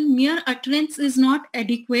meditation, mere utterance is not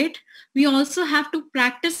adequate. We also have to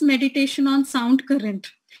practice meditation on sound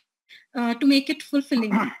current to make it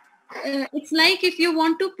fulfilling. It's like if you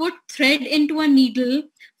want to put thread into a needle,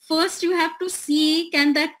 first you have to see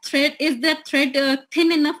is that thread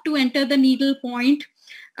thin enough to enter the needle point?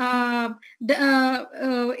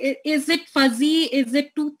 Is it fuzzy? Is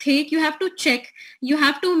it too thick? You have to check. You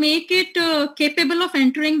have to make it capable of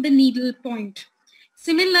entering the needle point.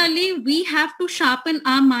 Similarly, we have to sharpen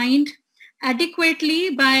our mind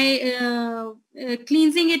adequately by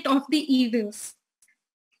cleansing it of the evils.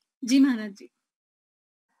 जी महाराज जी.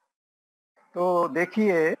 तो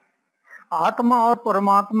देखिए आत्मा और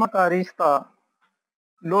परमात्मा का रिश्ता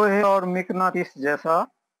लोहे और मिकनातीस जैसा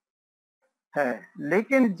है,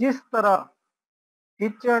 लेकिन जिस तरह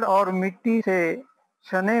कीचड़ और मिट्टी से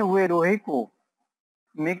सने हुए लोहे को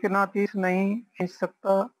मिकनातीस नहीं खींच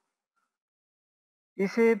सकता,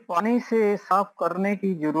 इसे पानी से साफ करने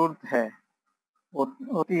की जरूरत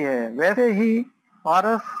होती है। वैसे ही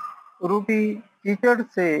पारस रूपी कीचड़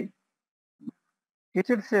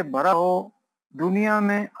से भरा हो दुनिया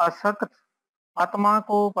में असक्त आत्मा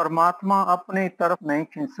को परमात्मा अपनी तरफ नहीं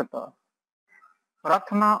खींच सकता।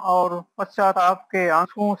 प्रार्थना और पश्चाताप के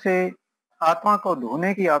आंसुओं से आत्मा को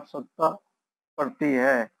धोने की आवश्यकता पड़ती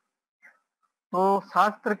है। तो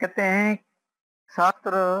शास्त्र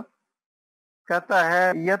कहता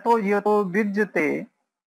है यतो विद्यते,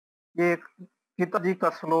 ये गीता जी का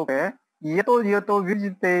श्लोक है, यतो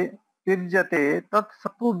विद्यते विद्यते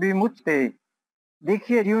तत्सत्तु विमुच्यते।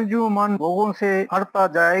 देखिए, ज्यों ज्यों मन भोगों से हटता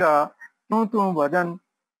जाएगा, त्यों त्यों भजन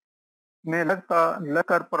में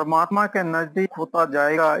लगकर परमात्मा के नजदीक होता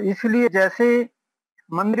जाएगा। इसलिए जैसे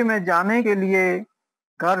मंदिर में जाने के लिए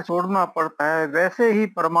घर छोड़ना पड़ता है, वैसे ही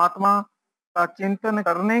परमात्मा का चिंतन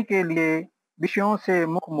करने के लिए विषयों से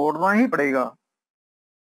मुख मोड़ना ही पड़ेगा।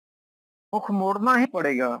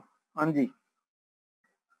 हाँ जी।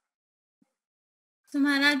 So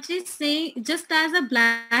Maharaj is saying, just as a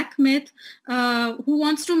blacksmith who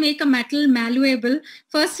wants to make a metal malleable,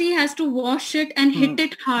 first he has to wash it and hit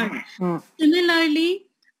it hard. Similarly,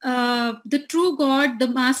 the true God, the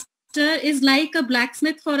master, is like a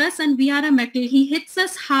blacksmith for us, and we are a metal. He hits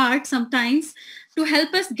us hard sometimes to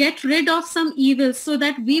help us get rid of some evils, so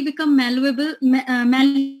that we become malleable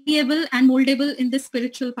and moldable in this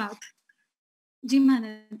spiritual path. Ji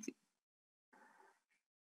Maharaj.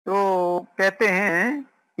 तो कहते हैं,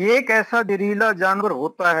 एक ऐसा जहरीला जानवर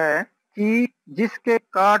होता है कि जिसके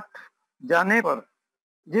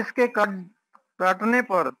काटने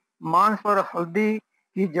पर मांस पर हल्दी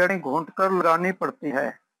की जड़ें घोंटकर लगानी पड़ती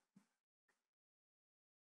है।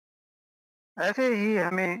 ऐसे ही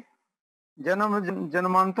हमें जन्म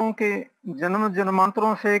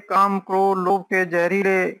जन्मांतरों से काम, क्रोध, लोभ के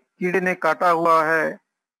जहरीले कीड़े ने काटा हुआ है।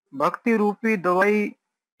 भक्ति रूपी दवाई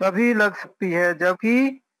तभी लग सकती है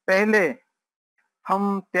जबकि पहले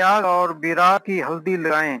हम त्याग और विराग की हल्दी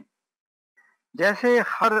लगाएं। जैसे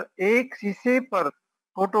हर एक शीशे पर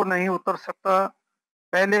फोटो नहीं उतर सकता,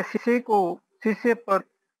 पहले शीशे पर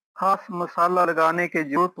खास मसाला लगाने की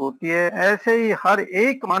जरूरत होती है। ऐसे ही हर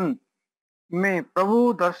एक मन में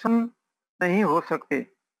प्रभु दर्शन नहीं हो सकते,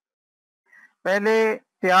 पहले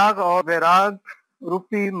त्याग और वैराग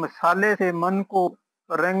रूपी मसाले से मन को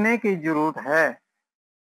रंगने की जरूरत है,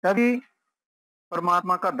 तभी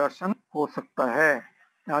परमात्मा का दर्शन हो सकता है।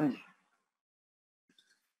 हाँ जी।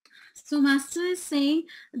 So Master is saying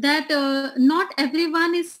that not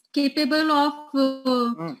everyone is capable of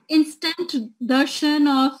instant darshan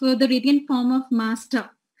of the radiant form of Master.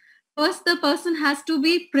 First, the person has to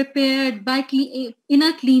be prepared by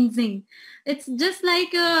inner cleansing. It's just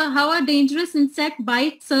like how a dangerous insect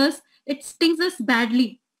bites us, it stings us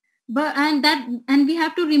badly. And we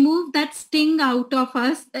have to remove that sting out of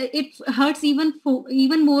us. It hurts even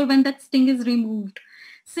more when that sting is removed.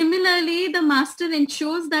 Similarly, the master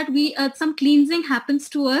ensures that some cleansing happens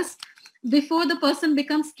to us before the person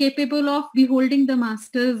becomes capable of beholding the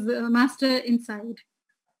master inside.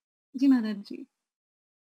 Ji Maharaj Ji.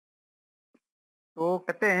 तो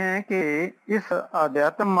कहते हैं कि इस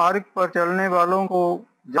आध्यात्म मार्ग पर चलने वालों को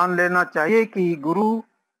जान लेना चाहिए कि गुरु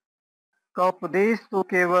का उपदेश तो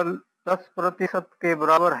केवल 10% के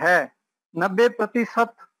बराबर है,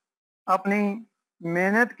 90% अपनी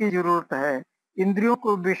मेहनत की जरूरत है। इंद्रियों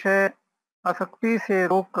को विषय आसक्ति से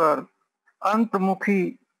रोककर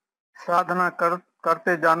अंतर्मुखी साधना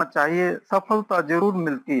करते जाना चाहिए, सफलता जरूर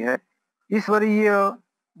मिलती है। ईश्वरीय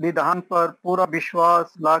विधान पर पूरा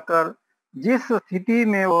विश्वास लाकर जिस स्थिति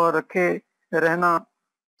में वह रखे रहना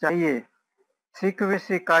चाहिए,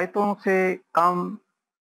 शिकायतों से काम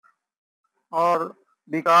और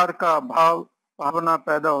विकार का भावना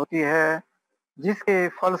पैदा होती है, जिसके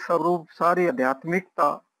फल स्वरूप सारी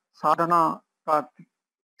आध्यात्मिकता साधना का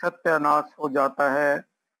सत्यानाश हो जाता है।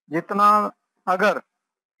 जितना अगर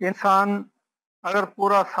इंसान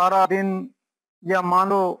पूरा सारा दिन या मान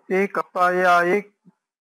लो एक हफ्ता या एक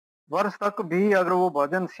वर्ष तक भी अगर वो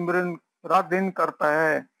भजन सिमरन रात दिन करता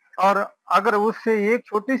है, और अगर उससे एक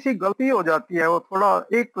छोटी सी गलती हो जाती है, वो थोड़ा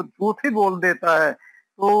एक झूठ ही बोल देता है,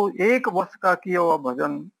 तो 1 वर्ष का किया हुआ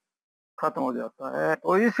भजन खत्म हो जाता है।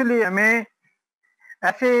 तो इसलिए हमें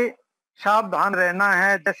ऐसे सावधान रहना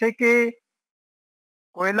है, जैसे कि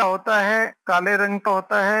कोयला होता है, काले रंग का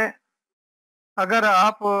होता है। अगर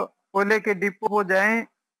आप कोयले के डिपो को जाएं,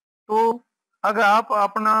 तो अगर आप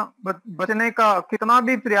अपना बचने का कितना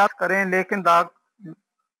भी प्रयास करें, लेकिन दाग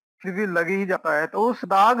फिर भी लग ही जाता है। तो उस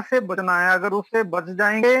दाग से बचना है, अगर उससे बच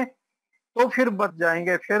जाएंगे तो फिर बच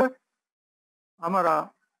जाएंगे, फिर हमारा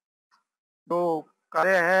जो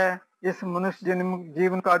कार्य है, इस मनुष्य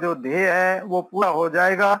जीवन का जो ध्येय है वो पूरा हो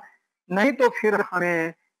जाएगा। नहीं तो फिर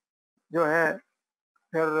हमें जो है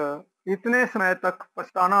फिर इतने समय तक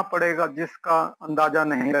पछताना पड़ेगा जिसका अंदाजा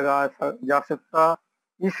नहीं लगाया जा सकता।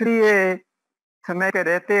 इसलिए समय के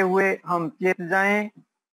रहते हुए हम चेत जाएं,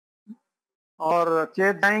 और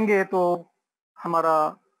चेत जाएंगे तो हमारा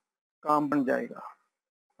काम बन जाएगा।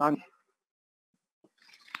 हाँ जी।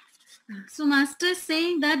 So Master is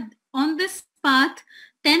saying that on this path,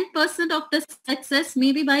 10% of the success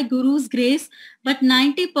may be by Guru's grace, but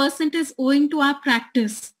 90% is owing to our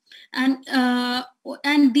practice.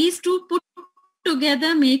 And these two put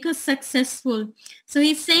together make us successful. So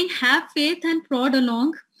he's saying have faith and prod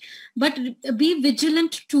along, but be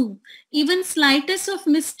vigilant too. Even slightest of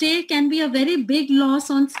mistake can be a very big loss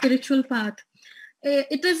on spiritual path.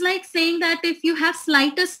 It is like saying that if you have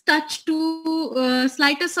slightest of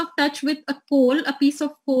touch with a coal, a piece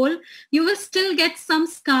of coal, you will still get some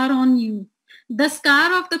scar on you. The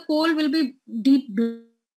scar of the coal will be deep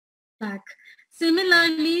black.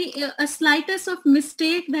 Similarly, a slightest of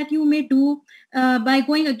mistake that you may do by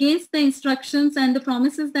going against the instructions and the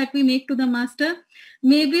promises that we make to the master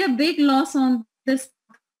may be a big loss on this.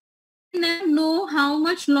 We never know how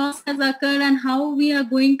much loss has occurred and how we are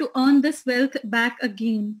going to earn this wealth back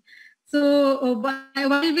again. So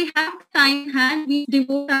while we have time in hand, we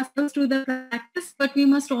devote ourselves to the practice, but we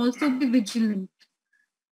must also be vigilant.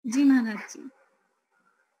 जी महाराज जी।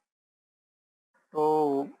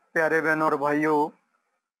 तो प्यारे बहनों और भाइयों,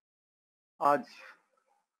 आज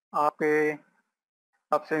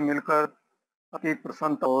आपसे मिलकर अति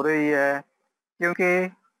प्रसन्नता हो रही है,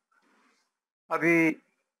 क्योंकि अभी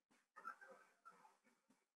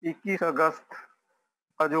 21 अगस्त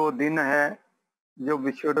का जो दिन है, जो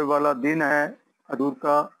बिछोड़े वाला दिन है हजूर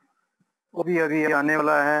का, वो भी अभी आने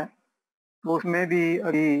वाला है। तो उसमें भी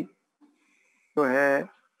अभी जो है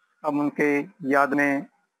हम उनके याद में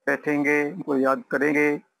बैठेंगे, उनको याद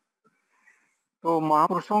करेंगे। तो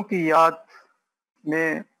महापुरुषों की याद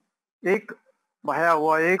में एक बहाया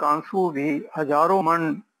हुआ एक आंसू भी हजारों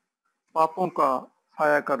मन पापों का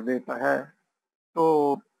छाया कर देता है।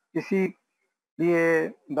 तो इसी लिए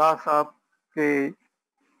दास साहब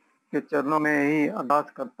के चरणों में ही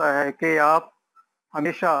अरदास करता है कि आप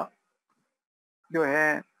हमेशा जो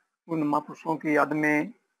है उन महापुरुषों की याद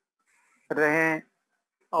में रहें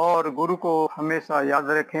और गुरु को हमेशा याद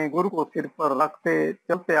रखें। गुरु को सिर पर रखते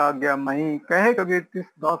चलते आ गया मही, कहे कबीर तिस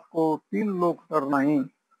दास को 3 लोक तर नहीं।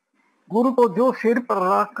 गुरु को जो सिर पर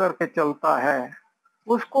रख करके चलता है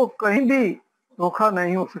उसको कहीं भी धोखा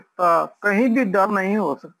नहीं हो सकता, कहीं भी डर नहीं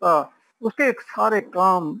हो सकता, उसके सारे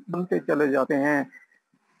काम बनते चले जाते हैं।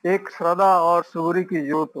 एक श्रद्धा और सूर्य की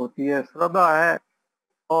जरूरत होती है। श्रद्धा है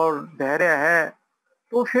और धैर्य है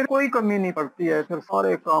तो फिर कोई कमी नहीं पड़ती है, फिर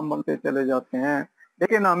सारे काम बनते चले जाते हैं।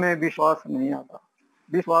 लेकिन हमें विश्वास नहीं आता,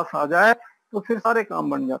 विश्वास आ जाए तो फिर सारे काम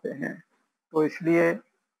बन जाते हैं। तो इसलिए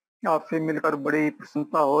आपसे मिलकर बड़ी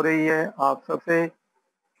प्रसन्नता हो रही है आप सबसे,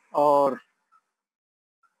 और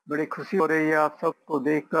बड़ी खुशी हो रही है आप सबको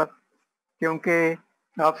देखकर, क्योंकि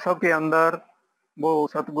आप सबके अंदर वो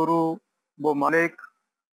सतगुरु, वो मालिक,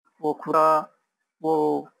 वो खुदा,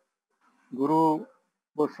 वो गुरु,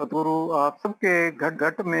 वो सतगुरु आप सबके घट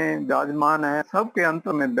घट में विराजमान है, सबके अंत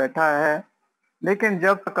में बैठा है। लेकिन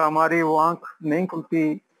जब तक हमारी वो आंख नहीं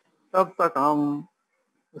खुलती तब तक हम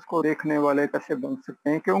उसको देखने वाले कैसे बन सकते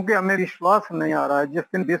हैं, क्योंकि हमें विश्वास नहीं आ रहा है। जिस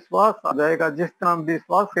दिन विश्वास आ जाएगा, जिस दिन हम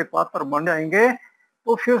विश्वास के पात्र बन जाएंगे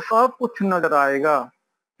तो फिर सब कुछ नजर आएगा,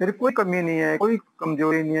 फिर कोई कमी नहीं है, कोई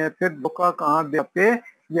कमजोरी नहीं है। फिर धोखा कहाँ दे पे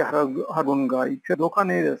ये हर गुण गाई, फिर धोखा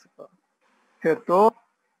नहीं दे सकता। फिर तो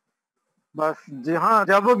बस जहाँ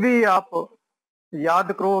जब भी आप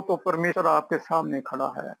याद करो तो परमेश्वर आपके सामने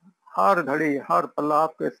खड़ा है, हर घड़ी हर पल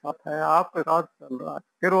आपके साथ है, आपके साथ चल रहा है,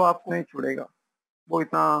 फिर वो आपको नहीं छोड़ेगा। वो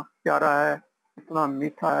इतना प्यारा है, इतना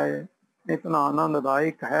मीठा है, इतना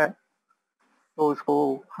आनंददायक है। तो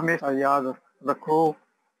उसको हमेशा याद रखो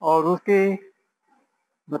और उसके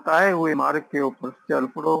बताए हुए मार्ग के ऊपर चल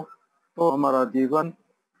पड़ो, तो हमारा जीवन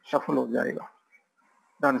सफल हो जाएगा।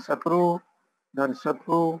 धन सतगुरु, धन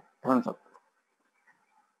सतगुरु, धन सतगुरु।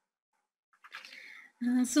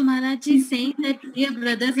 So Maharaj is saying that, dear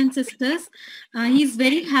brothers and sisters, he is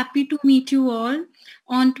very happy to meet you all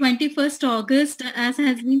on 21st August. As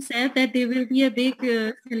has been said, that there will be a big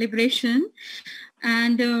celebration,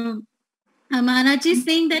 and Maharaj is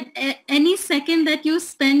saying that any second that you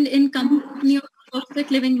spend in company of perfect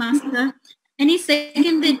living master, any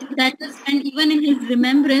second that you spend even in his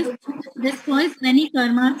remembrance, destroys many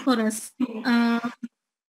karmas for us.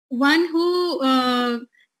 One who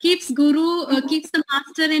keeps keeps the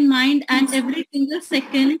master in mind, and every single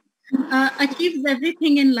second achieves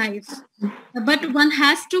everything in life. But one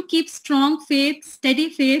has to keep strong faith, steady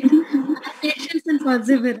faith, patience and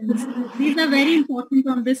perseverance. These are very important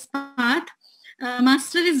on this path.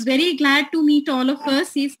 Master is very glad to meet all of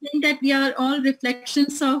us. He's saying that we are all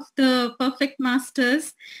reflections of the perfect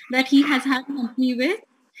masters that he has had company with.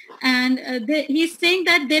 And he's saying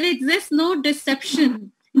that there exists no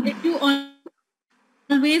deception if you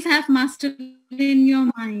always have master in your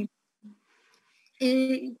mind.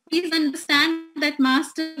 Please understand that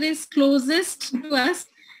master is closest to us.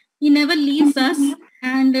 He never leaves us,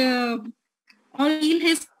 and all feel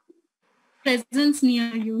his presence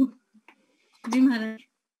near you. Ji Maharaj.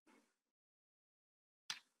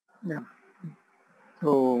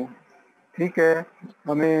 तो ठीक है,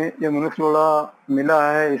 हमें ये मनुष्य जोड़ा मिला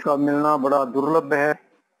है, इसका मिलना बड़ा दुर्लभ है।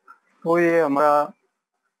 तो ये हमारा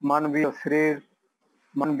मानवीय शरीर,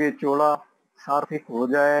 मानवीय जोड़ा सार्थक हो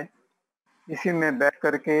जाए, इसी में बैठ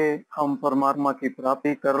करके हम परमात्मा की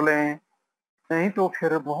प्राप्ति कर लें। नहीं तो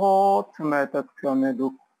फिर बहुत समय तक हमें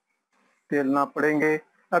दुख झेलना पड़ेंगे।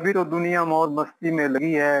 अभी तो दुनिया मौज मस्ती में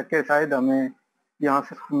लगी है कि शायद हमें यहाँ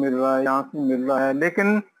से सुख मिल रहा है, यहाँ से मिल रहा है,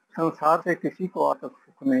 लेकिन संसार से किसी को आज तक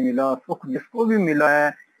सुख नहीं मिला। सुख जिसको भी मिला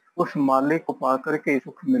है उस मालिक को पा करके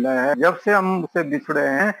सुख मिला है। जब से हम उससे बिछड़े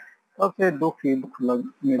हैं तब से दुख ही दुख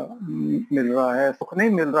मिल रहा है, सुख नहीं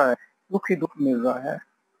मिल रहा है, दुख ही दुख मिल रहा है,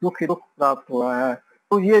 दुख ही दुख प्राप्त हो रहा है।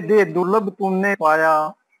 तो ये दे दुर्लभ तुमने पाया,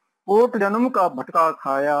 कोट जन्म का भटका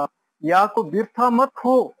खाया, या को बिरथा मत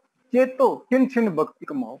हो, चेतो छिन छिन भक्ति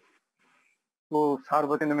कमाओ। तो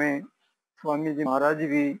सार्वजन में स्वामी जी महाराज जी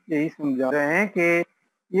भी यही समझा रहे हैं कि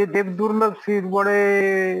ये देव दुर्लभ से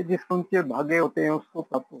बड़े जिसको उनके भाग्य होते हैं उसको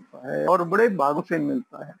प्राप्त होता है और बड़े भाग से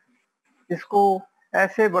मिलता है। इसको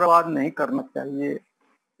ऐसे बर्बाद नहीं करना चाहिए,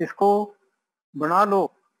 इसको बना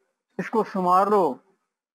लो, इसको संवार लो।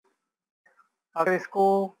 अगर इसको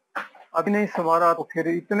अभी नहीं संवारा तो फिर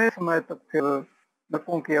इतने समय तक फिर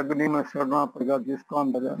नरकों की अग्नि में सड़ना पड़ेगा जिसका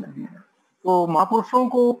अंदाजा नहीं है। तो महापुरुषों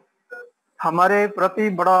को हमारे प्रति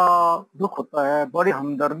बड़ा दुख होता है, बड़ी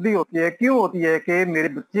हमदर्दी होती है। क्यों होती है कि मेरे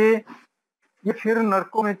बच्चे ये फिर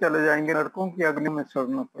नरकों में चले जाएंगे, नरकों की अग्नि में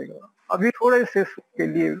सड़ना पड़ेगा। अभी थोड़े से सुख के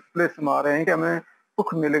लिए प्लेस में आ रहे हैं कि हमें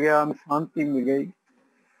सुख मिल गया, हमें शांति मिल गई।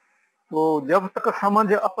 तो जब तक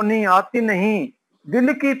समझ अपनी आती नहीं,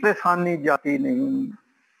 दिल की परेशानी जाती नहीं।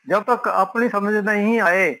 जब तक अपनी समझ नहीं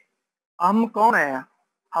आए हम कौन है,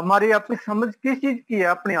 हमारी अपनी समझ किस चीज की है,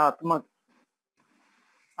 अपनी आत्मा की।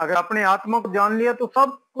 अगर अपने आत्मा को जान लिया तो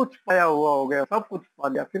सब कुछ पाया हुआ हो गया, सब कुछ पा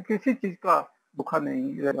लिया, फिर किसी चीज का दुखा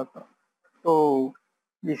नहीं रह जाता। तो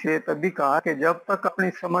इसे तभी कहा कि जब तक अपनी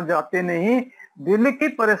समझ आते नहीं, दिल की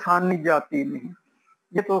परेशानी जाती नहीं।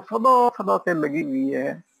 ये तो सदा सदा से लगी हुई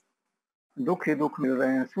है, दुख ही दुख मिल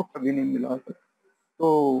रहे हैं, सुख कभी नहीं मिला।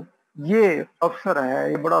 तो ये अवसर है,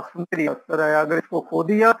 ये बड़ा सुंदर अवसर है। अगर इसको खो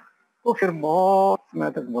दिया तो फिर बहुत समय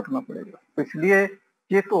तक भटकना पड़ेगा। तो इसलिए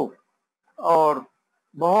चेतो और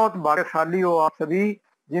बहुत भाग्यशाली हो आप सभी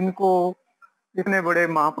जिनको इतने बड़े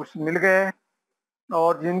महापुरुष मिल गए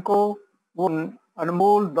और जिनको वो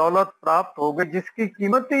अनमोल दौलत प्राप्त हो गई जिसकी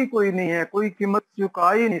कीमत ही कोई नहीं है, कोई कीमत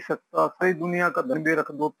चुका ही नहीं सकता। सारी दुनिया का धन भी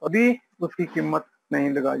रख दो तभी उसकी कीमत नहीं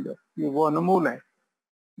लगाई जाती, वो अनमोल है,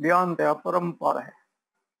 ज्ञान है, अपरंपार है।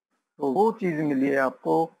 तो वो चीज मिली है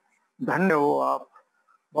आपको, धन्य हो आप,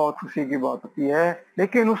 बहुत खुशी की बात होती है।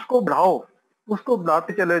 लेकिन उसको बढ़ाओ, उसको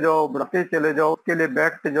बढ़ाते चले जाओ, बढ़ाते चले जाओ, उसके लिए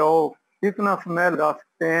बैठते जाओ, कितना समय लगा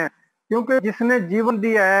सकते हैं। क्योंकि जिसने जीवन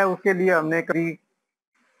दिया है उसके लिए हमने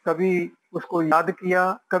कभी उसको याद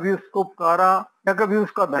किया, कभी उसको पुकारा, या कभी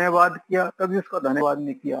उसका धन्यवाद किया, कभी उसका धन्यवाद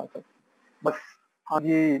नहीं किया। बस हाँ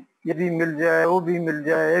जी ये भी मिल जाए, वो भी मिल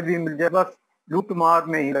जाए, ये भी मिल जाए, बस लूट मार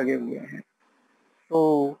में ही लगे हुए हैं।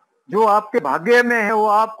 तो जो आपके भाग्य में है वो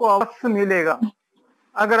आपको अवश्य मिलेगा।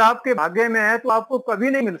 अगर आपके भाग्य में है तो आपको कभी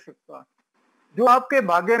नहीं मिल सकता। जो आपके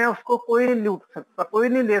भाग्य में उसको कोई नहीं लूट सकता, कोई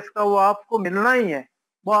नहीं ले सकता, वो आपको मिलना ही है,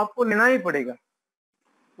 वो आपको लेना ही पड़ेगा।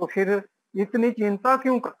 तो फिर इतनी चिंता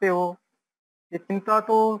क्यों करते हो? ये चिंता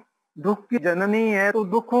तो दुख की जननी है, तो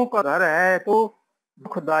दुखों का घर है, तो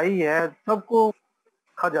दुखदाई है, सबको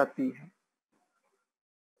खा जाती है।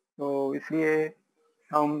 तो इसलिए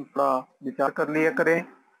हम थोड़ा विचार कर लिया करें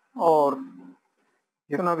और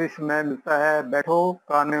जितना भी समय मिलता है बैठो,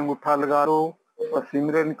 कान में अंगूठा लगा लो और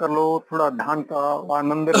सिमरन कर लो, थोड़ा ध्यान का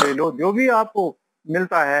आनंद ले लो, जो भी आपको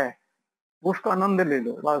मिलता है उसका आनंद ले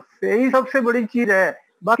लो। बस यही सबसे बड़ी चीज है,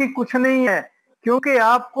 बाकी कुछ नहीं है। क्योंकि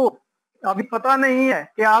आपको अभी पता नहीं है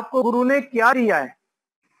कि आपको गुरु ने क्या दिया है,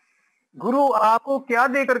 गुरु आपको क्या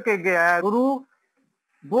दे करके गया है। गुरु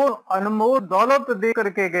वो अनमोल दौलत दे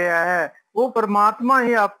करके गया है, वो परमात्मा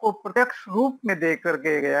ही आपको प्रत्यक्ष रूप में दे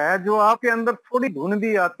करके गया है। जो आपके अंदर थोड़ी धुन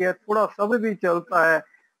भी आती है, थोड़ा शब्द भी चलता है,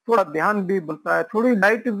 थोड़ा ध्यान भी बनता है, थोड़ी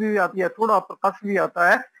लाइट भी आती है, थोड़ा प्रकाश भी आता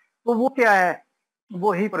है, तो वो क्या है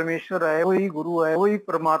वही परमेश्वर है, वही गुरु है, वही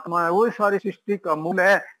परमात्मा है, वही सारी सृष्टि का मूल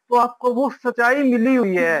है, तो आपको वो सच्चाई मिली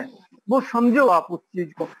हुई है, वो समझो आप उस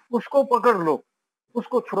चीज को, उसको पकड़ लो,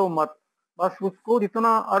 उसको छोड़ो मत। बस उसको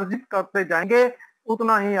जितना अर्जित करते जाएंगे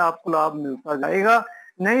उतना ही आपको लाभ मिलता जाएगा,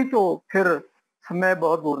 नहीं तो फिर समय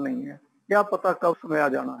बहुत दूर नहीं है, क्या पता कब समय आ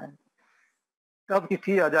जाना है, कब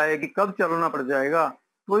चिट्ठी आ जाएगी, कब चलना पड़ जाएगा।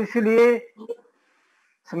 तो इसलिए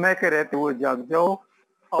समय के रहते हुए जाग जाओ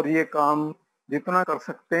और ये काम जितना कर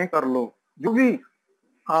सकते हैं कर लो, जो भी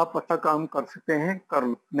आप अच्छा काम कर सकते हैं कर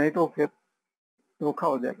लो, नहीं तो फिर धोखा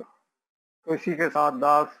हो जाएगा। तो इसी के साथ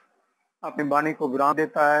दास अपनी वाणी को विराम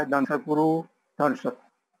देता है। धन सतगुरु, धन सत।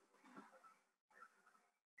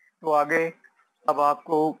 तो आगे अब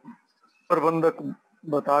आपको प्रबंधक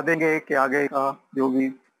बता देंगे कि आगे का जो भी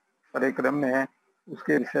कार्यक्रम में है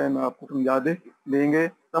उसके विषय में आपको समझा देंगे।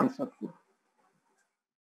 धन सतगुरु।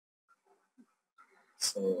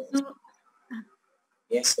 So,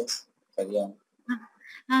 yes, carry on.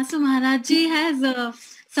 So Maharaj Ji has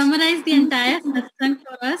summarized the entire satsang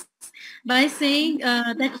for us by saying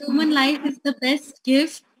that human life is the best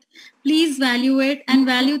gift. Please value it and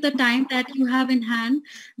value the time that you have in hand.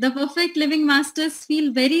 The perfect living masters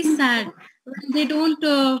feel very sad when they don't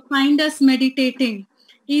find us meditating.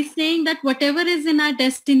 He's saying that whatever is in our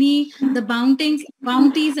destiny, the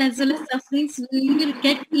bounties as well as sufferings, we will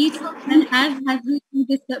get each of them as has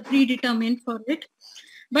been predetermined for it.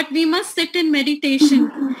 But we must sit in meditation.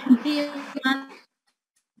 The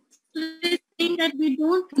is saying that we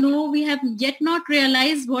don't know, we have yet not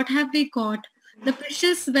realized what have we got. The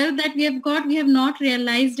precious wealth that we have got, we have not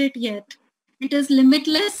realized it yet. It is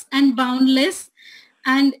limitless and boundless,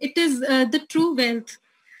 and it is the true wealth.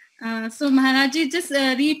 So Maharaji just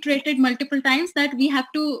reiterated multiple times that we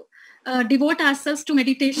have to devote ourselves to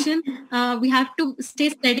meditation. We have to stay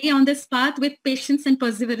steady on this path with patience and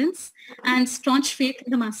perseverance and staunch faith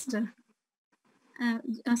in the Master.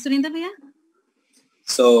 Surinder Bhaiya?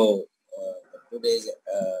 So, today's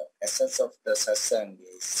essence of the satsang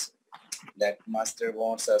is that Master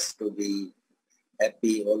wants us to be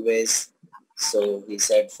happy always. So he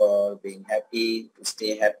said for being happy, to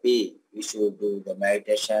stay happy, we should do the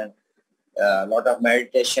meditation. A lot of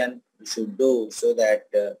meditation we should do so that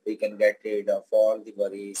we can get rid of all the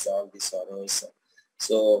worries, all the sorrows.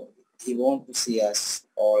 So he wants to see us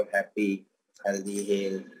all happy, healthy,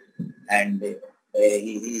 hale, and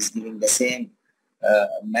he is giving the same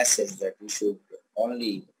message that we should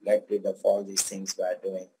only get rid of all these things by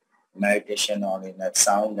doing meditation on inner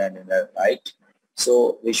sound and inner light.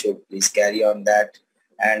 So we should please carry on that.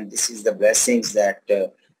 And this is the blessings that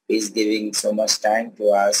is giving so much time to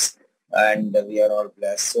us. And we are all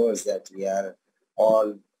blessed souls that we are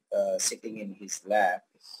all sitting in his lap.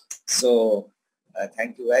 So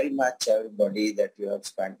thank you very much, everybody, that you have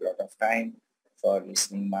spent a lot of time for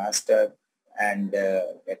listening Master and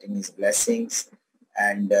getting his blessings.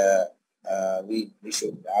 And we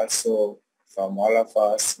should also, from all of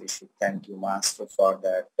us, we should thank you, Master, for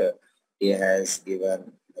that he has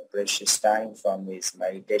given the precious time from his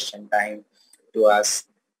meditation time to us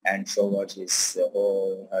and showered his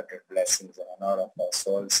wholehearted blessings on all of our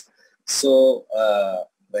souls. So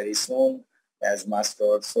very soon, as Master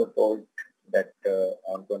also told, that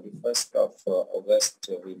on 21st of August,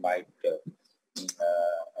 we might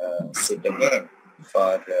sit again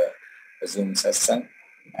for Zoom Satsang,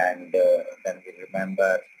 and then we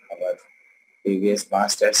remember our previous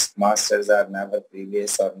masters. Masters are never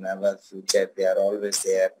previous or never future. They are always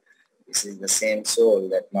there. This is the same soul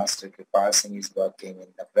that Master Kripal Singh is working in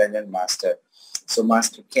the present master. So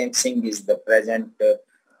Master Khem Singh is the present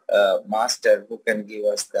master who can give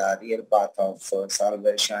us the real path of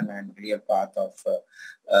salvation and real path of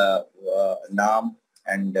Naam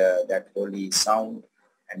and that holy sound,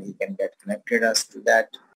 and he can get connected us to that.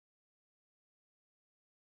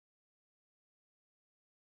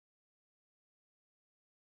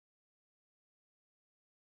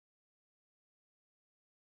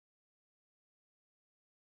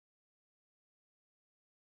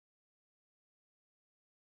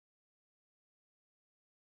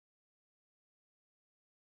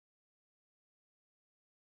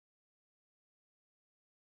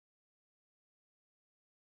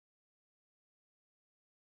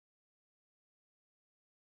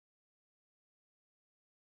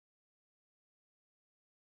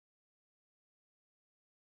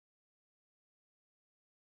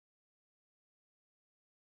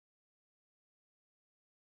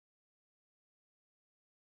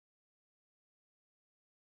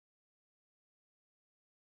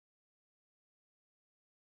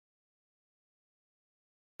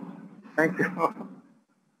 Thank you.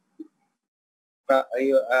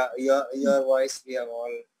 your voice we have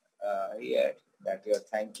all heard. That your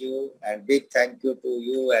thank you and big thank you to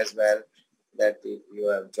you as well that you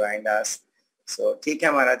have joined us. So ठीक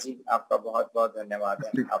है महाराज जी, आपका बहुत बहुत धन्यवाद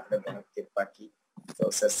है, आपने बहुत कृपा की. तो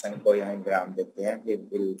सत्संग को यहाँ विराम देते हैं. We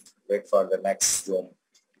will wait for the next Zoom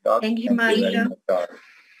talk. Thank you, Maharaj.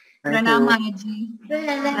 Pranam Maharaj ji.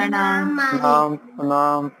 Pranam.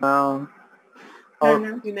 प्रणाम.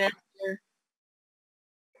 Thank you, Master.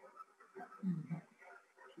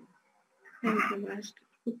 Thank you, Master.